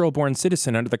natural-born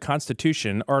citizen under the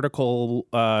Constitution, Article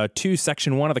 2,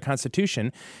 Section 1 of the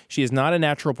Constitution, she is not a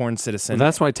natural-born citizen. Well,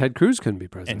 that's why Ted Cruz couldn't be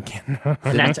president.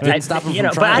 Didn't stop him from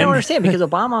trying. But I don't understand, because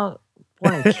Obama...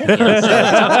 How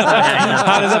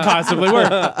does it possibly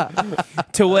work?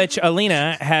 To which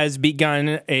Alina has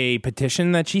begun a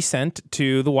petition that she sent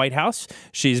to the White House.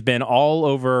 She's been all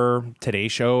over Today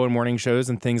Show and morning shows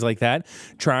and things like that,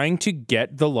 trying to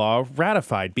get the law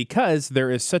ratified because there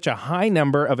is such a high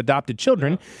number of adopted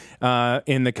children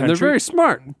in the country. And they're very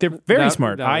smart. They're very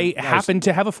smart. I happen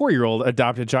to have a 4-year-old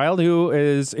adopted child who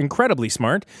is incredibly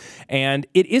smart, and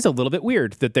it is a little bit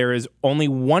weird that there is only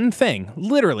one thing,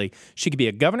 literally. She could be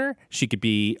a governor. She could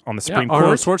be on the Supreme Court.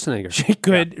 Arnold Schwarzenegger. She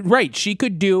could, right. She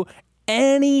could do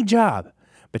any job,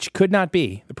 but she could not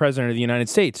be the president of the United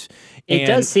States. It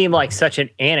does seem like such an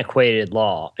antiquated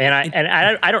law. And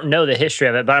I don't know the history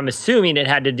of it, but I'm assuming it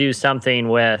had to do something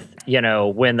with,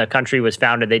 when the country was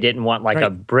founded, they didn't want a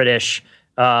British,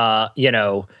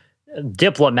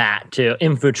 diplomat to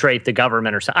infiltrate the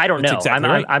government or something. I don't know.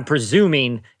 Exactly I'm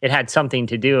presuming it had something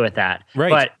to do with that. Right.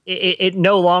 But it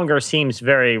no longer seems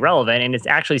very relevant, and it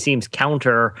actually seems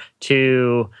counter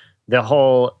to the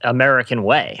whole American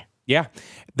way. Yeah,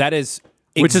 that is...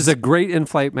 Which is a great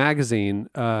in-flight magazine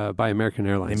by American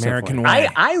Airlines. American Way.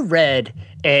 I read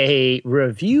a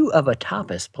review of a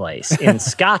tapas place in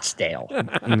Scottsdale.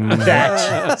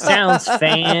 That sounds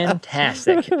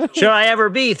fantastic. Should I ever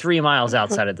be 3 miles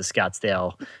outside of the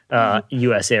Scottsdale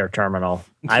U.S. Air Terminal,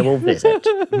 I will visit.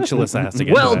 Chalissa has to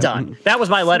get well done. That was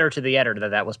my letter to the editor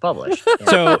that was published.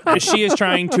 So she is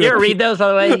trying to... You ever read those, by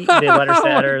the way? The letters to the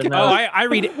editor? I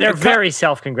read it. They're very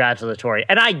self-congratulatory,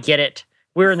 and I get it.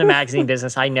 we're in the magazine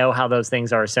business. I know how those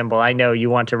things are assembled. I know you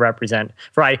want to represent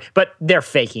variety, but they're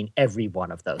faking every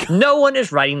one of those. No one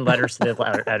is writing letters to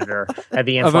the editor at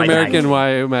the of American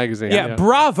YO magazine. Yeah,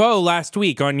 bravo last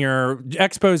week on your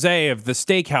expose of the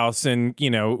steakhouse in,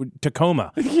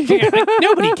 Tacoma.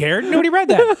 Nobody cared. Nobody read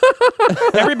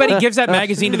that. Everybody gives that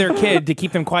magazine to their kid to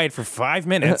keep them quiet for 5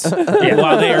 minutes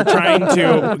while they are trying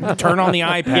to turn on the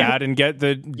iPad and get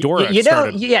the door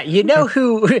started. You know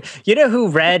who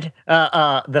read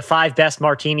the 5 best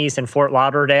martinis in Fort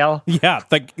Lauderdale? Yeah,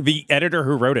 the editor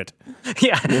who wrote it.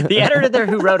 Yeah, the editor there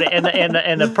who wrote it,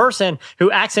 and the person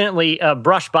who accidentally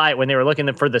brushed by it when they were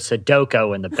looking for the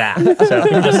Sudoku in the back. So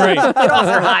just get off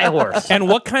your high horse. And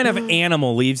what kind of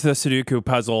animal leaves the Sudoku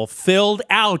puzzle filled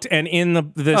out and in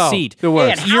the seat? The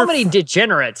worst. And how many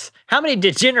degenerates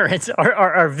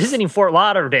are visiting Fort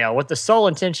Lauderdale with the sole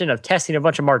intention of testing a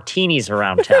bunch of martinis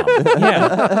around town?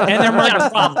 Yeah,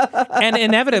 and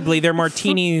inevitably they're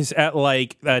martinis at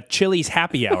like Chili's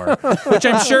happy hour, which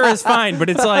I'm sure is fine. But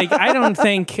it's like I don't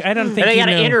think. And they got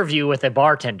an interview with a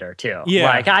bartender too. Yeah,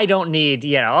 like I don't need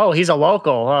he's a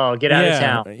local. Oh, get out of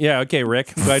town. Yeah, okay,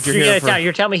 Rick. Glad you're here.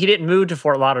 You're telling me he didn't move to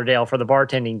Fort Lauderdale for the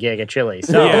bartending gig at Chili's.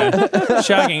 So. Yeah,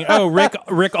 shocking. Oh,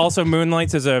 Rick also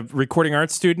moonlights as a recording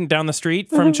arts student down the street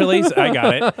from Chili's. I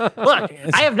got it. Look,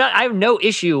 I have no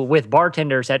issue with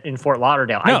bartenders in Fort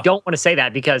Lauderdale. No. I don't want to say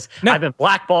that because I've been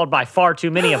blackballed by far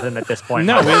too many of them at this point.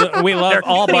 No, we love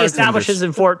all bartenders. Establishments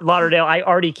in Fort Lauderdale I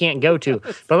already can't go to.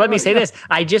 But let me say this: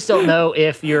 I just don't know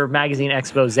if you're magazine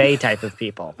expose type of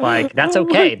people. Like that's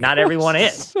okay. Not everyone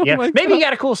is. Maybe you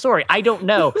got a cool story. I don't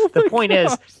know. The point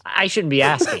is, I shouldn't be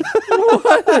asking.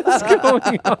 What is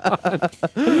going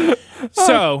on?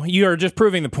 So you are just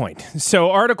proving the point.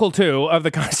 So Article 2 of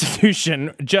the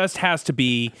Constitution just has to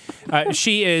be.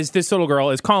 This little girl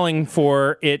is calling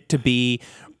for it to be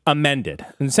amended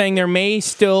and saying there may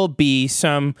still be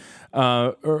some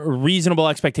reasonable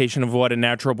expectation of what a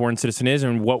natural born citizen is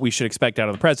and what we should expect out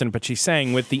of the president. But she's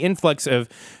saying with the influx of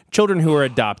children who are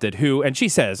adopted, and she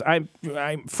says, I'm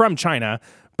from China,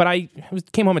 but I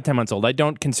came home at 10 months old. I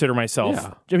don't consider myself.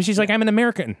 Yeah. I mean, she's like, I'm an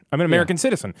American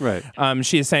citizen. Right.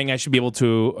 She is saying I should be able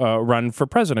to run for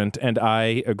president, and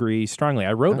I agree strongly.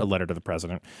 I wrote a letter to the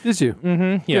president. Did you?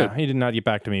 Mm-hmm. Yeah. Good. He did not get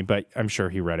back to me, but I'm sure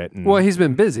he read it. Well, he's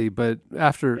been busy, but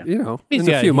after in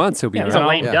a few months he'll be. He's a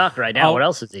lame duck right now. What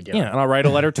else is he doing? Yeah, and I'll write a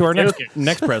letter to our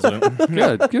next president.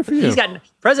 Good for you.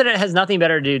 President has nothing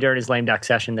better to do during his lame duck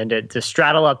session than to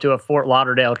straddle up to a Fort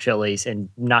Lauderdale Chili's and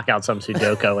knock out some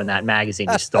Sudoku in that magazine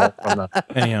he stole from the.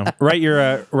 Anyhow, write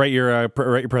your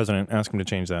president. Ask him to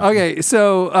change that. Okay,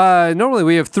 so normally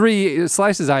we have 3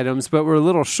 slices items, but we're a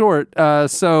little short.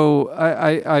 So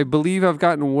I believe I've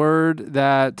gotten word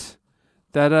that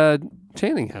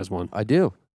Channing has one. I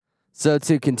do. So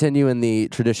to continue in the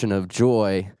tradition of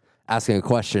Joy asking a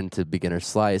question to beginner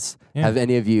slice, have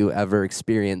any of you ever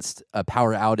experienced a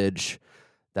power outage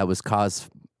that was caused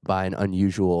by an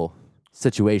unusual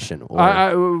situation?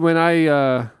 Or when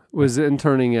I was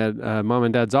interning at Mom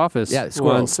and Dad's office,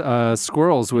 squirrels. once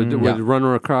squirrels would run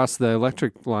across the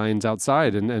electric lines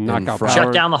outside and knock out power.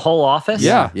 Shut down the whole office?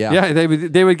 Yeah.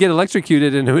 They would get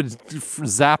electrocuted and it would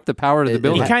zap the power to the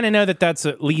building. You kind of know that's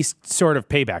at least sort of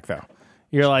payback, though.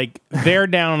 You're like, they're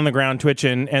down on the ground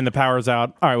twitching and the power's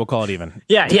out. All right, we'll call it even.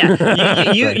 Yeah.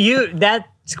 That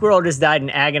squirrel just died an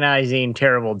agonizing,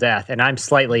 terrible death, and I'm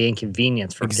slightly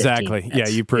inconvenienced for 15 minutes. Yeah,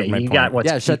 you proved my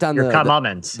point. Shut down your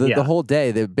comments. The whole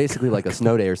day. They're basically like a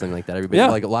snow day or something like that. Everybody,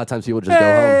 like a lot of times people just go home.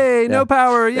 Hey, no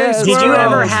power. Yes. Did you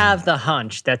ever have the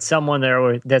hunch that someone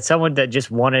that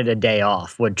just wanted a day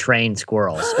off would train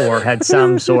squirrels, or had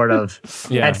some sort of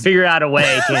had figured out a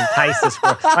way to entice the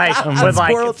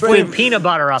squirrel, with peanut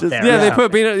butter up there? Yeah, they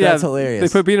put peanut. Yeah, that's hilarious.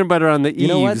 They put peanut butter on the eaves. You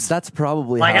know what? That's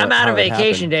probably I'm out of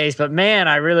vacation days, but man,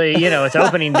 I really, it's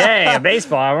opening day of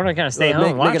baseball. I want to kind of stay home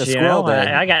and watch it.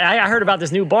 I heard about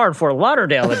this new bar in Fort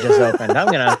Lauderdale that just opened.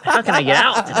 How can I get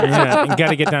out? Yeah, you got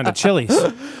to get down to Chili's.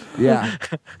 Yeah.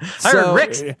 I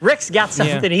heard Rick's got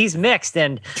something he's mixed,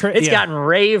 and it's gotten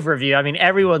rave review. I mean,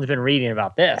 everyone's been reading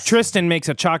about this. Tristan makes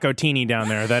a Chocotini down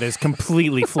there that is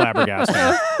completely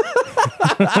flabbergasting.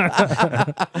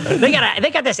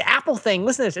 They got this apple thing.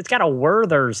 Listen to this. It's got a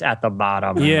Werther's at the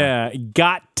bottom. Yeah,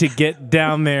 got to get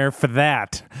down there for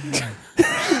that.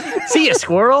 See you,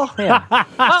 squirrel. Yeah.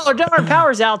 Oh, darn,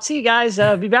 power's out. See you guys.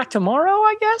 Be back tomorrow,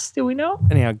 I guess. Do we know?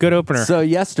 Anyhow, good opener. So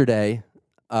yesterday,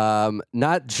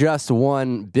 not just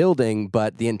one building,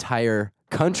 but the entire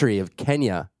country of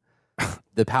Kenya,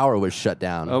 the power was shut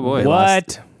down. Oh boy!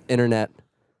 What? Internet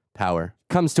power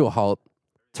comes to a halt.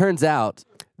 Turns out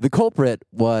the culprit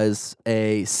was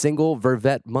a single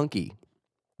vervet monkey.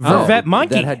 Vervet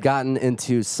monkey. that had gotten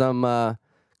into some,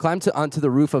 climbed onto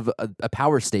the roof of a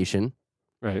power station,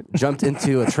 Right. jumped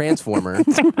into a transformer,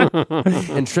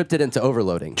 and tripped it into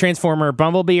overloading. Transformer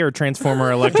Bumblebee or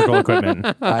Transformer electrical equipment?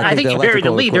 I think you buried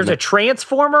the lead. There's a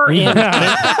transformer in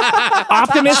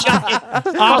Optimus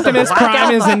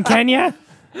Prime is in Kenya.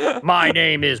 My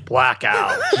name is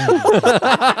Blackout.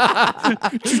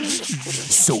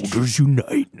 Soldiers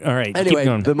unite. All right, keep Anyway,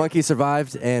 going. the monkey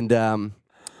survived, and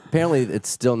apparently it's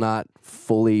still not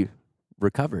fully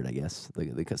recovered, I guess. Some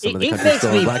of the It countries makes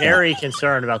still me in blackout. very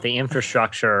concerned about the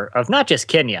infrastructure of not just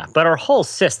Kenya, but our whole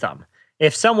system.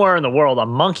 If somewhere in the world a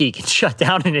monkey can shut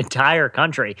down an entire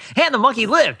country, and the monkey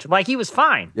lived, like he was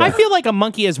fine. I feel like a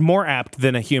monkey is more apt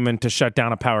than a human to shut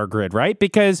down a power grid, right?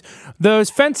 Because those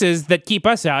fences that keep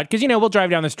us out, because, we'll drive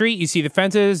down the street, you see the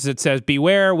fences, it says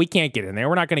beware, we can't get in there,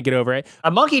 we're not going to get over it. A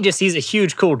monkey just sees a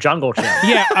huge, cool jungle gym.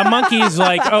 Yeah, a monkey's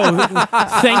like, oh,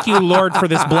 thank you, Lord, for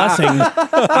this blessing.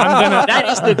 That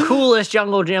is the coolest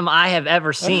jungle gym I have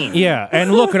ever seen. Yeah,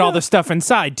 and look at all the stuff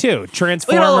inside, too.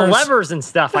 Transformers. Look at all the levers and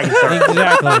stuff I can turn.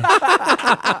 Exactly.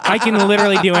 I can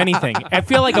literally do anything. I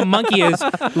feel like a monkey is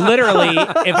literally,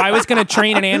 if I was going to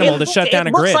train an animal to shut down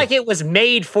a grid. It looks like it was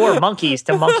made for monkeys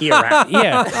to monkey around.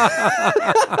 Yeah.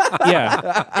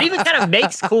 It even kind of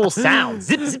makes cool sounds.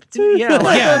 Zip, zip, zip,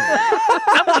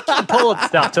 I'm going to keep pulling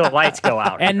stuff till the lights go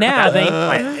out. And now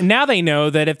they know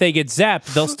that if they get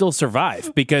zapped, they'll still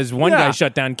survive because one guy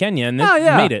shut down Kenya and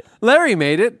then made it. Larry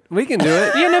made it. We can do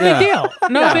it. Yeah, no big deal.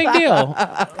 No big deal.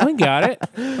 We got it.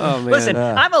 Oh, man. Listen,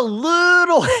 I'm a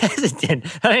little hesitant.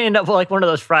 I end up like one of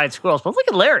those fried squirrels, but look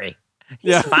at Larry.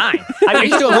 He's fine. I mean,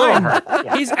 he's still fine.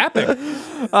 hurt. He's epic.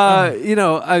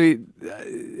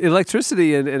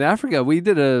 Electricity in Africa. We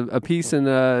did a piece in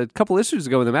a couple issues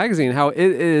ago in the magazine how it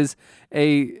is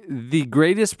the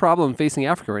greatest problem facing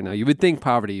Africa right now. You would think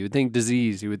poverty, you would think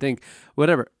disease, you would think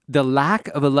whatever. The lack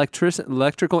of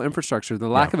electrical infrastructure, the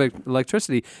lack of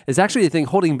electricity is actually the thing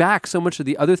holding back so much of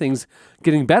the other things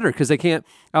getting better because they can't,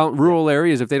 out in rural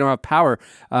areas, if they don't have power,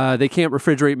 they can't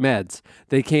refrigerate meds.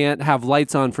 They can't have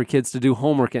lights on for kids to do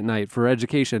homework at night for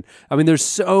education. I mean, there's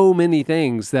so many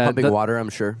things that... Pumping water, I'm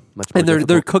sure. Much more and they're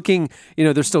difficult. cooking,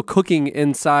 they're still cooking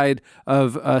inside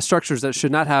of structures that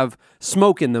should not have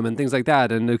smoke in them and things like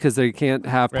that, and because they can't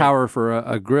have power for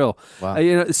a grill.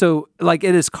 Wow. So like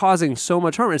it is causing so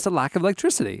much harm. It's a lack of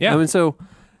electricity. Yeah. I mean, so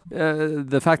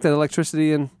the fact that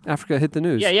electricity in Africa hit the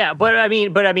news. Yeah. But I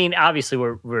mean, obviously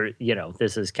we're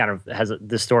this is kind of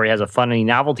this story has a funny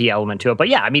novelty element to it. But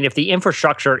yeah, I mean, if the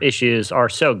infrastructure issues are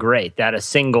so great that a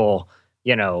single,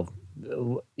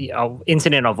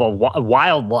 incident of a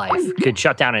wildlife could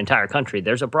shut down an entire country,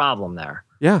 there's a problem there.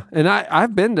 Yeah, and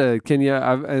I've been to Kenya.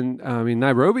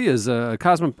 Nairobi is an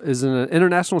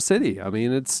international city. I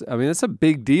mean, it's a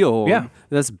big deal. Yeah,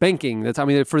 that's banking.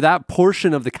 For that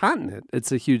portion of the continent,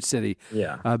 it's a huge city.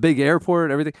 Yeah, big airport,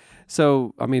 everything.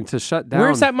 So to shut down.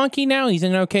 Where's that monkey now? He's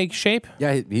in okay shape.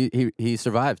 Yeah, he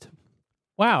survived.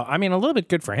 Wow, I mean, a little bit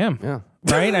good for him. Yeah.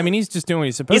 Right? I mean, he's just doing what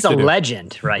he's supposed to do. He's a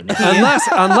legend right now.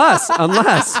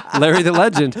 Unless Larry the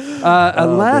Legend,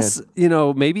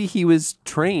 maybe he was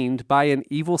trained by an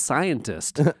evil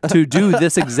scientist to do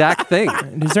this exact thing.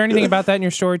 Is there anything about that in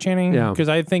your story, Channing? Yeah. Because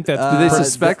I think that's... Do they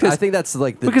suspect I think that's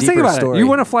like the because deeper think about story. it. You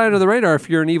want to fly under the radar if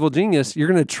you're an evil genius. You're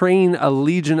going to train a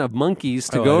legion of monkeys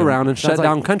to go around and shut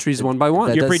down countries one by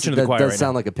one. You're preaching to the choir That does right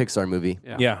sound now. like a Pixar movie.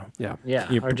 Yeah.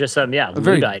 Or just some a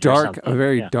very dark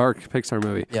Pixar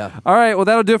movie. Yeah. All right. Well,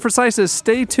 that'll do it for Slices.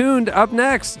 Stay tuned. Up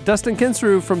next, Dustin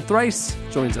Kensrue from Thrice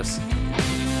joins us.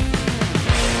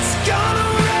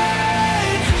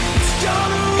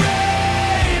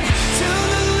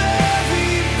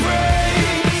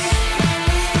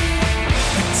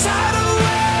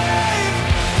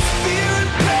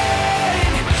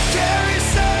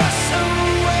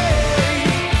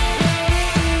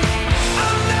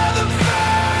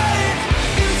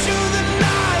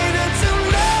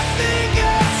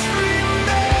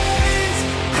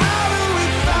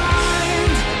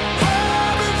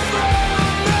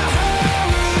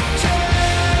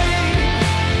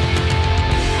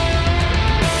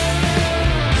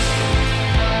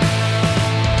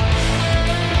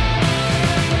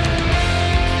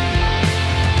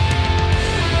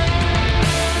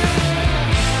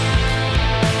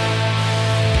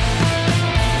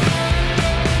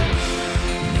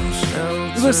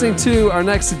 Listening to our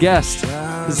next guest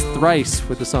is Thrice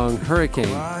with the song Hurricane.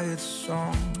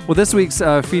 Well, this week's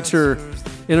feature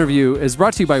interview is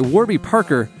brought to you by Warby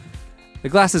Parker, the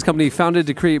glasses company founded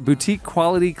to create boutique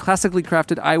quality, classically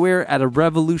crafted eyewear at a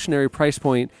revolutionary price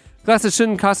point Glasses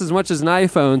shouldn't cost as much as an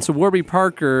iPhone, so Warby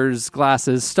Parker's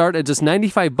glasses start at just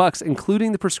 $95,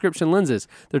 including the prescription lenses.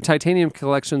 Their titanium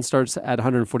collection starts at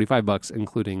 $145,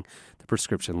 including the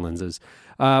prescription lenses.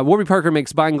 Warby Parker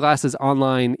makes buying glasses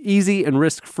online easy and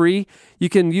risk-free. You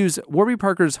can use Warby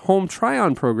Parker's home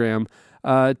try-on program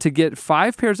to get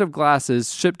 5 pairs of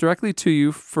glasses shipped directly to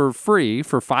you for free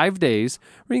for 5 days,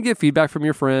 where you can get feedback from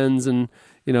your friends and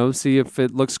see if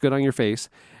it looks good on your face.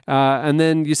 And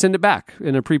then you send it back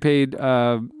in a prepaid,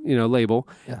 label.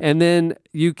 Yeah. And then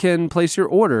you can place your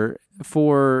order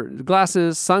for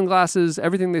glasses, sunglasses,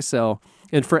 everything they sell.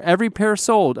 And for every pair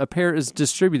sold, a pair is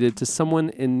distributed to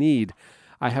someone in need.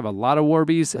 I have a lot of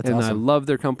Warbies, and awesome. I love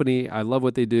their company. I love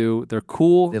what they do. They're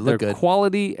cool. They're good.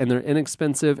 Quality, and they're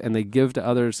inexpensive, and they give to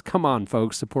others. Come on,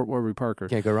 folks. Support Warby Parker.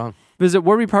 Can't go wrong. Visit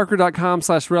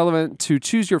warbyparker.com/relevant to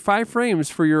choose your 5 frames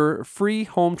for your free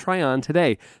home try-on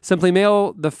today. Simply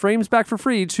mail the frames back for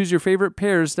free. Choose your favorite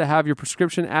pairs to have your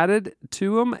prescription added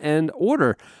to them and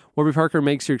order. Warby Parker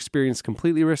makes your experience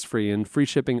completely risk-free and free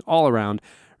shipping all around.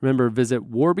 Remember,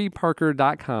 visit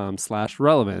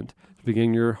warbyparker.com/relevant to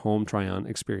begin your home try-on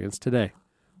experience today.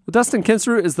 Well, Dustin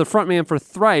Kensrue is the frontman for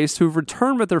Thrice, who've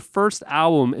returned with their first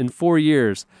album in 4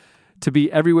 years. To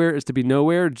Be Everywhere is to Be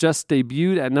Nowhere just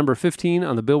debuted at number 15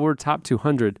 on the Billboard Top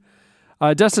 200.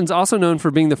 Dustin's also known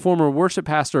for being the former worship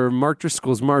pastor of Mark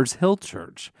Driscoll's Mars Hill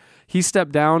Church. He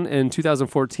stepped down in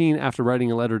 2014 after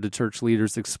writing a letter to church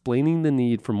leaders explaining the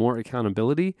need for more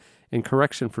accountability and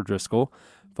correction for Driscoll,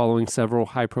 following several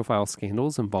high-profile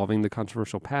scandals involving the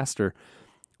controversial pastor.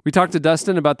 We talked to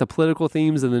Dustin about the political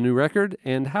themes in the new record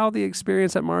and how the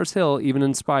experience at Mars Hill even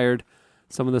inspired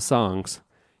some of the songs.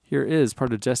 Here is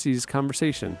part of Jesse's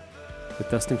conversation with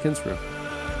Dustin Kensrue.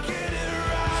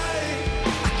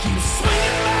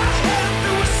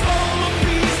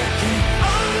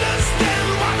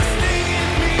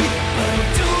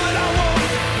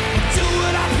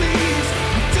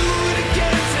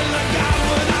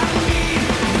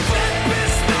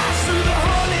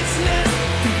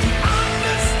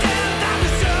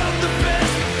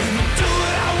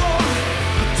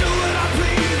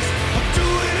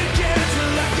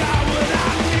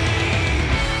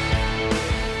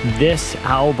 This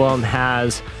album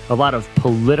has a lot of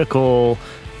political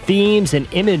themes and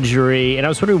imagery, and I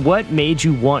was wondering what made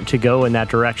you want to go in that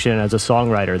direction as a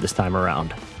songwriter this time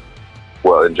around?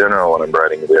 Well, in general, when I'm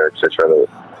writing lyrics, I try to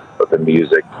let the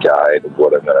music guide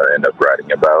what I'm going to end up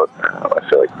writing about. I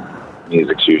feel like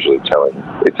music's usually telling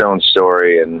its own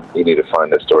story, and you need to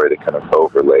find a story that kind of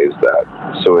overlays that.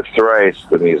 So with Thrice,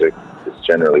 the music is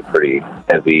generally pretty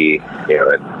heavy,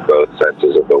 in both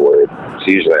senses of the word. So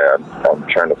usually I'm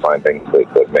trying to find things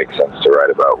that make sense to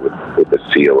write about with the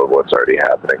feel of what's already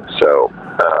happening. So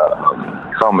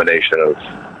combination of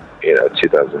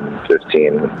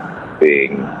 2015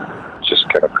 being just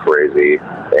kind of crazy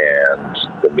and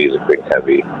the music being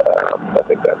heavy, I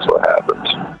think that's what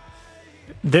happened.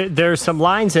 There's some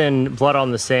lines in Blood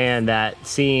on the Sand that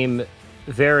seem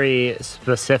very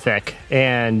specific,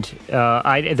 and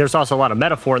there's also a lot of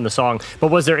metaphor in the song,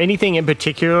 but was there anything in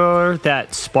particular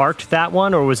that sparked that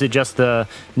one, or was it just the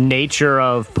nature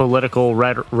of political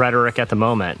rhetoric at the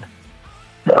moment?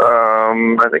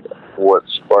 I think what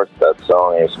sparked that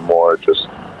song is more just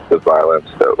the violence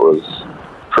that was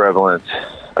prevalent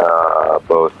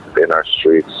both in our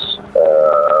streets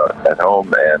at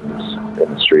home and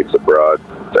in the streets abroad.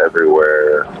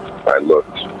 Everywhere I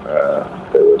looked,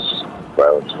 there was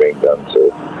violence being done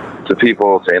to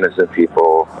people, to innocent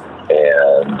people,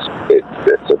 and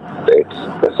it's a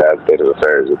sad state of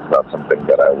affairs. It's not something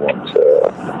that I want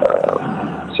to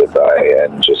sit by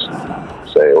and just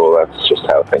say, well, that's just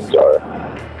how things are.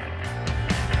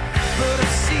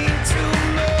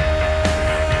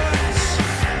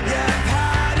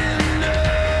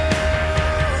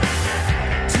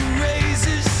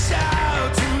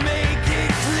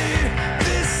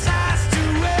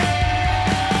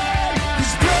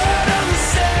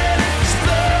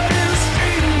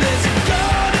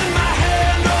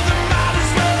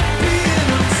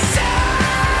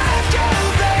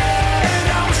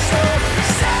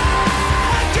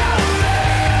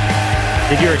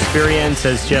 Did your experience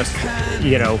as just,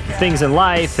 things in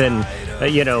life and,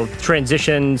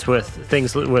 transitions with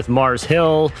things with Mars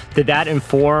Hill, did that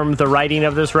inform the writing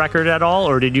of this record at all?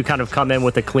 Or did you kind of come in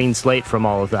with a clean slate from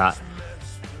all of that?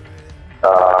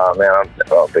 I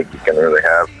don't think you can really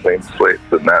have clean slates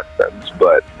in that sense.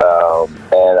 But,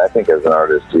 and I think as an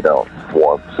artist, you don't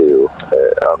want to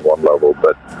on one level.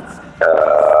 But,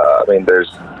 there's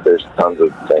tons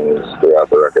of things throughout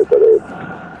the record that are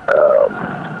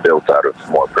built out of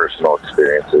more personal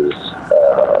experiences.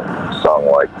 A song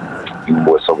like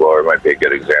Whistleblower might be a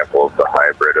good example of the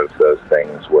hybrid of those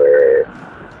things where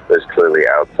there's clearly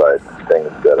outside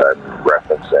things that I'm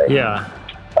referencing. Yeah.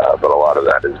 But a lot of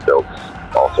that is built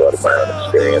also out of my own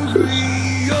experiences.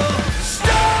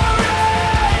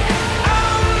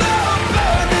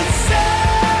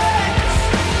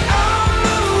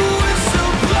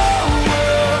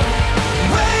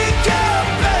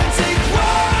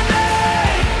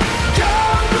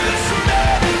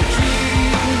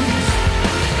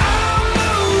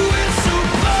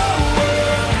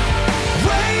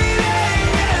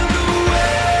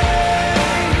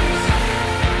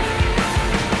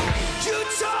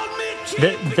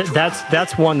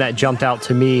 That's one that jumped out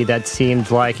to me that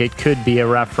seemed like it could be a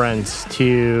reference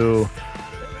to,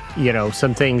 you know,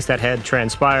 some things that had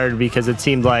transpired, because it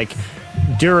seemed like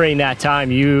during that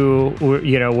time you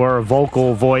were a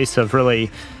vocal voice of really,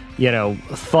 you know,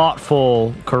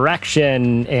 thoughtful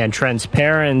correction and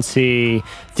transparency.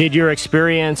 Did your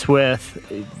experience with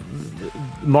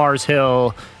Mars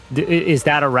Hill, is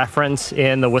that a reference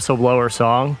in the Whistleblower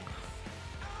song?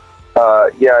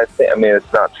 Yeah, I mean,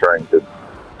 it's not trying to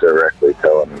directly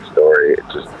tell any story.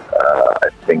 It's just, I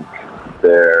think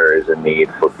there is a need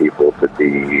for people to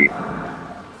be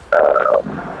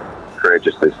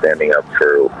courageously standing up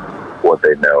for what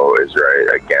they know is right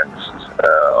against,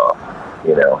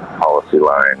 policy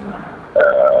line,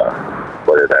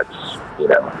 whether that's,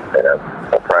 in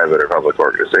a private or public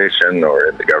organization or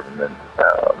in the government.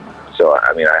 So,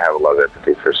 I mean, I have a lot of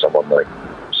empathy for someone like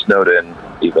Snowden,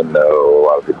 even though a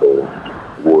lot of people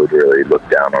would really look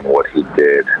down on what he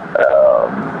did.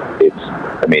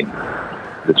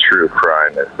 The true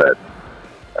crime is that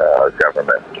our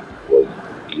government was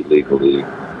illegally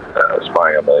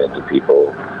spying on millions of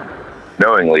people,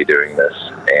 knowingly doing this,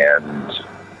 and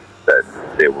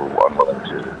that they were unwilling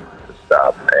to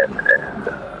stop. And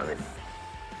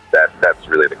that's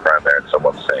really the crime there. And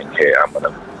someone's saying, "Hey, I'm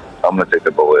gonna take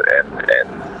the bullet and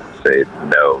say,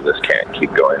 no, this can't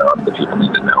keep going on. The people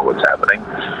need to know what's happening."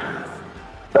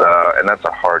 And that's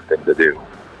a hard thing to do.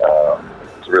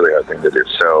 It's a really hard thing to do.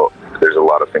 So there's a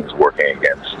lot of things working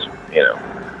against,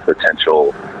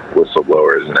 potential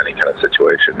whistleblowers in any kind of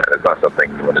situation. And it's not something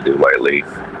you want to do lightly,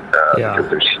 because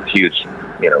there's huge,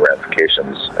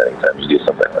 ramifications anytime you do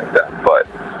something like that. But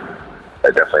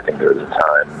I definitely think there's a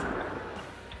time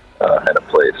and a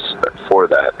place for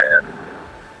that, and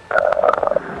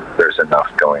there's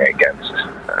enough going against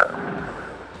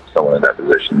someone in that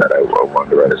position that I wanted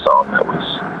to write a song that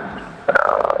was,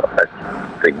 I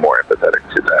think, more empathetic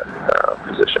to that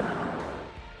position.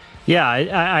 Yeah,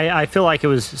 I feel like it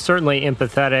was certainly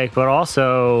empathetic, but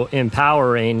also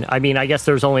empowering. I mean, I guess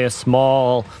there's only a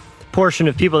small portion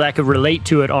of people that could relate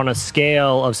to it on a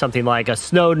scale of something like a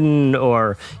Snowden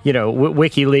or,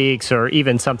 WikiLeaks, or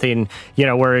even something,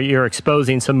 where you're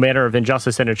exposing some manner of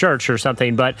injustice in a church or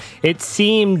something. But it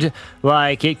seemed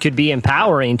like it could be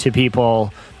empowering to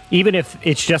people, even if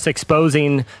it's just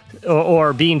exposing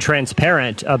or being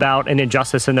transparent about an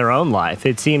injustice in their own life.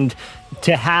 It seemed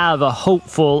to have a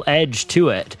hopeful edge to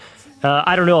it.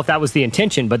 I don't know if that was the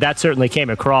intention, but that certainly came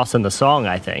across in the song,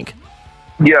 I think.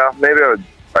 Yeah, maybe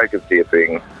I could see it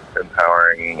being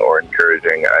empowering or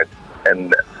encouraging.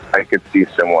 I could see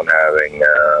someone having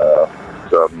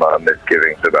some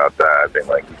misgivings about that, being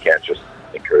like, you can't just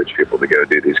encourage people to go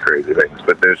do these crazy things.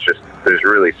 But there's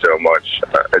really so much.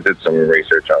 I did some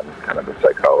research on kind of the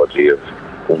psychology of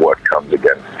what comes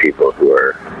against people who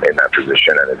are in that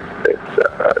position, and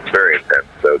it's very intense.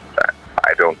 So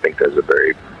I don't think there's a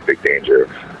very big danger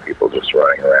of people just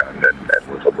running around and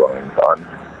whistleblowing on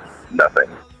nothing.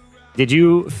 Did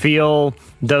you feel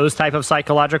those type of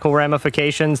psychological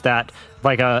ramifications that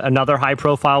like another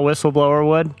high-profile whistleblower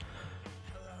would?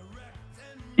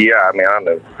 Yeah, I mean, I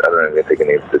don't even think it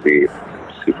needs to be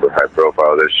super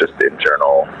high-profile. There's just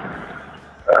internal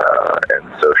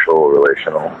and social,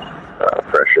 relational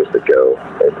pressures that go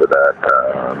into that,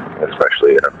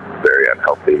 especially in a very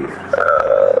unhealthy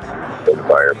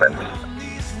environment.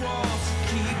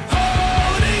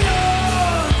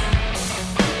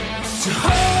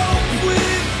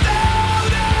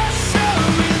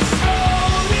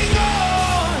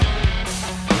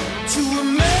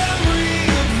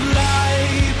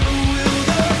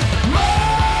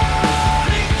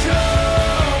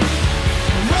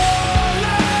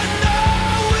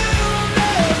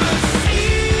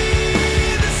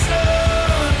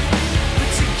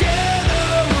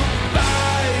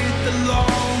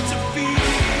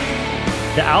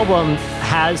 The album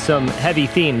has some heavy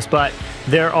themes, but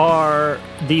there are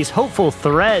these hopeful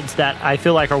threads that I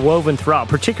feel like are woven throughout,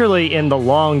 particularly in The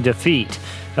Long Defeat.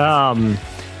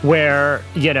 where,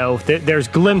 there's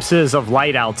glimpses of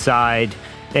light outside.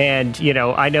 And,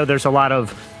 I know there's a lot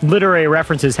of literary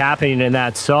references happening in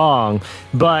that song,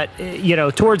 but,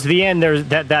 towards the end, there's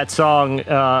that song,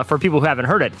 for people who haven't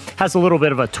heard it, has a little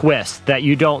bit of a twist that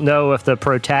you don't know if the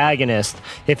protagonist,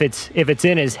 if it's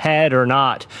in his head or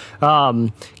not.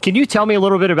 Can you tell me a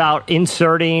little bit about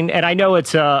inserting, and I know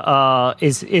it's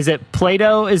is it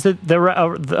Plato? Is it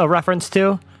a reference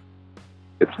to?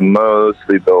 It's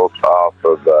mostly built off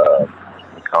of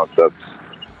concepts.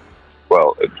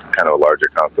 Well, it's kind of a larger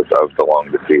concept of the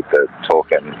long defeat that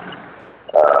Tolkien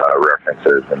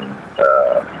references in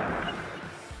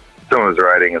some of his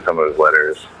writing and some of his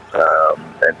letters.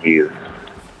 And he's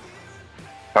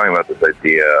talking about this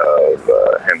idea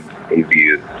of he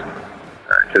views,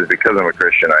 because I'm a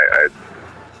Christian,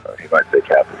 he might say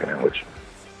Catholic, which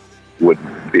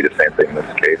wouldn't be the same thing in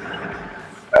this case.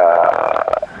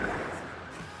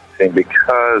 And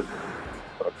because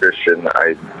I'm a Christian,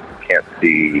 I can't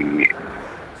see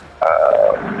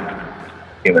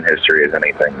human history as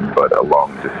anything but a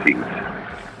long defeat.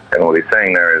 And what he's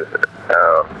saying there is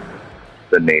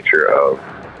the nature of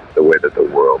the way that the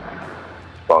world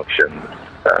functions.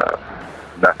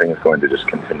 Nothing is going to just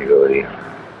continually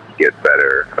get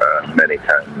better. Many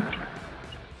times,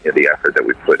 the effort that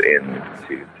we put in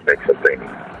to make something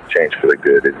change for the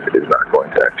good is not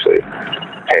going to actually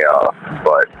pay off.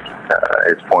 But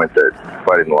his point that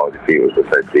fighting the long defeat was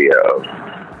this idea of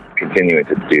continuing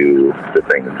to do the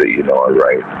things that you know are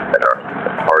right and are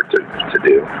hard to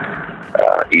do,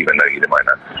 even though you might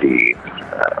not see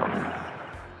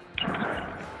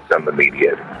some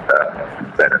immediate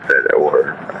benefit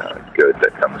or good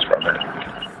that comes from it.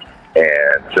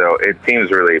 And so it seems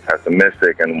really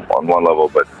pessimistic and on one level,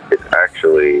 but it's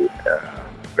actually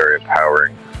very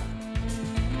empowering.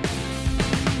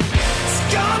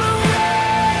 It's gonna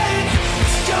rain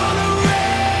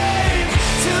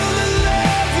till the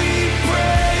levee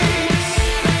breaks.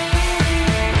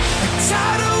 A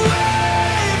tidal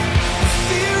wave of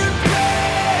fear and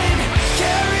pain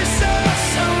carries us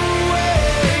away.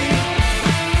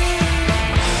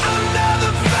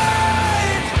 Another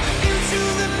fight into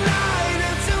the night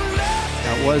until left.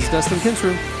 That was Dustin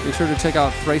Kensrue. Be sure to check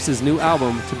out Thrice's new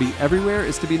album, To Be Everywhere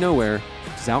Is to Be Nowhere,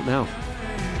 which is out now.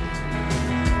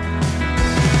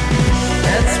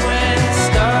 That's when it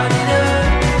started up.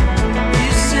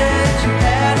 You said you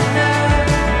had enough.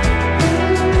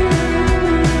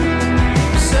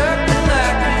 Circle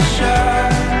like a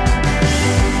shark.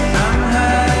 I'm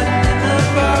hiding in the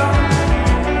bar,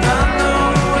 not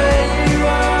knowing where you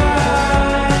are.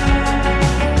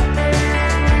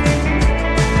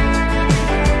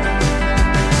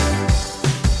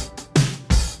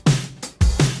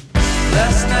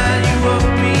 Last night you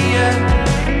woke me up.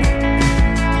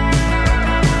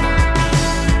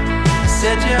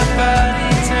 Said your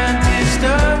body turned to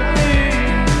stone.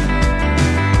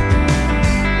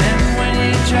 And when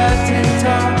you tried to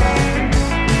talk,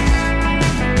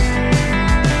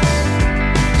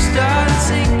 started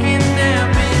sinking down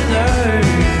below.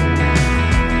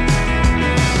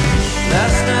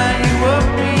 Last night you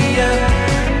woke me up.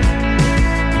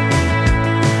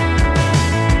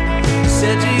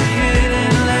 Said you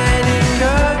couldn't let it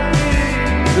go.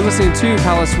 You're listening to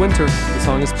Palace Winter. The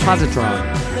song is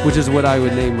Positron, which is what I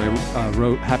would name my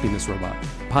happiness robot.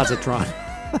 Positron.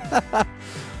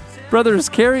 Brothers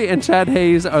Carrie and Chad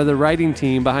Hayes are the writing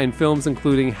team behind films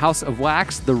including House of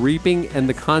Wax, The Reaping, and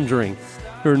The Conjuring,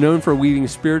 who are known for weaving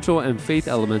spiritual and faith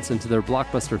elements into their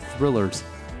blockbuster thrillers.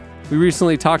 We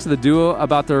recently talked to the duo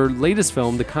about their latest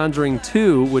film, The Conjuring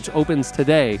 2, which opens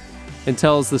today and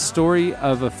tells the story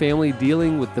of a family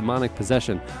dealing with demonic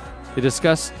possession. They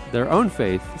discuss their own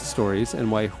faith stories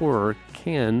and why horror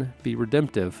can be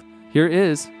redemptive. Here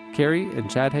is Carrie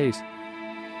and Chad Hayes.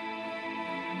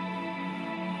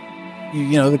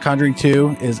 The Conjuring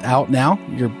 2 is out now,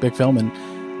 your big film, and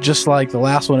just like the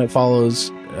last one, it follows,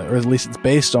 or at least it's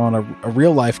based on a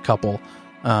real-life couple,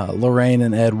 Lorraine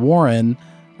and Ed Warren.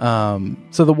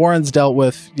 So the Warrens dealt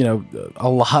with, a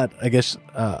lot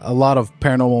of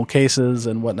paranormal cases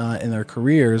and whatnot in their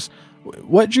careers.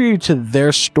 What drew you to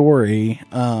their story,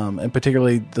 and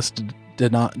particularly this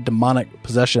demonic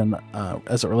possession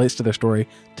as it relates to their story,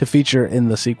 to feature in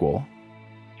the sequel?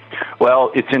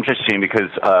 Well, it's interesting because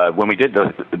when we did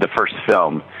the first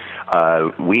film,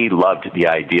 we loved the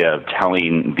idea of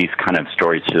telling these kind of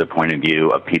stories to the point of view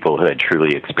of people who had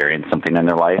truly experienced something in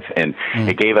their life. And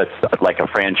it gave us like a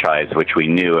franchise, which we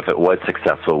knew if it was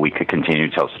successful, we could continue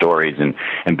to tell stories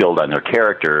and build on their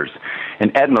characters.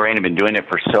 And Ed and Lorraine have been doing it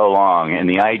for so long, and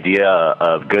the idea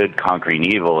of good conquering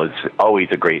evil is always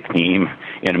a great theme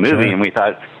in a movie. Sure. And we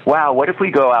thought, wow, what if we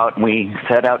go out and we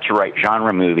set out to write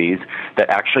genre movies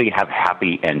that actually have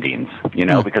happy endings,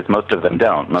 because most of them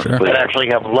don't. Sure. That actually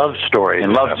have love stories.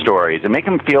 And love stories, and make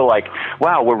them feel like,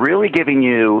 wow, we're really giving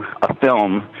you a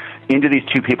film into these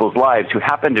two people's lives who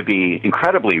happen to be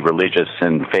incredibly religious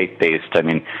and faith-based. I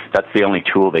mean, that's the only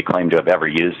tool they claim to have ever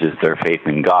used is their faith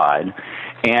in God.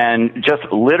 And just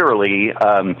literally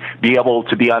be able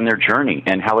to be on their journey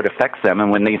and how it affects them.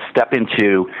 And when they step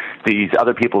into these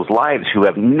other people's lives who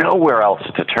have nowhere else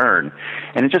to turn.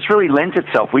 And it just really lends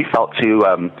itself, we felt,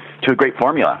 to a great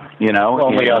formula,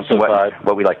 Well, we also thought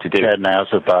what we like to do. Ted and I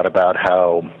also thought about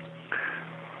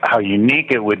how unique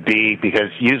it would be,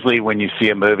 because usually when you see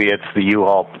a movie, it's the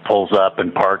U-Haul pulls up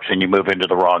and parks and you move into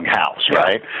the wrong house,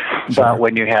 right? Sure. But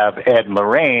when you have Ed and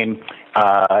Lorraine,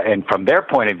 and from their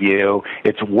point of view,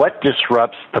 it's what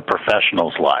disrupts the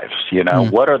professionals' lives.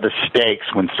 What are the stakes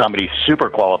when somebody super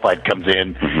qualified comes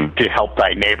in to help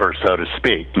thy neighbor, so to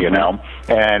speak,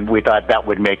 And we thought that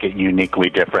would make it uniquely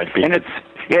different. And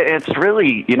it's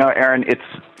really, Aaron,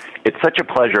 it's such a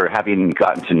pleasure having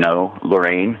gotten to know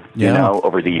Lorraine,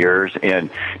 over the years, and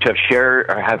to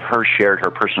have her shared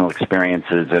her personal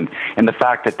experiences, and the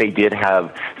fact that they did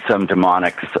have some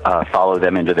demonics follow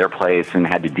them into their place and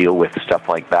had to deal with stuff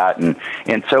like that, and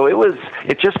so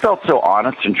it just felt so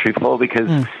honest and truthful, because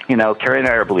Carrie and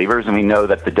I are believers, and we know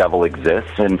that the devil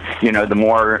exists, and the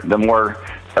more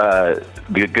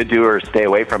the good doers stay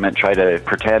away from it, try to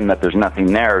pretend that there's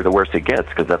nothing there, the worse it gets,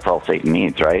 because that's all Satan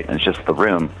needs, right? It's just the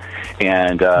room.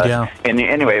 And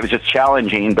anyway, it was just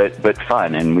challenging, but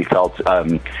fun, and we felt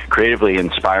creatively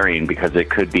inspiring, because it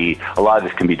could be, a lot of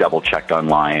this can be double checked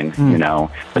online,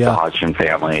 with the Hodgson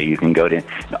family. You can go to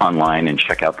online and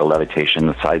check out the levitation,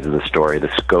 the size of the story,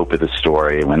 the scope of the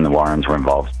story, when the Warrens were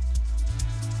involved.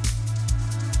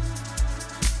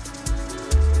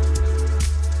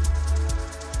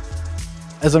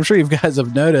 As I'm sure you guys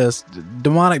have noticed,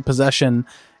 demonic possession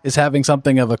is having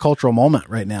something of a cultural moment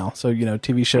right now. So,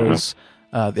 TV shows,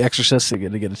 The Exorcist, they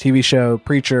get a TV show,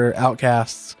 Preacher,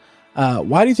 Outcasts.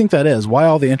 Why do you think that is? Why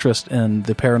all the interest in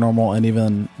the paranormal and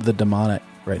even the demonic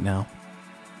right now?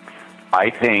 I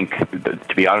think,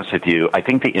 to be honest with you, I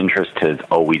think the interest has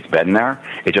always been there.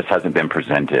 It just hasn't been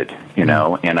presented,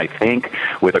 And I think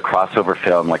with a crossover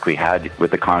film like we had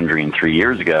with The Conjuring 3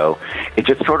 years ago, it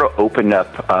just sort of opened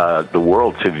up the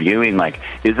world to viewing, like,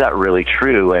 is that really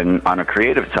true? And on a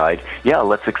creative side,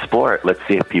 let's explore it. Let's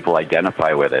see if people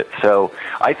identify with it. So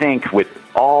I think with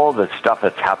all the stuff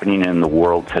that's happening in the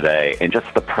world today, and just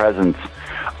the presence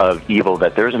of evil,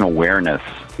 that there's an awareness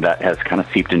that has kind of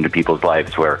seeped into people's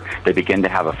lives where they begin to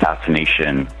have a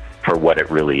fascination for what it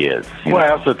really is. I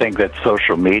also think that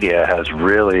social media has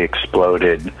really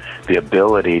exploded the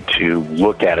ability to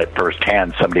look at it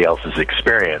firsthand, somebody else's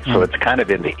experience. So it's kind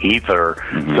of in the ether,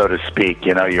 so to speak.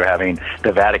 You're having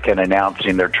the Vatican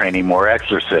announcing they're training more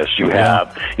exorcists. You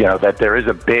have, that there is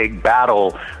a big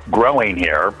battle growing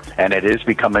here, and it is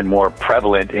becoming more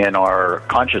prevalent in our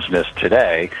consciousness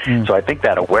today. So I think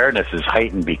that awareness is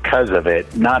heightened because of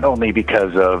it, not only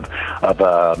because of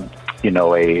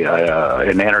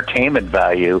an entertainment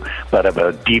value, but of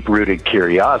a deep-rooted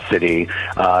curiosity,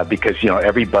 because,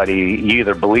 everybody, you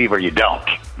either believe or you don't,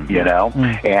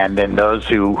 and then those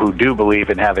who do believe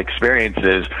and have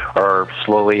experiences are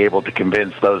slowly able to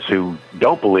convince those who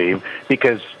don't believe,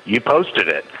 because you posted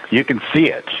it. You can see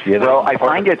it. Well, I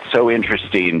find it so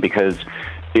interesting, because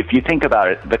if you think about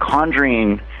it, The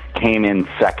Conjuring came in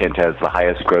second as the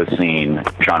highest grossing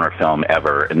genre film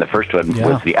ever, and the first one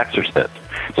was The Exorcist.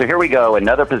 So here we go,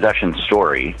 another possession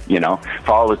story,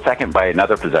 followed second by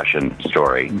another possession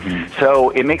story. So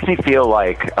it makes me feel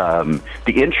like the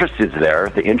interest is there,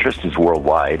 the interest is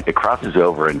worldwide, it crosses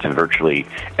over into virtually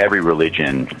every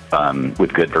religion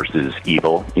with good versus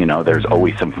evil. There's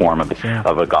always some form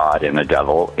of a god and a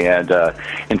devil, and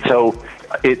so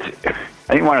it's,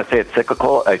 I didn't want to say it's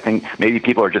cyclical. I think maybe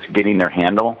people are just getting the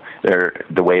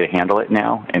way to handle it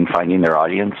now, and finding their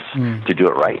audience to do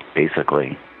it right,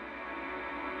 basically.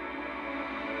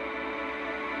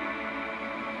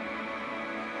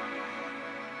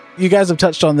 You guys have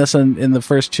touched on this in the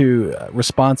first two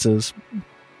responses,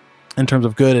 in terms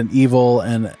of good and evil,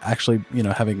 and actually,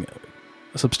 having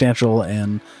a substantial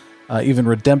and even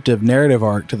redemptive narrative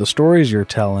arc to the stories you're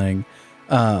telling.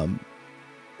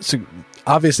 So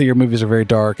obviously your movies are very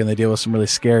dark and they deal with some really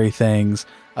scary things,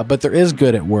 but there is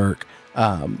good at work.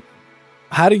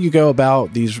 How do you go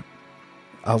about these,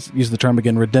 I'll use the term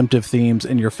again, redemptive themes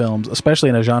in your films, especially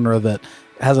in a genre that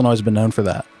hasn't always been known for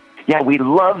that? yeah, we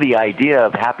love the idea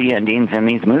of happy endings in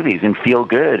these movies and feel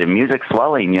good and music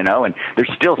swelling, you know, and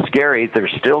they're still scary, they're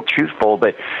still truthful,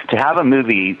 but to have a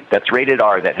movie that's rated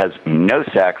R that has no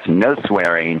sex, no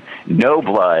swearing, no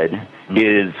blood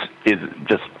is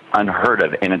just unheard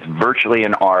of, and it's virtually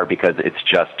an R because it's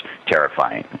just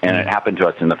terrifying. And it happened to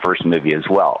us in the first movie as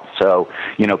well. So,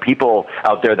 you know, people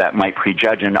out there that might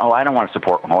prejudge and, I don't want to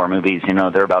support horror movies, you know,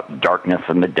 they're about darkness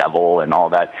and the devil and all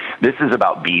that. This is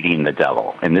about beating the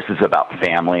devil, and this is about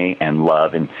family and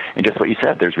love, and just what you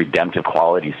said, there's redemptive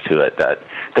qualities to it that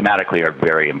thematically are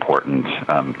very important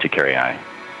to Carrie and I.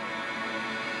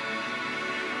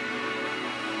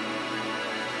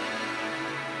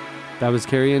 That was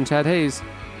Carrie and Chad Hayes.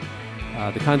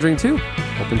 The Conjuring 2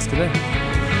 opens today.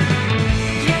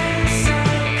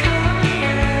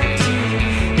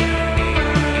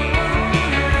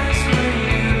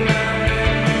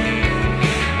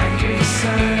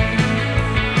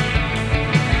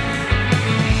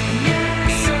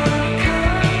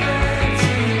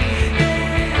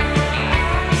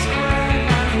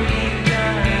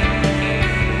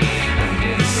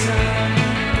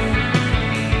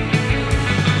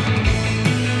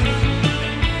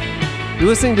 You're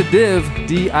listening to Div,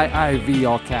 D-I-I-V,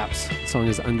 all caps. The song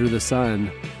is Under the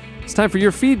Sun. It's time for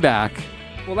your feedback.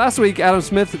 Well, last week, Adam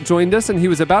Smith joined us, and he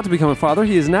was about to become a father.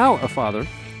 He is now a father.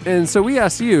 And so we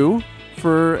asked you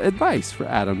for advice for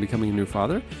Adam becoming a new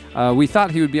father. We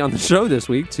thought he would be on the show this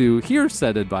week to hear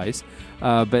said advice,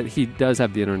 but he does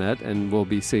have the internet, and we'll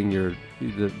be seeing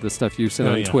the stuff you sent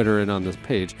on Twitter and on this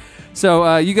page.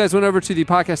 So you guys went over to the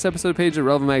podcast episode page at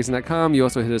relevantmagazine.com. You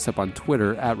also hit us up on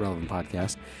Twitter at Relevant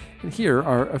Podcast. And here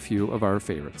are a few of our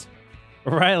favorites.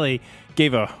 Riley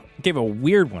gave a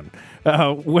weird one.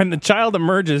 When the child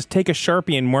emerges, take a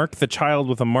Sharpie and mark the child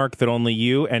with a mark that only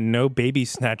you and no baby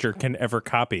snatcher can ever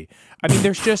copy. I mean,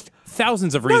 there's just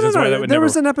thousands of reasons why that would There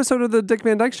was an episode of the Dick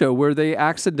Van Dyke Show where they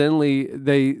accidentally,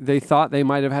 they thought they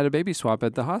might have had a baby swap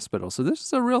at the hospital. So this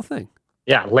is a real thing.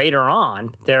 Yeah, later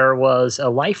on, there was a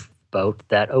lifeboat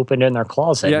that opened in their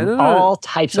closet. Yeah, all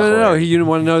types of No. You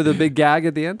want to know the big gag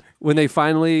at the end? When they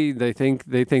finally, they think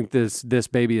this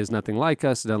baby is nothing like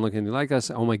us, it doesn't look anything like us.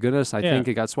 Oh my goodness, I think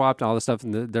it got swapped, all this stuff.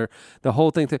 And the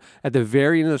whole thing, at the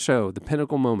very end of the show, the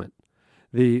pinnacle moment,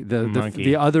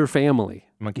 the other family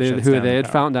who they had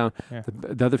found down,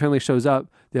 the other family shows up.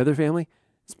 The other family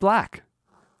is black.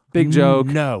 Big joke.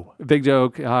 No. Big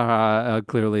joke.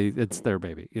 Clearly, it's their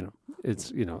baby. You know,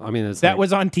 it's, you know, I mean, it's that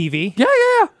was on TV? Yeah.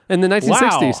 In the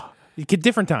 1960s. Wow.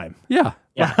 Different time. Yeah.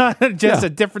 Just a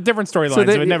different storylines. So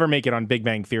it would never make it on Big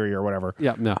Bang Theory or whatever.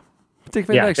 Yeah, no. Dick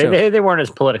Van Dyke Show. They weren't as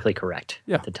politically correct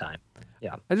at the time.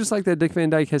 Yeah. I just like that Dick Van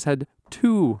Dyke has had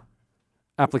 2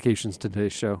 applications to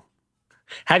today's show.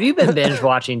 Have you been binge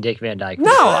watching Dick Van Dyke?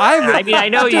 No, I mean, I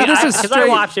know you, because I straight...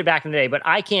 watched it back in the day, but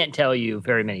I can't tell you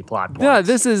very many plot points. Yeah,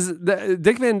 this is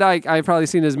Dick Van Dyke. I've probably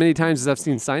seen as many times as I've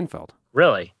seen Seinfeld.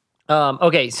 Really?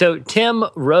 Okay, so Tim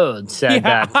Rhodes said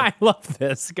that. I love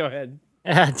this. Go ahead.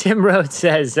 Tim Rhodes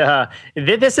says,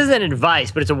 this isn't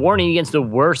advice, but it's a warning against the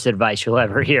worst advice you'll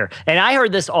ever hear. And I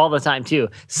heard this all the time, too.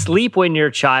 Sleep when your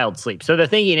child sleeps. So the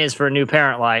thinking is for a new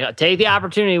parent, like, take the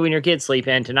opportunity when your kids sleep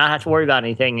in to not have to worry about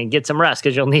anything and get some rest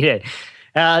because you'll need it.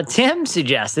 Tim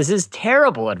suggests this is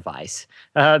terrible advice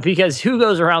because who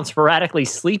goes around sporadically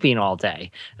sleeping all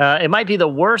day? It might be the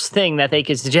worst thing that they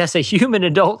could suggest a human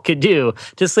adult could do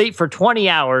to sleep for 20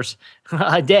 hours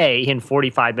a day in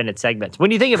 45-minute segments.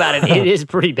 When you think about it, it is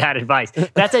pretty bad advice.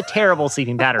 That's a terrible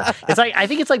sleeping pattern. It's like, I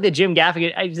think it's like the Jim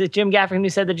Gaffigan. Is it Jim Gaffigan who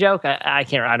said the joke? I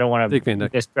can't. I don't want to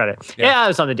discredit. Yeah, I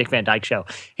was on the Dick Van Dyke Show.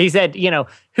 He said, you know,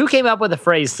 who came up with the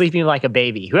phrase "sleeping like a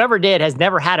baby"? Whoever did has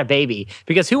never had a baby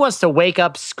because who wants to wake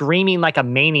up screaming like a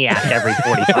maniac every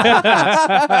 45 minutes?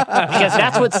 Because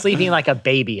that's what sleeping like a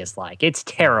baby is like. It's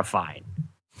terrifying.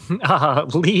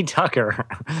 Lee Tucker.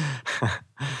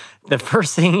 The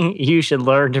first thing you should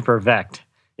learn to perfect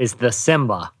is the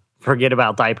Simba. Forget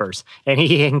about diapers. And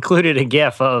he included a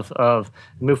gif of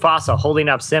Mufasa holding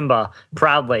up Simba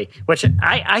proudly, which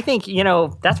I think, you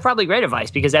know, that's probably great advice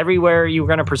because everywhere you're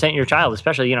going to present your child,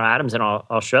 especially, you know, Adam's in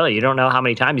Australia, you don't know how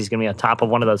many times he's going to be on top of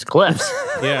one of those cliffs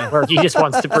where he just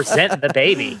wants to present the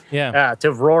baby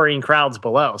to roaring crowds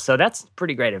below. So that's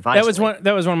pretty great advice.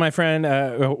 That was one of my friend,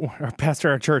 our pastor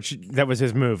at our church, that was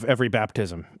his move every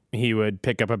baptism. He would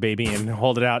pick up a baby and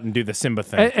hold it out and do the Simba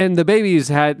thing. And the babies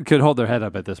could hold their head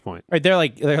up at this point. Right, they're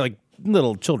like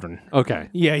little children. Okay.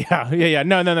 Yeah.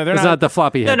 No. They're It's not the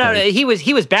floppy head. No. He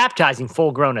was baptizing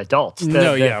full-grown adults.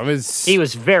 He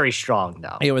was very strong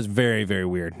though. It was very, very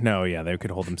weird. No, yeah, they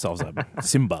could hold themselves up.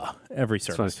 Simba every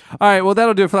service. All right, well,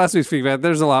 that'll do it for last week's feedback.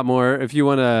 There's a lot more if you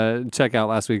want to check out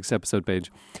last week's episode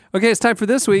page. Okay, it's time for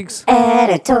this week's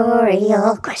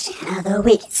Editorial question of the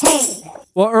week. Hey.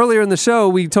 Well, earlier in the show,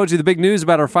 we told you the big news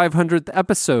about our 500th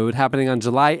episode happening on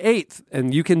July 8th,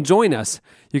 and you can join us.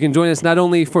 You can join us not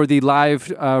only for the live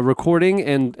recording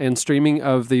and streaming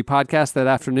of the podcast that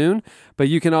afternoon, but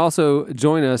you can also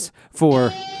join us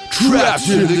for Trapped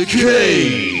in the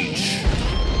Cage.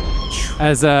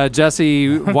 As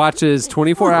Jesse watches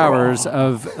 24 hours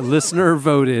of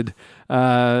listener-voted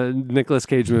Nicolas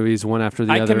Cage movies, one after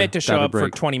the other. I commit to show without a up for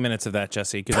break. 20 minutes of that,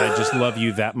 Jesse, because I just love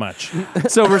you that much.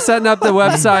 So we're setting up the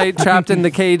website,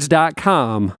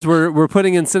 trappedinthecage.com. We're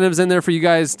putting incentives in there for you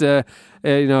guys to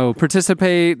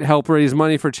participate, help raise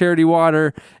money for charity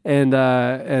water, and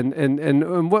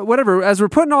whatever. As we're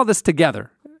putting all this together,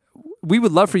 we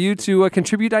would love for you to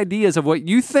contribute ideas of what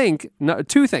you think.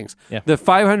 Two things. Yeah. The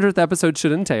 500th episode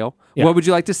should entail. Yeah. What would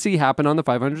you like to see happen on the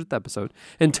 500th episode?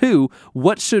 And two,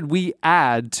 what should we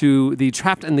add to the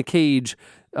Trapped in the Cage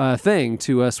thing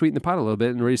to sweeten the pot a little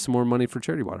bit and raise some more money for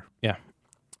charity water? Yeah.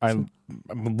 I'm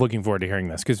looking forward to hearing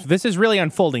this because this is really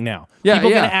unfolding now. Yeah, People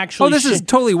yeah. Gonna actually this is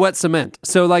totally wet cement.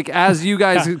 So, as you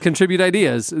guys contribute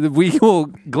ideas, we will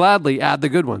gladly add the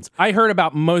good ones. I heard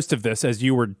about most of this as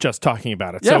you were just talking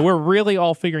about it. Yeah. So we're really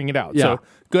all figuring it out. Yeah. So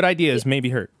good ideas may be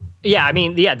heard. Yeah, the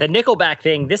Nickelback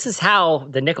thing, this is how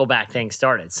the Nickelback thing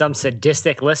started. Some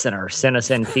sadistic listener sent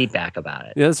us in feedback about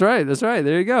it. Yeah, that's right.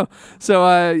 There you go.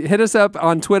 So hit us up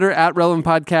on Twitter at Relevant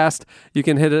Podcast. You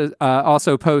can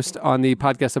also post on the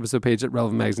podcast episode page at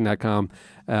relevantmagazine.com.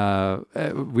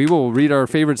 We will read our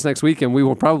favorites next week, and we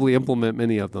will probably implement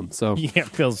many of them. So Yeah, it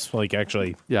feels like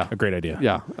actually a great idea.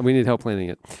 Yeah, and we need help planning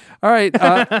it. All right.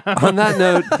 On that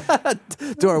note,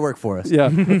 do our work for us. Yeah,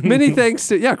 many thanks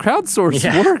to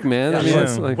crowdsource work, man. I mean,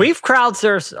 it's like, we've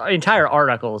crowdsourced entire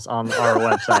articles on our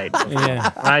website.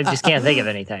 Yeah. I just can't think of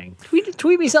anything.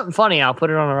 Tweet me something funny. I'll put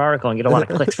it on an article and get a lot of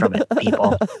clicks from it,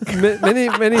 people.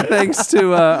 many thanks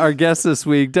to our guests this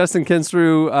week, Dustin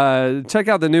Kensrue. Check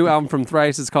out the new album from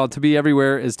Thrice. It's called To Be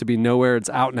Everywhere Is To Be Nowhere. It's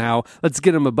out now. Let's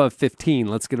get them above 15.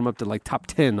 Let's get them up to top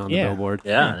 10 on the Billboard.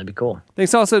 Yeah, that'd be cool.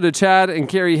 Thanks also to Chad and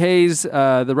Carrie Hayes,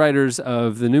 the writers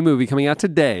of the new movie coming out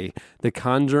today, The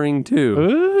Conjuring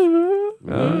 2.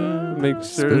 Make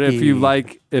sure that if you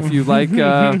like, if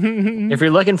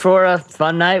you're looking for a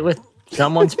fun night with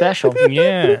someone special,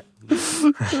 yeah.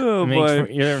 Oh boy.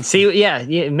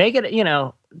 Make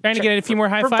it. Trying to get a few more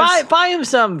high fives. Buy him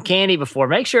some candy before.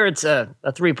 Make sure it's a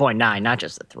 3.9, not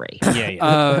just a 3.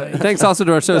 Yeah. Thanks also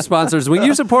to our show sponsors. When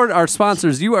you support our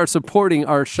sponsors, you are supporting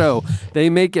our show. They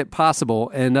make it possible.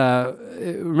 And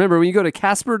remember, when you go to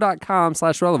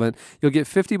Casper.com/relevant, you'll get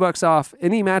 $50 off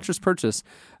any mattress purchase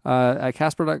at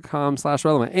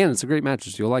Casper.com/relevant. And it's a great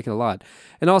mattress. You'll like it a lot.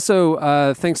 And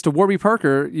also, thanks to Warby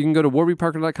Parker, you can go to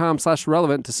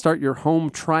warbyparker.com/relevant to start your home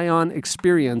try-on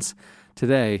experience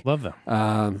today. Love them.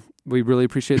 We really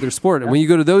appreciate their support. And when you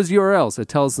go to those URLs, it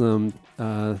tells them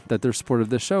that their support of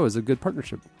this show is a good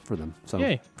partnership for them. So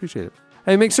appreciate it.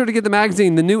 Hey, make sure to get the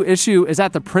magazine. The new issue is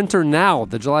at the printer now,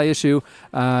 the July issue.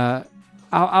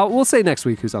 We'll say next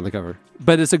week who's on the cover,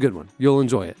 but it's a good one. You'll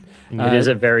enjoy it. It is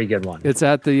a very good one. It's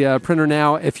at the printer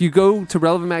now. If you go to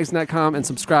relevantmagazine.com and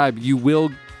subscribe, you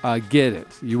will get it.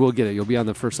 You will get it. You'll be on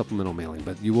the first supplemental mailing,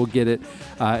 but you will get it.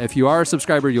 If you are a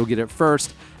subscriber, you'll get it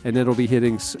first, and it'll be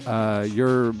hitting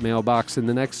your mailbox in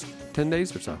the next 10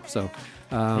 days or so. So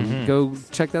go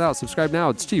check that out. Subscribe now.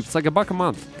 It's cheap. It's like $1 a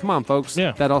month. Come on, folks.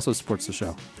 Yeah. That also supports the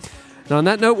show. And on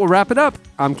that note, we'll wrap it up.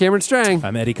 I'm Cameron Strang.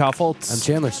 I'm Eddie Koffoltz. I'm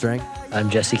Chandler Strang. I'm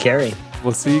Jesse Carey.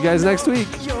 We'll see you guys next week.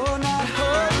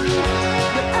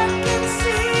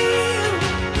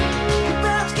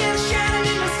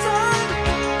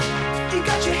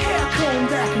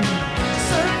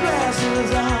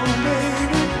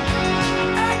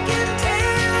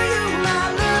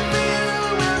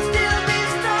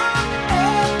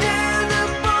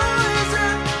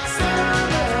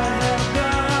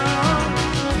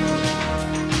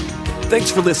 Thanks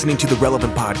for listening to the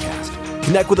Relevant Podcast.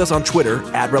 Connect with us on Twitter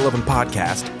at Relevant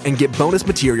Podcast and get bonus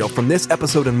material from this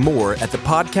episode and more at the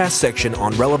podcast section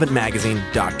on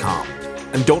relevantmagazine.com.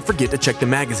 And don't forget to check the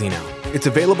magazine out. It's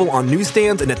available on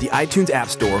newsstands and at the iTunes App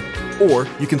Store, or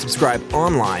you can subscribe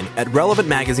online at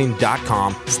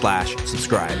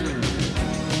relevantmagazine.com/subscribe.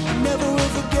 Never will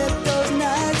forget those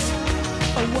nights.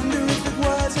 I wonder if it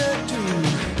was a dream.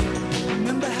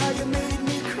 Remember how you made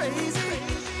me crazy?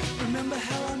 Remember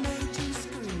how I made you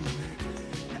scream?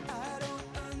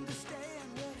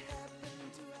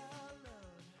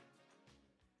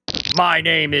 My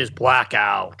name is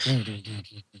Blackout.